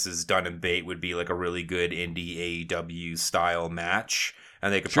DIY versus Dunn and Bate would be like a really good indie AEW style match,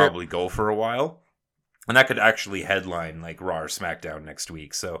 and they could probably go for a while. And that could actually headline like Raw or SmackDown next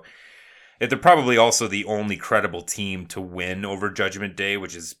week. So they're probably also the only credible team to win over Judgment Day,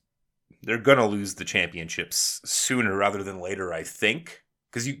 which is they're going to lose the championships sooner rather than later, I think.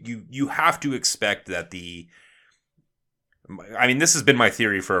 Because you have to expect that this has been my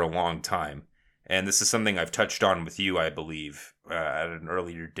theory for a long time, and this is something I've touched on with you, I believe, at an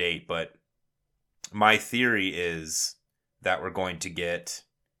earlier date, but my theory is that we're going to get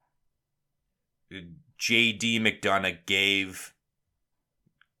JD McDonough gave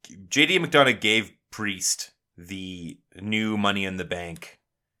Priest the new Money in the Bank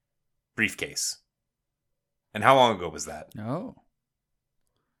briefcase. And how long ago was that? Oh.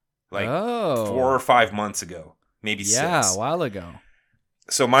 4 or 5 months ago. Maybe 6. Yeah, a while ago.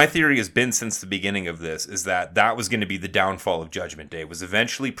 So my theory has been since the beginning of this is that was going to be the downfall of Judgment Day. Was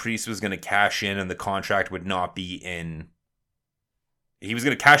eventually Priest was going to cash in and the contract would not be in. He was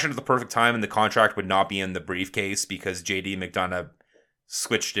going to cash in at the perfect time and the contract would not be in the briefcase because JD McDonough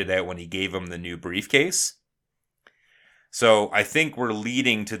switched it out when he gave him the new briefcase. So I think we're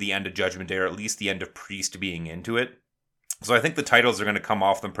leading to the end of Judgment Day, or at least the end of Priest being into it. So I think the titles are going to come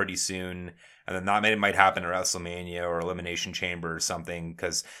off them pretty soon. And then that might happen at WrestleMania or Elimination Chamber or something,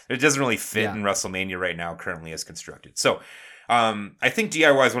 because it doesn't really fit in WrestleMania right now, currently as constructed. So I think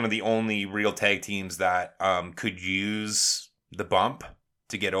DIY is one of the only real tag teams that could use the bump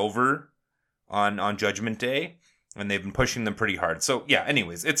to get over on Judgment Day, and they've been pushing them pretty hard. So yeah,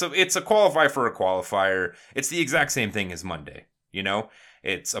 anyways, it's a qualifier for a qualifier. It's the exact same thing as Monday, you know?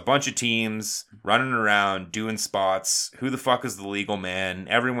 It's a bunch of teams running around doing spots. Who the fuck is the legal man?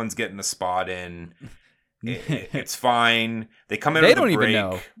 Everyone's getting a spot in. It's fine. They come out of the break. Even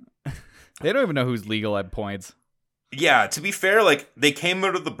know. They don't even know who's legal at points. Yeah, to be fair, like, they came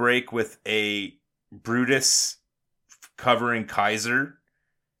out of the break with a Brutus covering Kaiser,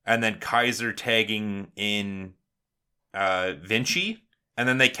 and then Kaiser tagging in Vinci, and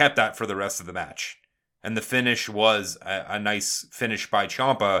then they kept that for the rest of the match. And the finish was a nice finish by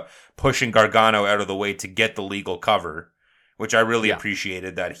Ciampa, pushing Gargano out of the way to get the legal cover, which I really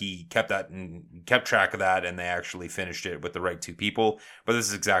appreciated that he kept that and kept track of that, and they actually finished it with the right two people. But this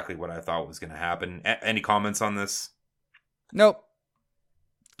is exactly what I thought was going to happen. Any comments on this? Nope.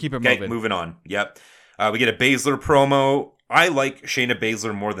 Keep it moving. Okay, moving on. Yep. We get a Baszler promo. I like Shayna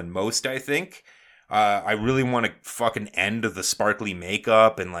Baszler more than most, I think. I really want to fucking end the sparkly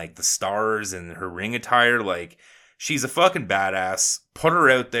makeup and like the stars and her ring attire. Like, she's a fucking badass. Put her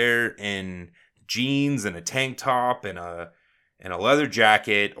out there in jeans and a tank top and a leather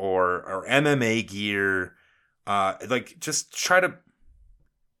jacket or MMA gear. Like, just try to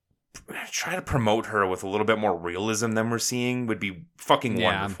promote her with a little bit more realism than we're seeing would be fucking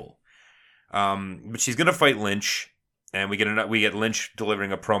wonderful. But she's gonna fight Lynch. And we get Lynch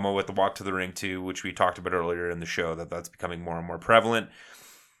delivering a promo with the walk to the ring too, which we talked about earlier in the show that's becoming more and more prevalent.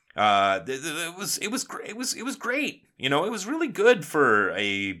 It was great. You know, it was really good for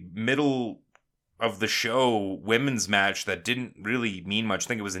a middle of the show women's match that didn't really mean much. I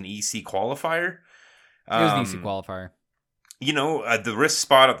think it was an EC qualifier. It was an EC qualifier. You know, the wrist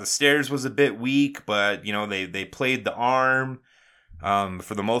spot at the stairs was a bit weak, but you know they played the arm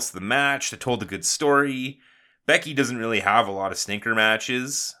for the most of the match. They told a good story. Becky doesn't really have a lot of stinker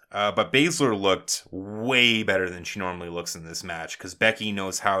matches, but Baszler looked way better than she normally looks in this match because Becky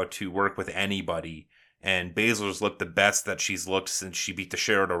knows how to work with anybody, and Baszler's looked the best that she's looked since she beat the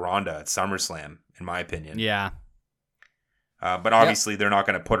Shero to Ronda at SummerSlam, in my opinion. Yeah. But obviously they're not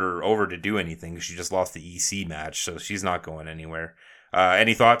going to put her over to do anything. She just lost the EC match, so she's not going anywhere.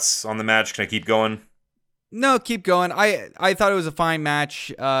 Any thoughts on the match? Can I keep going? No, keep going. I thought it was a fine match.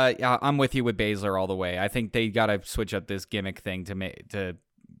 Yeah, I'm with you with Baszler all the way. I think they got to switch up this gimmick thing to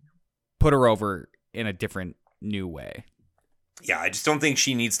put her over in a different, new way. Yeah, I just don't think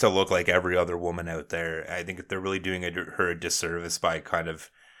she needs to look like every other woman out there. I think they're really doing her a disservice by kind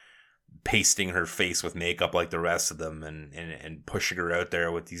of pasting her face with makeup like the rest of them and pushing her out there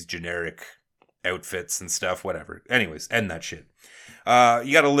with these generic outfits and stuff, whatever. Anyways, end that shit.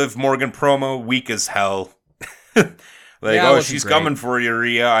 You got a Liv Morgan promo, weak as hell. She's great. Coming for you,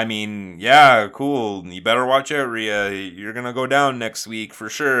 Rhea. I mean, yeah, cool. You better watch out, Rhea. You're going to go down next week for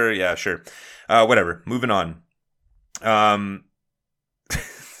sure. Yeah, sure. Whatever. Moving on.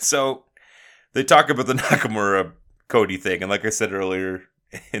 So they talk about the Nakamura Cody thing. And like I said earlier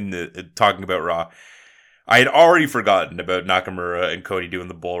in talking about Raw, I had already forgotten about Nakamura and Cody doing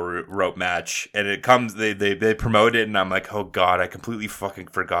the Bull-Rope match, and it comes, they promote it, and I'm like, oh god, I completely fucking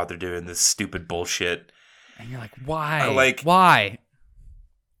forgot they're doing this stupid bullshit. And you're like, why? Why?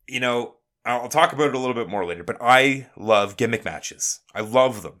 You know, I'll talk about it a little bit more later, but I love gimmick matches. I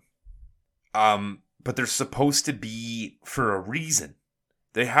love them. But they're supposed to be for a reason.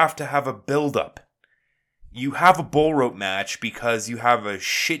 They have to have a build-up. You have a Bull-Rope match because you have a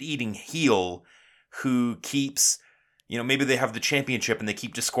shit-eating heel who keeps, you know, maybe they have the championship and they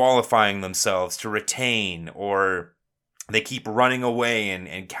keep disqualifying themselves to retain, or they keep running away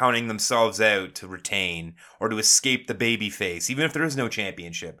and counting themselves out to retain or to escape the babyface, even if there is no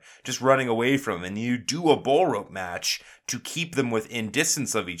championship, just running away from them. And you do a Bull-Rope match to keep them within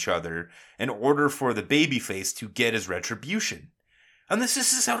distance of each other in order for the babyface to get his retribution. And this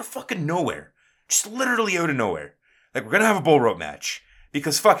is out of fucking nowhere. Just literally out of nowhere. Like, we're going to have a Bull-Rope match.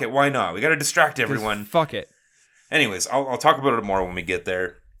 Because fuck it, why not? We gotta distract everyone. Fuck it. Anyways, I'll talk about it more when we get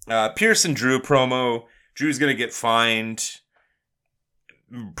there. Pierce and Drew promo. Drew's gonna get fined.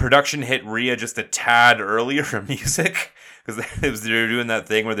 Production hit Rhea just a tad earlier for music. Because they were doing that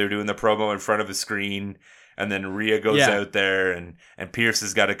thing where they're doing the promo in front of a screen. And then Rhea goes out there and Pierce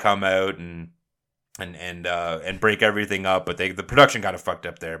has got to come out and break everything up, but the production got it fucked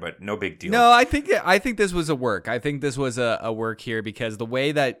up there, but no big deal. No, I think this was a work. I think this was a work here because the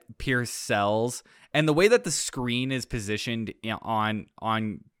way that Pierce sells and the way that the screen is positioned on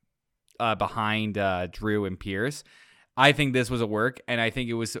behind Drew and Pierce, I think this was a work, and I think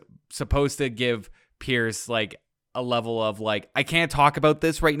it was supposed to give Pierce like a level of like, I can't talk about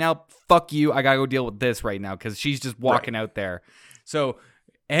this right now. Fuck you. I gotta go deal with this right now because she's just walking out there. So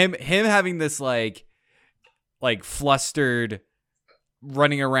him having this like flustered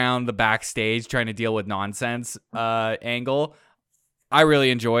running around the backstage trying to deal with nonsense angle, I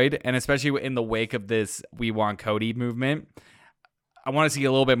really enjoyed, and especially in the wake of this "We Want Cody" movement. I want to see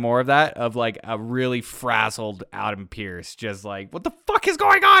a little bit more of that, of like a really frazzled Adam Pearce, just like, what the fuck is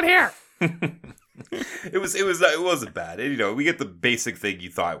going on here? It wasn't bad. And, you know, we get the basic thing you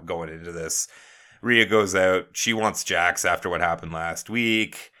thought going into this. Rhea goes out. She wants Jax after what happened last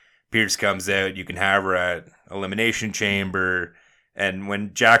week. Pearce comes out. You can have her at Elimination Chamber. And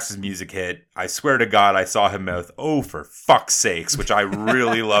when Jax's music hit, I swear to God, I saw him mouth, "Oh, for fuck's sakes," which I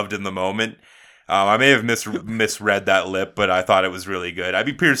really loved in the moment. I may have misread that lip, but I thought it was really good. I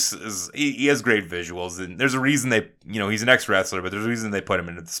mean, Pearce he has great visuals, and there's a reason he's an ex-wrestler, but there's a reason they put him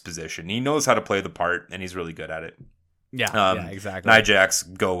into this position. He knows how to play the part, and he's really good at it. Yeah, exactly. Nia Jax,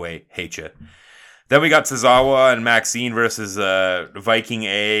 go away, hate you. Then we got Tozawa and Maxine versus Viking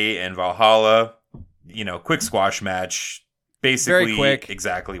A and Valhalla. You know, quick squash match. Basically, very quick.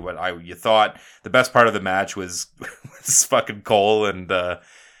 Exactly what you thought. The best part of the match was fucking Cole and McAfee.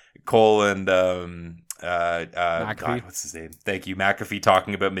 God, what's his name? Thank you, McAfee,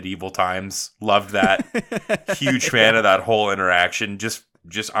 talking about medieval times. Loved that. Huge fan of that whole interaction. Just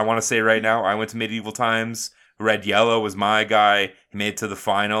I want to say right now, I went to medieval times. Red Yellow was my guy. He made it to the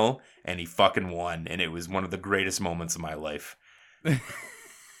final, and he fucking won. And it was one of the greatest moments of my life.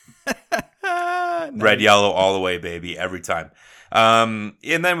 Red Yellow all the way, baby, every time. And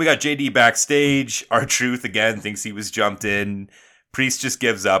then we got JD backstage. R-Truth again thinks he was jumped in. Priest just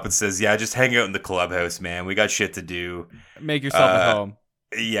gives up and says, "Yeah, just hang out in the clubhouse, man. We got shit to do. Make yourself at home."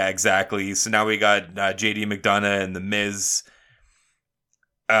 Yeah, exactly. So now we got JD McDonough and The Miz.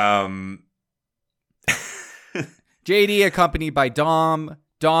 JD accompanied by Dom.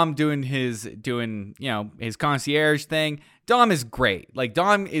 Dom doing his concierge thing. Dom is great. Like,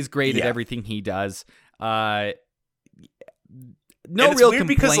 Dom is great at everything he does. No and it's real weird complaints.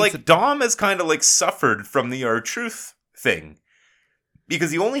 because like Dom has kind of like suffered from the R-Truth thing.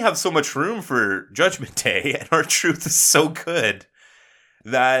 Because you only have so much room for Judgment Day, and R-Truth is so good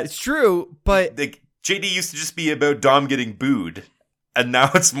that it's true, but like JD used to just be about Dom getting booed, and now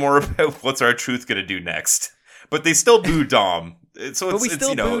it's more about what's R-Truth gonna do next. But they still boo Dom, so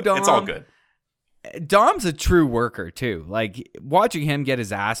boo Dom. It's all good. Dom's a true worker too. Like, watching him get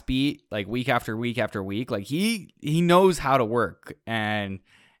his ass beat like week after week after week, like he knows how to work and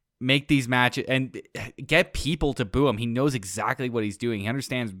make these matches and get people to boo him. He knows exactly what he's doing. He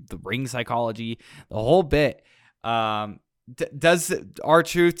understands the ring psychology, the whole bit. Does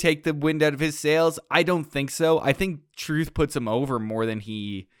R-Truth take the wind out of his sails? I don't think so. I think Truth puts him over more than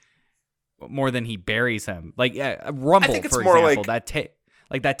he buries him. Like Rumble, I think it's for more example,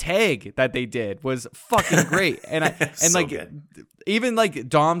 like that tag that they did was fucking great. And so like good. Even like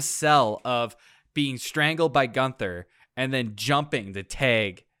Dom's sell of being strangled by Gunther and then jumping to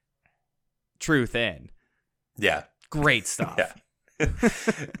tag Truth in. Yeah. Great stuff. Yeah.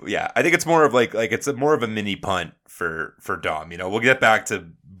 Yeah. I think it's more of like it's more of a mini punt for Dom. You know, we'll get back to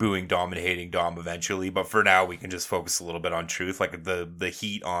booing Dom and hating Dom eventually, but for now we can just focus a little bit on Truth. Like the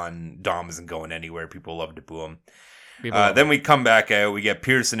heat on Dom isn't going anywhere. People love to boo him. Then we come back out. We get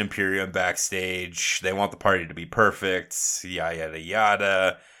Pearce and Imperium backstage. They want the party to be perfect. Yada, yada,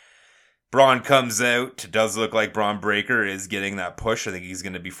 yada. Braun comes out. It does look like Braun Breaker is getting that push. I think he's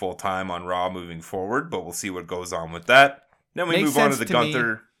going to be full-time on Raw moving forward, but we'll see what goes on with that. Then we move on to the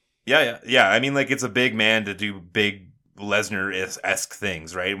Gunther. Yeah. I mean, like, it's a big man to do big Lesnar-esque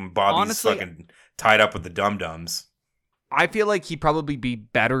things, right? When Bobby's honestly, fucking tied up with the dum-dums. I feel like he'd probably be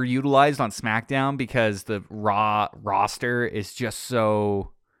better utilized on SmackDown because the Raw roster is just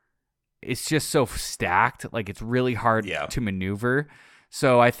so stacked. Like, it's really hard to maneuver.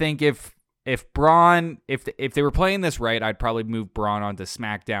 So I think if Braun, if they were playing this right, I'd probably move Braun onto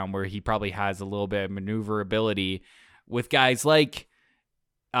SmackDown where he probably has a little bit of maneuverability with guys like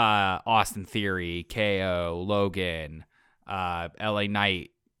Austin Theory, KO, Logan, LA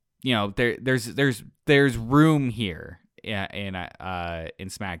Knight. You know, there's room here in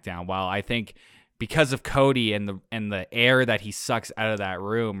SmackDown. While I think because of Cody and the air that he sucks out of that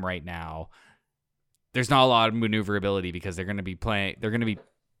room right now, there's not a lot of maneuverability because they're going to be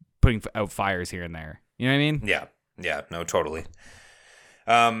putting out fires here and there. You know what I mean? Yeah, no, totally.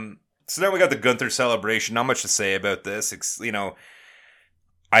 So now we got the Gunther celebration. Not much to say about this.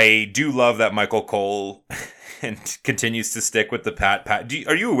 I do love that Michael Cole and continues to stick with the Pat.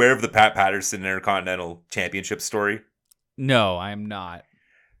 Are you aware of the Pat Patterson Intercontinental Championship story? No, I am not.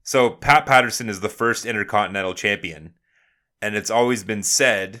 So Pat Patterson is the first Intercontinental Champion, and it's always been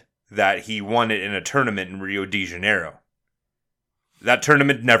said that he won it in a tournament in Rio de Janeiro. That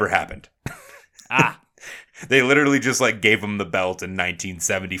tournament never happened. They literally just like gave him the belt in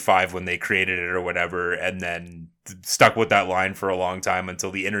 1975 when they created it or whatever, and then stuck with that line for a long time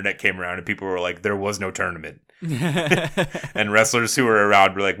until the internet came around and people were like, there was no tournament. And wrestlers who were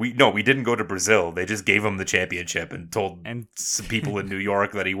around were like, we didn't go to Brazil. They just gave him the championship and told some people in New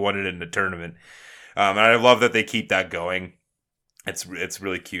York that he won it in the tournament. And I love that they keep that going. It's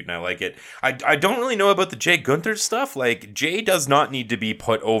really cute and I like it. I don't really know about the Jay Gunther stuff. Like, Jay does not need to be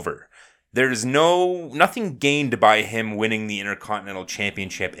put over. There's nothing gained by him winning the Intercontinental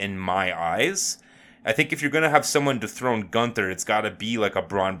Championship in my eyes. I think if you're going to have someone dethrone Gunther, it's got to be like a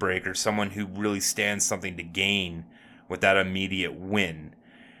Braun Breaker, someone who really stands something to gain with that immediate win.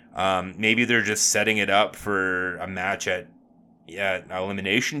 Maybe they're just setting it up for a match at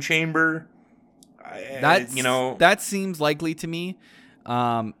Elimination Chamber. That seems likely to me.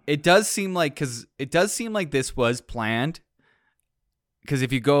 It does seem like this was planned. Because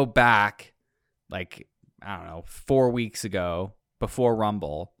if you go back, like, I don't know, 4 weeks ago, before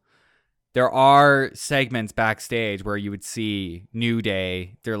Rumble, there are segments backstage where you would see New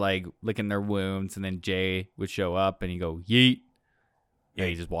Day, they're like licking their wounds, and then Jay would show up and you go, yeet. Yeah,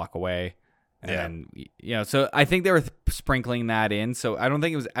 you just walk away. And then, so I think they were sprinkling that in. So I don't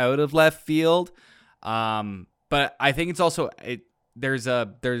think it was out of left field. But I think it's also, there's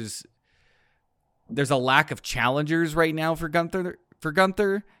a lack of challengers right now for Gunther,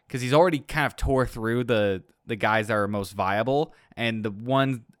 because he's already kind of tore through the guys that are most viable, and the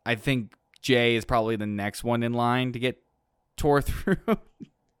one, I think Jay is probably the next one in line to get tore through.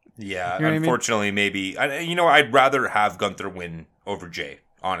 Yeah, you know unfortunately, maybe. I'd rather have Gunther win over Jay,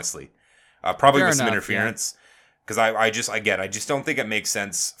 honestly. Probably with some interference, because I just don't think it makes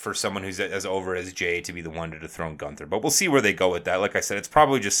sense for someone who's as over as Jay to be the one to dethrone Gunther. But we'll see where they go with that. Like I said, it's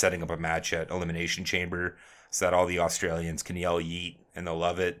probably just setting up a match at Elimination Chamber, so that all the Australians can yell yeet and they'll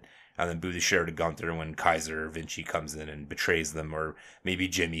love it, and then boo the shit out of Gunther when Kaiser or Vinci comes in and betrays them, or maybe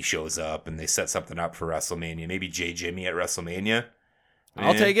Jimmy shows up and they set something up for WrestleMania. Maybe Jimmy at WrestleMania.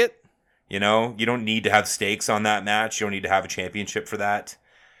 I'll take it. You don't need to have stakes on that match. You don't need to have a championship for that.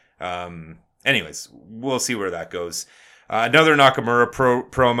 Anyways, we'll see where that goes. Another Nakamura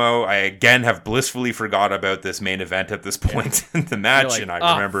promo. I again have blissfully forgot about this main event at this point in the match, and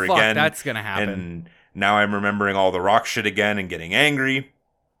I remember again. That's gonna happen. And now I'm remembering all the Rock shit again and getting angry.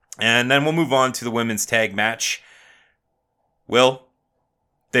 And then we'll move on to the women's tag match. Will,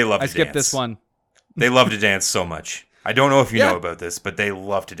 they love to dance. I skipped this one. They love to dance so much. I don't know if you know about this, but they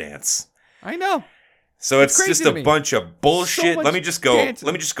love to dance. I know. So it's just a bunch of bullshit. So let me just go. dancing.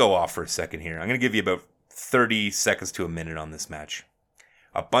 Let me just go off for a second here. I'm going to give you about 30 seconds to a minute on this match.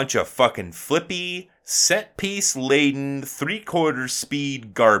 A bunch of fucking flippy, set piece laden, 3/4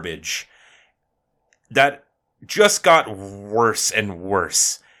 speed garbage that just got worse and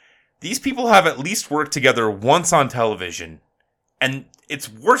worse. These people have at least worked together once on television, and it's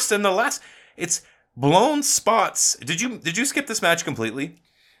worse than the last. It's blown spots. Did you skip this match completely?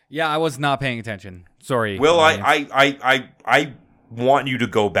 Yeah, I was not paying attention. Sorry. Will, I want you to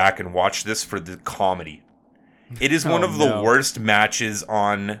go back and watch this for the comedy. It is one of the worst matches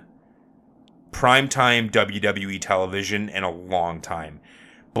on primetime WWE television in a long time.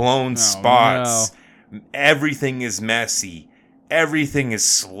 Blown spots. No. Everything is messy. Everything is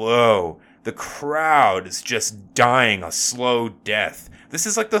slow. The crowd is just dying a slow death. This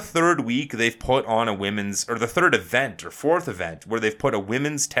is like the third week they've put on a women's, or the third event or fourth event where they've put a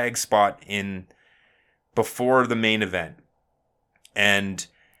women's tag spot in before the main event. And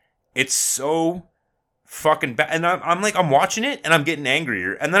it's so fucking bad. And I'm watching it and I'm getting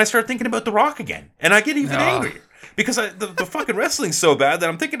angrier. And then I start thinking about The Rock again. And I get even angrier. Because the fucking wrestling's so bad that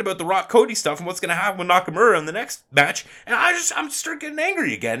I'm thinking about the Rock Cody stuff and what's going to happen with Nakamura in the next match. And I'm start getting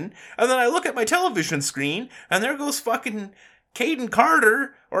angry again. And then I look at my television screen and there goes fucking Caden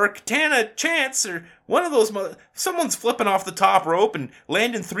Carter or Katana Chance or one of those. Someone's flipping off the top rope and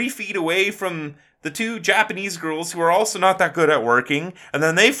landing 3 feet away from the two Japanese girls who are also not that good at working. And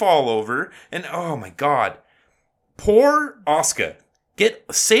then they fall over. And oh my God. Poor Asuka.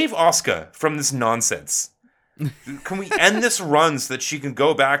 Save Asuka from this nonsense. Can we end this run so that she can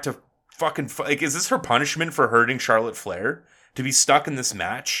go back to fucking... is this her punishment for hurting Charlotte Flair? To be stuck in this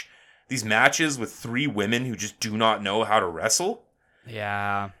match? These matches with 3 women who just do not know how to wrestle?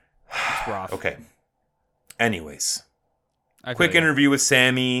 Yeah. It's rough. Okay. Anyways. Quick interview with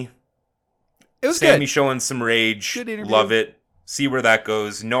Sammy. It was Sammy good. Showing some rage. Good interview. Love it. See where that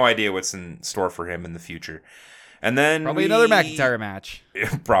goes. No idea what's in store for him in the future. And then probably another McIntyre match.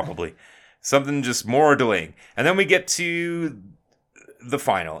 Probably. Something just more delaying. And then we get to the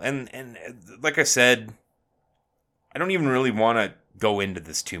final. And like I said, I don't even really want to go into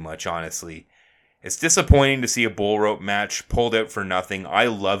this too much, honestly. It's disappointing to see a bull rope match pulled out for nothing. I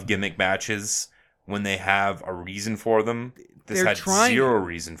love gimmick matches when they have a reason for them. This had zero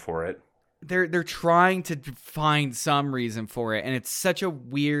reason for it. They're trying to find some reason for it, and it's such a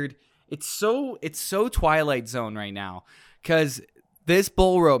weird. It's so Twilight Zone right now, because this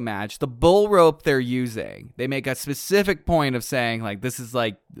bull rope match, the bull rope they're using, they make a specific point of saying like this is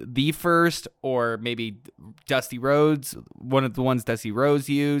like the first, or maybe Dusty Rhodes, one of the ones Dusty Rhodes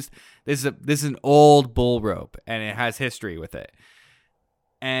used. This is an old bull rope, and it has history with it.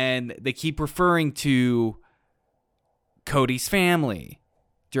 And they keep referring to Cody's family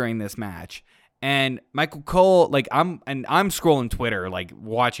during this match. And Michael Cole, like I'm scrolling Twitter, like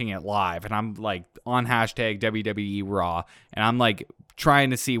watching it live, and I'm like on hashtag WWE Raw, and I'm like trying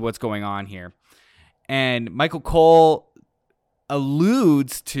to see what's going on here. And Michael Cole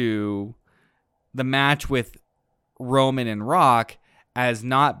alludes to the match with Roman and Rock as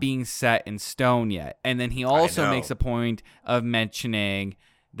not being set in stone yet. And then he also makes a point of mentioning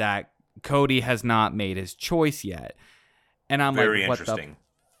that Cody has not made his choice yet. And I'm Very like, what the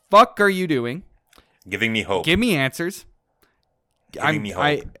fuck are you doing? Giving me hope. Give me answers. Giving me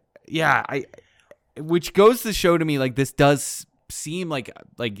hope. Which goes to show to me like this does seem like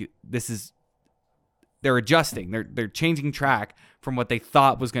this is, they're adjusting. They're changing track from what they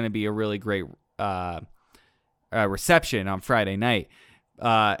thought was going to be a really great reception on Friday night.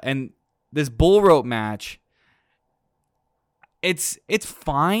 And this bull rope match, it's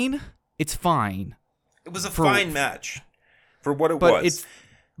fine. It's fine. It was a fine match for what it was.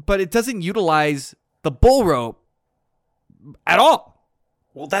 But it doesn't utilize the bull rope at all.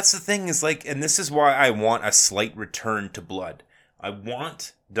 Well, that's the thing is like, and this is why I want a slight return to blood. I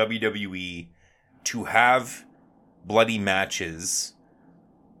want WWE to have bloody matches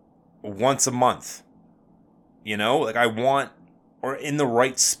once a month. You know, like I want, or in the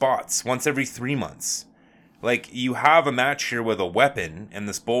right spots, once every 3 months. Like you have a match here with a weapon and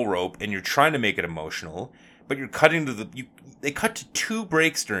this bull rope, and you're trying to make it emotional, but you're cutting to they cut to 2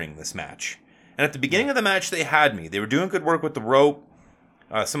 breaks during this match. And at the beginning of the match, they had me. They were doing good work with the rope,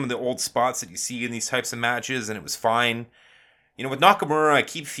 some of the old spots that you see in these types of matches, and it was fine. You know, with Nakamura, I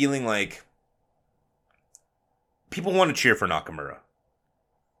keep feeling like people want to cheer for Nakamura.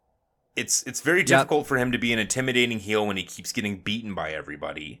 It's very difficult for him to be an intimidating heel when he keeps getting beaten by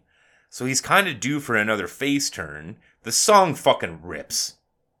everybody. So he's kind of due for another face turn. The song fucking rips.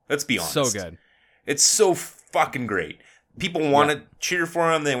 Let's be honest. So good. It's so fucking great. People want to cheer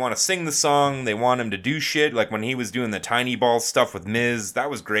for him. They want to sing the song. They want him to do shit. Like when he was doing the tiny ball stuff with Miz. That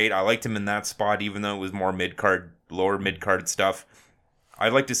was great. I liked him in that spot, even though it was more mid-card, lower mid-card stuff.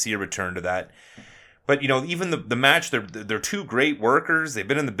 I'd like to see a return to that. But, you know, even the match, they're 2 great workers. They've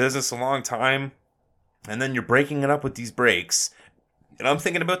been in the business a long time. And then you're breaking it up with these breaks. And I'm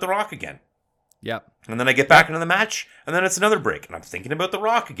thinking about The Rock again. Yep. And then I get back into the match, and then it's another break, and I'm thinking about The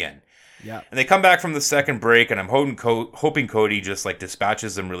Rock again. Yeah. And they come back from the second break, and I'm hoping Cody just like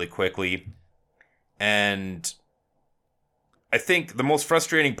dispatches them really quickly. And I think the most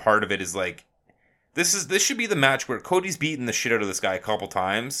frustrating part of it is like this should be the match where Cody's beaten the shit out of this guy a couple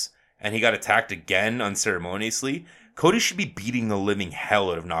times, and he got attacked again unceremoniously. Cody should be beating the living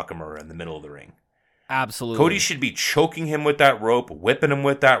hell out of Nakamura in the middle of the ring. Absolutely. Cody should be choking him with that rope, whipping him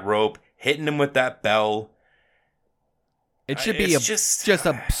with that rope, hitting him with that bell. It should be just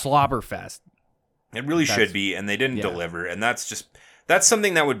a slobber fest. It really should be, and they didn't deliver. And that's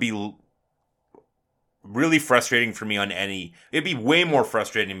something that would be really frustrating for me on it'd be way more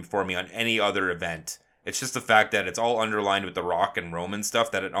frustrating for me on any other event. It's just the fact that it's all underlined with the Rock and Roman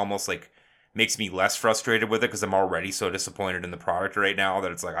stuff that it almost like makes me less frustrated with it because I'm already so disappointed in the product right now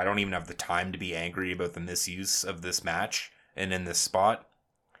that it's like I don't even have the time to be angry about the misuse of this match and in this spot.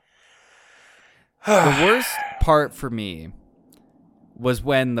 The worst part for me was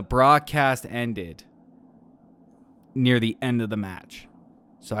when the broadcast ended near the end of the match.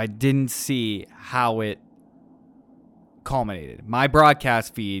 So I didn't see how it culminated. My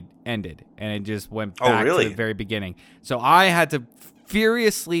broadcast feed ended and it just went back to the very beginning. So I had to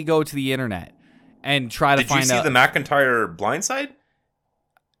furiously go to the internet and try to find out. Did you see the McIntyre blindside?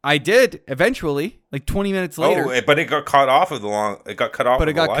 I did eventually, like 20 minutes later. Oh, but it got cut off It got cut off. But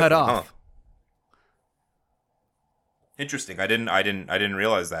it got cut off. Huh. Interesting. I didn't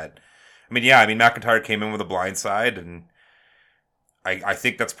realize that. I mean, McIntyre came in with a blindside, and I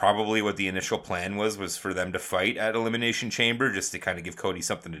think that's probably what the initial plan was for them to fight at Elimination Chamber, just to kind of give Cody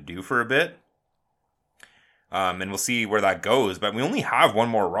something to do for a bit. And we'll see where that goes. But we only have one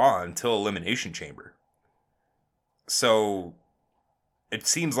more Raw until Elimination Chamber. So it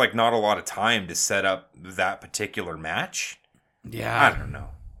seems like not a lot of time to set up that particular match. Yeah.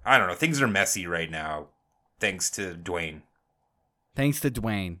 I don't know. Things are messy right now. Thanks to Dwayne. At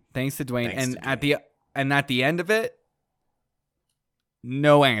the end of it,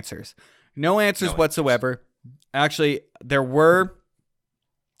 no answers. No answers whatsoever. Actually, there were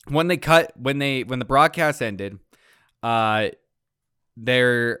when the broadcast ended, Sami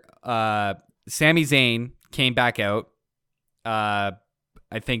Zayn came back out. I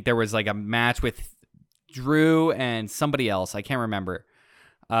think there was like a match with Drew and somebody else. I can't remember.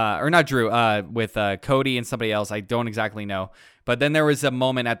 Or not Drew, with Cody and somebody else. I don't exactly know. But then there was a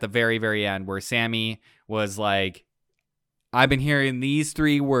moment at the very, very end where Sami was like, I've been hearing these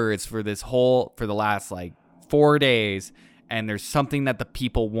 3 words for the last like 4 days, and there's something that the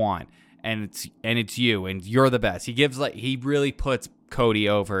people want, and it's you, and you're the best. He really puts Cody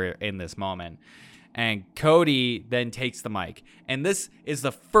over in this moment. And Cody then takes the mic. And this is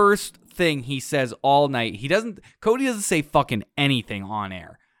the first thing he says all night. Cody doesn't say fucking anything on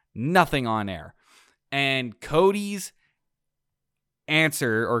air. Nothing on air. And Cody's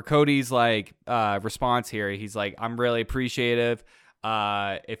answer, or Cody's like response here, he's like, I'm really appreciative.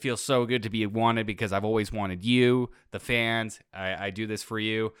 It feels so good to be wanted because I've always wanted you, the fans. I do this for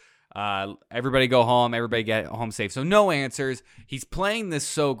you. Everybody go home. Everybody get home safe. So no answers. He's playing this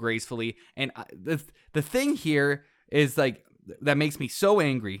so gracefully. And the thing here is like that makes me so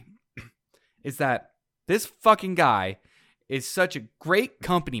angry is that this fucking guy is such a great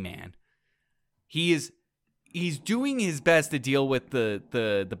company man. He's doing his best to deal with the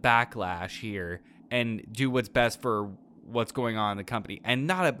backlash here and do what's best for what's going on in the company.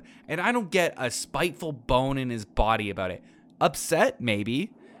 And I don't get a spiteful bone in his body about it. Upset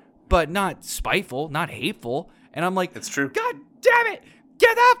maybe, but not spiteful, not hateful. And I'm like, it's true. God damn it!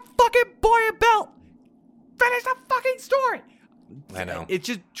 Get that fucking boy a belt! Finish the fucking story! I know. It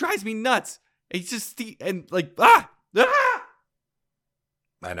just drives me nuts. It's just, and like, I know.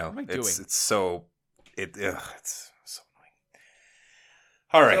 What am I doing? It's so annoying.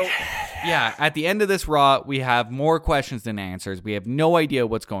 All right. So, yeah, at the end of this Raw, we have more questions than answers. We have no idea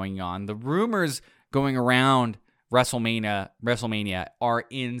what's going on. The rumors going around WrestleMania are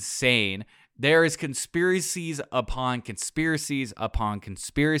insane. There is conspiracies upon conspiracies upon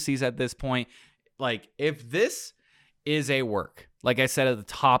conspiracies at this point. Like, if this is a work, like I said at the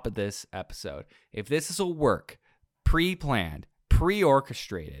top of this episode, if this is a work pre-planned,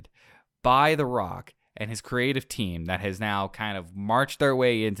 pre-orchestrated by The Rock and his creative team that has now kind of marched their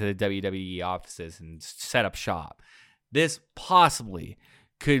way into the WWE offices and set up shop, this possibly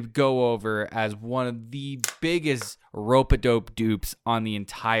could go over as one of the biggest rope-a-dope dupes on the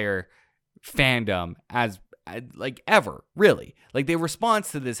entire fandom as like ever, really. Like, the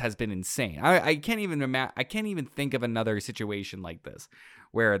response to this has been insane. I can't even think of another situation like this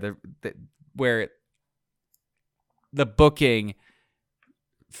where where the booking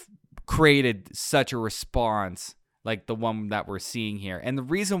created such a response like the one that we're seeing here. And the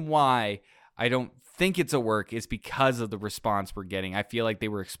reason why I don't think it's a work is because of the response we're getting. I feel like they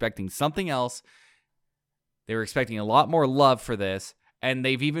were expecting something else. They were expecting a lot more love for this, and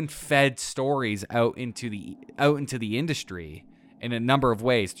they've even fed stories out into the industry in a number of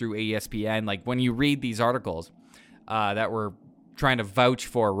ways through ESPN. Like, when you read these articles that were trying to vouch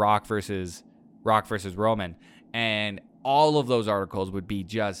for Rock versus Roman, and all of those articles would be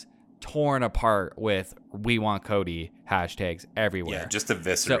just torn apart with "We want Cody" hashtags everywhere. Yeah, just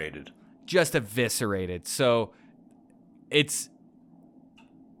eviscerated. So it's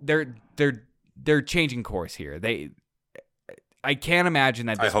they're changing course here. I can't imagine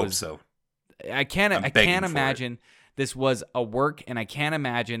that this I hope so. I can't imagine this was a work, and I can't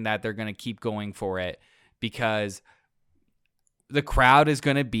imagine that they're going to keep going for it, because the crowd is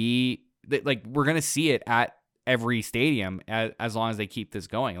going to be like, we're going to see it at every stadium as long as they keep this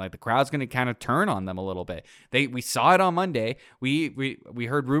going. Like, the crowd's going to kind of turn on them a little bit. We saw it on Monday. We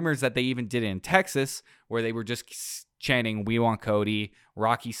heard rumors that they even did it in Texas, where they were just chanting, "We want Cody,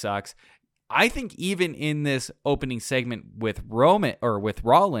 Rocky sucks." I think even in this opening segment with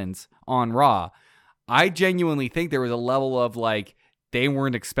Rollins on Raw, I genuinely think there was a level of like, they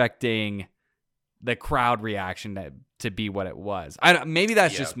weren't expecting the crowd reaction to be what it was. Maybe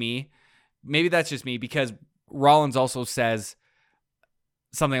that's just me. Maybe that's just me, because Rollins also says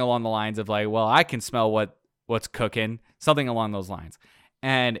something along the lines of like, "Well, I can smell what's cooking," something along those lines,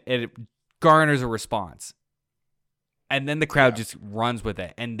 and it garners a response. And then the crowd just runs with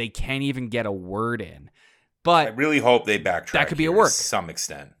it, and they can't even get a word in. But I really hope they backtrack. That could be a here work to some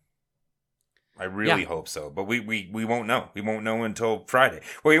extent. I really hope so. But we won't know. We won't know until Friday.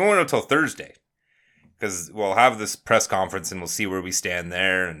 Well, we won't know until Thursday. Because we'll have this press conference and we'll see where we stand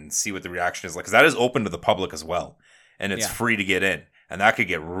there and see what the reaction is like. Because that is open to the public as well. And it's free to get in. And that could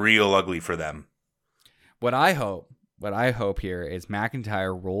get real ugly for them. What I hope here is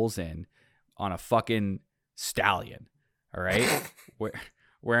McIntyre rolls in on a fucking stallion. All right?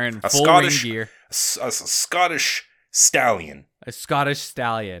 Wearing full ring gear. A Scottish stallion. A Scottish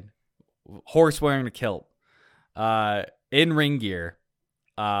stallion. Horse wearing a kilt. In ring gear.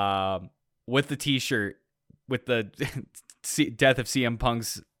 With the t-shirt. With the Death of CM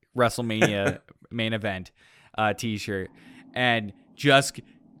Punk's WrestleMania main event t-shirt. And just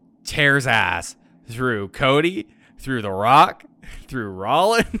tears ass through Cody, through The Rock, through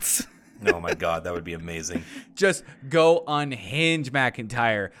Rollins. Oh my God, that would be amazing. Just go unhinge,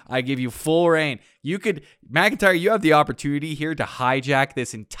 McIntyre. I give you full reign. McIntyre, you have the opportunity here to hijack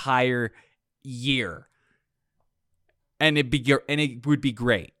this entire year. And it would be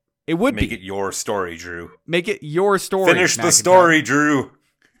great. It would Make it your story, Drew. Make it your story. Finish the story, Drew.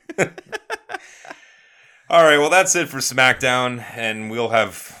 All right, well, that's it for SmackDown, and we'll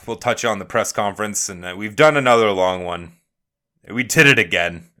touch on the press conference, and we've done another long one. We did it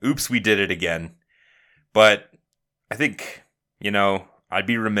again. Oops, we did it again. But I think, I'd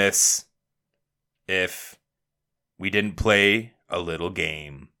be remiss if we didn't play a little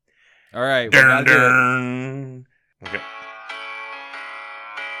game. All right. Dun, dun. Okay.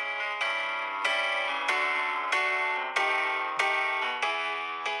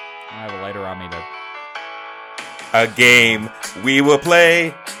 I have a lighter on me, though. A game we will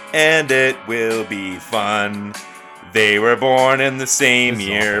play, and it will be fun. They were born in the same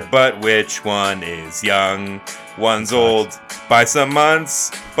year, but which one is young? One's old by some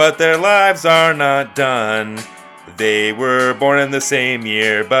months, but their lives are not done. They were born in the same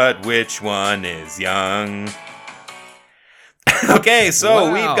year, but which one is young? Okay,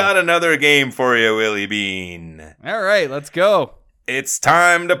 so we've got another game for you, Willie Bean. All right, let's go. It's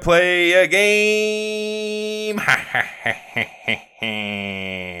time to play a game.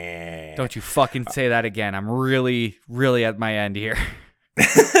 Don't you fucking say that again. I'm really, really at my end here. All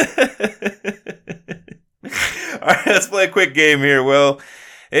right, let's play a quick game here, Will.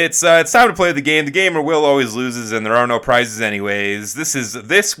 It's time to play the game. The gamer Will always loses, and there are no prizes anyways.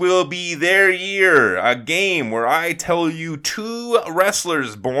 This will be their year. A game where I tell you two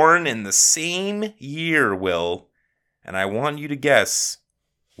wrestlers born in the same year, Will. And I want you to guess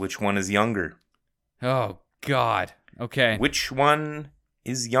which one is younger. Oh, God. Okay. Which one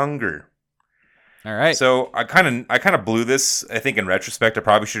is younger? All right. So I kind of blew this. I think in retrospect, I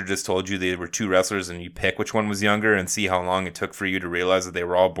probably should have just told you they were two wrestlers and you pick which one was younger and see how long it took for you to realize that they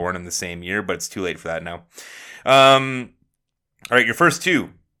were all born in the same year. But it's too late for that now. All right, your first two.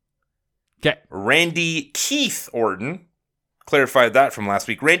 Okay. Randy Keith Orton. Clarified that from last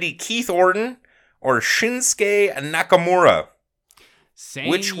week. Randy Keith Orton or Shinsuke Nakamura.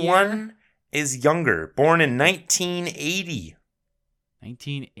 Which one is younger? Born in 1980.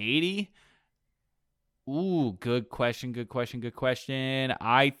 1980? Ooh, good question.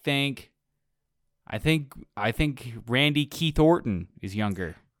 I think Randy Keith Orton is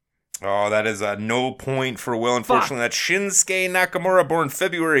younger. Oh, that is a no point for Will. Unfortunately, that's Shinsuke Nakamura, born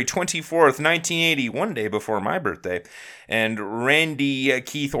February 24th, 1980, one day before my birthday. And Randy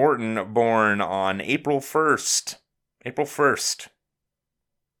Keith Orton, born on April 1st.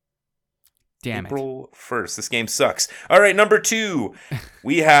 Damn April 1st. This game sucks. All right, number two.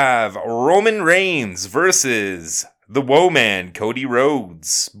 We have Roman Reigns versus the Woe Man, Cody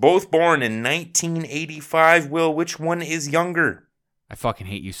Rhodes. Both born in 1985. Will, which one is younger? I fucking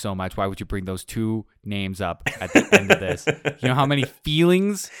hate you so much. Why would you bring those two names up at the end of this? You know how many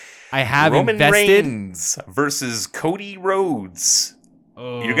feelings I have Roman invested? Reigns versus Cody Rhodes.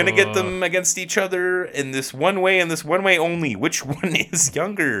 You're going to get them against each other in this one way and this one way only. Which one is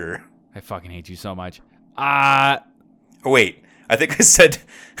younger? I fucking hate you so much. Oh, wait. I think I said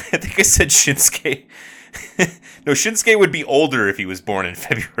Shinsuke. No, Shinsuke would be older if he was born in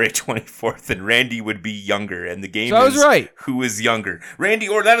February 24th, and Randy would be younger. And the game I was right. Who is younger? Randy,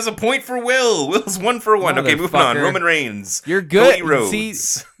 or that is a point for Will. Will's 1 for 1. Okay, moving on. Roman Reigns. You're good. Cody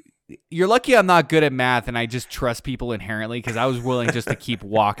Rhodes. See, you're lucky I'm not good at math, and I just trust people inherently because I was willing just to keep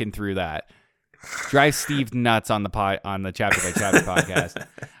walking through that. Drive Steve nuts on the chapter by chapter podcast.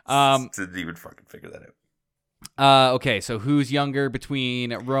 Didn't even fucking figure that out. Okay, so who's younger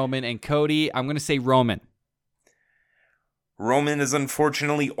between Roman and Cody? I'm gonna say Roman. Roman is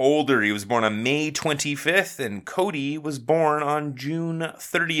unfortunately older. He was born on May 25th, and Cody was born on June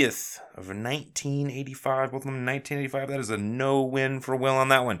 30th of 1985. Both of them in 1985. That is a no-win for Will on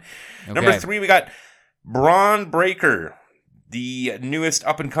that one. Okay. Number 3, we got Braun Breaker, the newest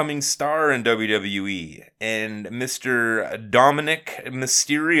up-and-coming star in WWE, and Mr. Dominic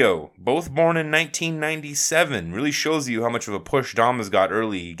Mysterio, both born in 1997. Really shows you how much of a push Dom has got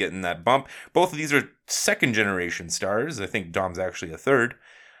early, getting that bump. Both of these are second-generation stars. I think Dom's actually a third.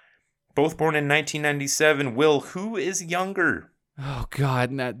 Both born in 1997. Will, who is younger? Oh,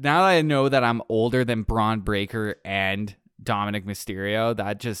 God. Now that I know that I'm older than Braun Breaker and Dominic Mysterio,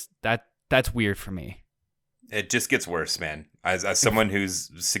 that's weird for me. It just gets worse, man. As someone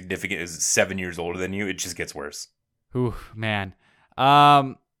who's significant, is 7 years older than you, it just gets worse. Ooh, man.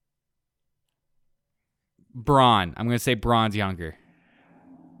 Braun. I'm going to say Braun's younger.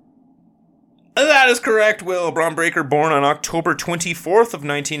 That is correct, Will. Braun Breaker born on October 24th of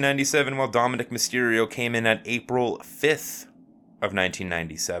 1997, while Dominic Mysterio came in at April 5th of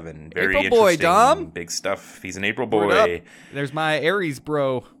 1997. Very April boy, interesting. Dom. Big stuff. He's an April Word up. boy. There's my Aries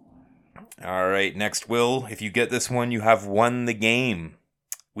bro. All right, next, Will. If you get this one, you have won the game.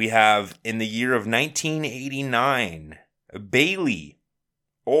 We have, in the year of 1989, Bayley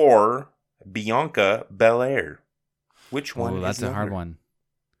or Bianca Belair. Which one is That's younger? a hard one.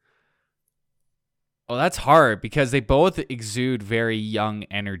 Oh, that's hard because they both exude very young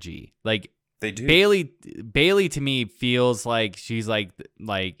energy. Like They do. Bayley to me feels like she's like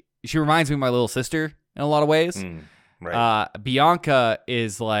she reminds me of my little sister in a lot of ways. Right. Bianca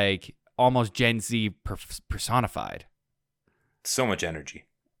is like almost Gen Z personified. So much energy.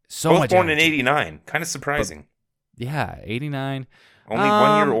 So Both much born energy. in 89. Kind of surprising. Yeah, 89. Only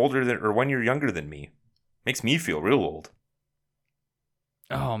 1 year older than, or 1 year younger than me. Makes me feel real old.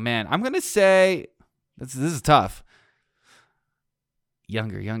 Oh man, I'm gonna say this is tough.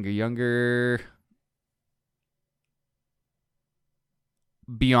 Younger. Bianca is younger.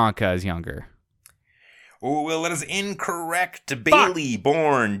 Oh, well, that is incorrect. Bayley,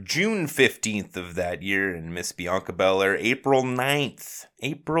 born June 15th of that year, and Miss Bianca Belair, April 9th.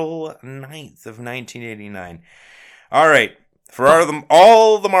 April 9th of 1989. All right. For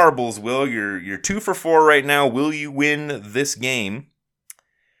all the marbles, Will, you're 2 for 4 right now. Will you win this game?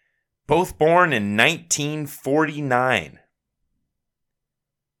 Both born in 1949.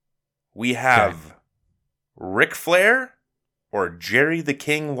 We have Ric Flair or Jerry the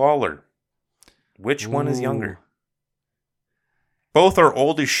King Lawler. Which one is younger? Both are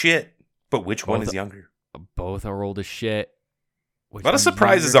old as shit, but which one is younger? Both are old as shit. A lot of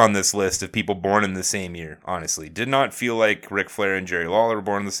surprises on this list of people born in the same year, honestly. Did not feel like Ric Flair and Jerry Lawler were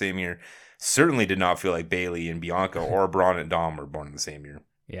born in the same year. Certainly did not feel like Bayley and Bianca or Braun and Dom were born in the same year.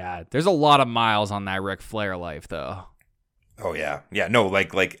 Yeah, there's a lot of miles on that Ric Flair life, though. Oh, yeah. Yeah, no,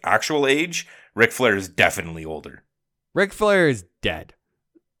 like actual age, Ric Flair is definitely older. Ric Flair is dead.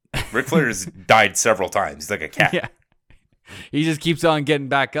 Ric Flair has died several times. He's like a cat. Yeah. He just keeps on getting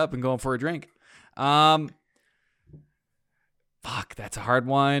back up and going for a drink. Fuck, that's a hard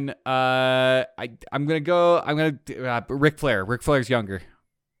one. I'm gonna Ric Flair. Ric Flair's younger.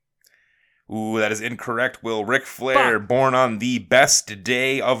 Ooh, that is incorrect, Will. Ric Flair, born on the best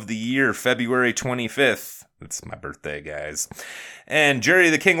day of the year, February 25th. That's my birthday, guys. And Jerry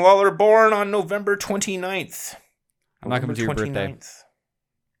the King Lawler, born on November 29th. I'm not coming to your birthday.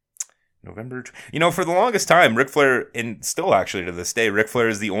 For the longest time, Ric Flair, and still actually to this day, Ric Flair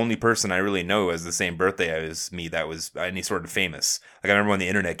is the only person I really know as the same birthday as me that was any sort of famous. Like, I remember when the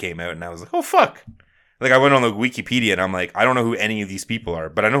internet came out and I was like, oh, fuck. Like, I went on the Wikipedia and I'm like, I don't know who any of these people are,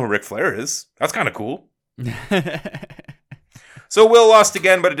 but I know who Ric Flair is. That's kind of cool. So Will lost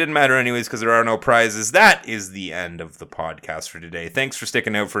again, but it didn't matter anyways because there are no prizes. That is the end of the podcast for today. Thanks for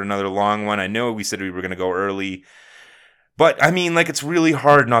sticking out for another long one. I know we said we were going to go early. But, I mean, like, it's really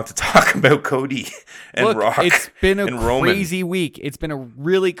hard not to talk about Cody and Rock and Roman. It's been a crazy week. It's been a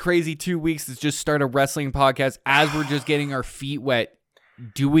really crazy 2 weeks to just start a wrestling podcast as we're just getting our feet wet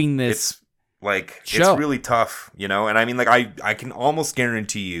doing this show. It's really tough, And I mean, like, I can almost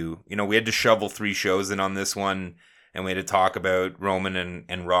guarantee you, we had to shovel 3 shows in on this one, and we had to talk about Roman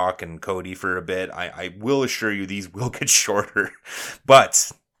and Rock and Cody for a bit. I will assure you these will get shorter.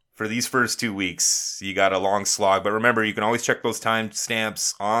 But for these first 2 weeks, you got a long slog. But remember, you can always check those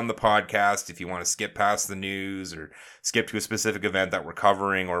timestamps on the podcast if you want to skip past the news or skip to a specific event that we're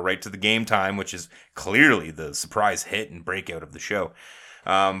covering, or right to the game time, which is clearly the surprise hit and breakout of the show.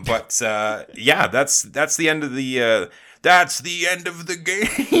 That's the end of the game.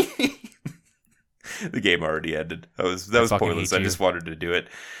 The game already ended. That was pointless. I just wanted to do it.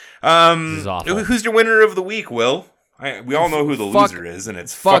 This is awful. Who's your winner of the week, Will? We all know who the loser is, and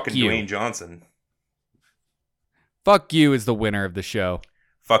it's fucking Dwayne Johnson. Fuck you is the winner of the show.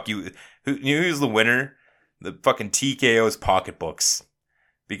 Fuck you. Who's the winner? The fucking TKO's pocketbooks.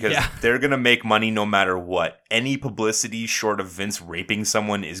 Because they're going to make money no matter what. Any publicity short of Vince raping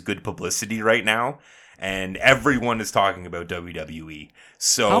someone is good publicity right now. And everyone is talking about WWE.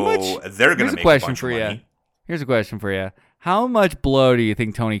 So they're going to make a bunch of money. Here's a question for you. How much blow do you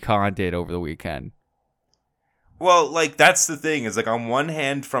think Tony Khan did over the weekend? Well, like, that's the thing. Is like, on one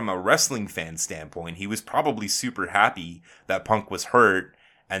hand, from a wrestling fan standpoint, he was probably super happy that Punk was hurt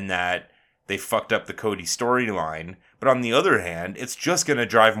and that they fucked up the Cody storyline. But on the other hand, it's just going to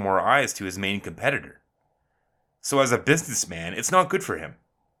drive more eyes to his main competitor. So as a businessman, it's not good for him.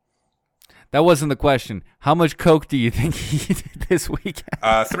 That wasn't the question. How much coke do you think he did this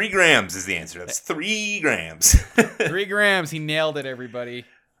weekend? 3 grams is the answer. That's 3 grams. 3 grams. He nailed it, everybody.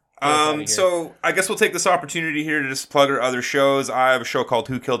 So I guess we'll take this opportunity here to just plug our other shows. I have a show called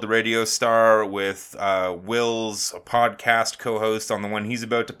Who Killed the Radio Star with Will's podcast co-host on the one he's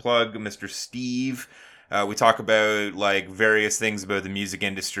about to plug, Mr. Steve. We talk about like various things about the music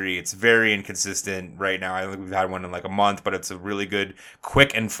industry. It's very inconsistent right now. I don't think we've had one in like a month, but it's a really good,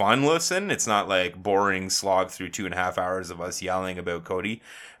 quick and fun listen. It's not like boring slog through 2.5 hours of us yelling about Cody.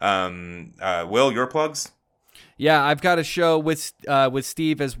 Will, your plugs? Yeah, I've got a show with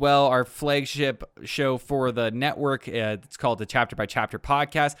Steve as well, our flagship show for the network. It's called the Chapter by Chapter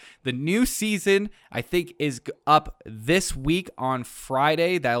Podcast. The new season, I think, is up this week on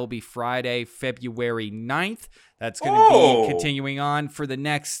Friday. That will be Friday, February 9th. That's going to be continuing on for the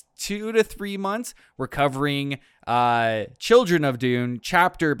next 2 to 3 months. We're covering Children of Dune,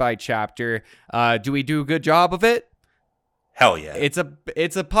 chapter by chapter. Do we do a good job of it? Hell yeah. It's a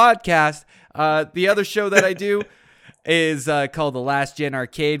podcast. The other show that I do is called The Last Gen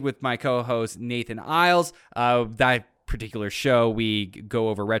Arcade with my co-host Nathan Isles. That particular show, we go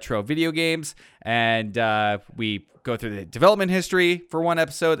over retro video games and we go through the development history for one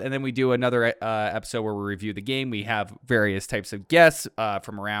episode, and then we do another episode where we review the game. We have various types of guests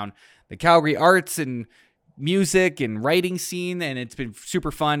from around the Calgary arts and music and writing scene, and it's been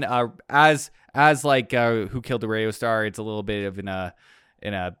super fun. As like Who Killed the Radio Star, it's a little bit of in a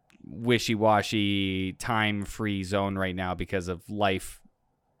wishy-washy time-free zone right now because of life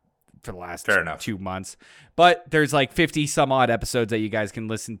for the last 2 months. But there's like 50 some odd episodes that you guys can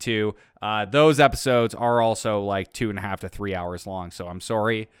listen to. Those episodes are also like 2.5 to 3 hours long. So I'm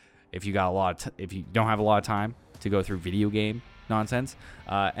sorry if you got if you don't have a lot of time to go through video game nonsense.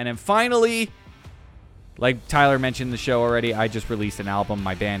 And then finally, like Tyler mentioned in the show already, I just released an album.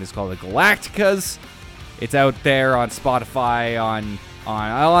 My band is called the Galacticas. It's out there on Spotify, on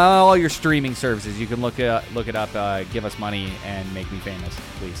all your streaming services. You can look it up, give us money, and make me famous,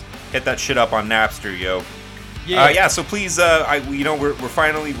 please. Hit that shit up on Napster, yo. Yeah. So please, we're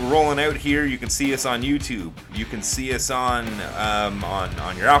finally rolling out here. You can see us on YouTube. You can see us on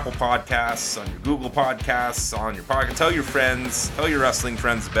your Apple Podcasts, on your Google Podcasts, on your podcast. Tell your friends, tell your wrestling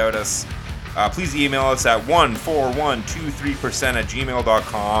friends about us. Please email us at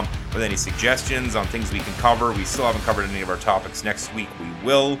 14123%@gmail.com with any suggestions on things we can cover. We still haven't covered any of our topics. Next week we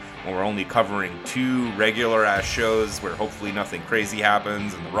will, when we're only covering 2 regular-ass shows where hopefully nothing crazy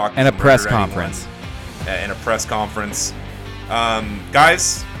happens and The Rock and a press conference. And a press conference.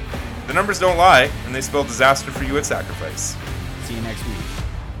 Guys, the numbers don't lie, and they spell disaster for you at Sacrifice. See you next week.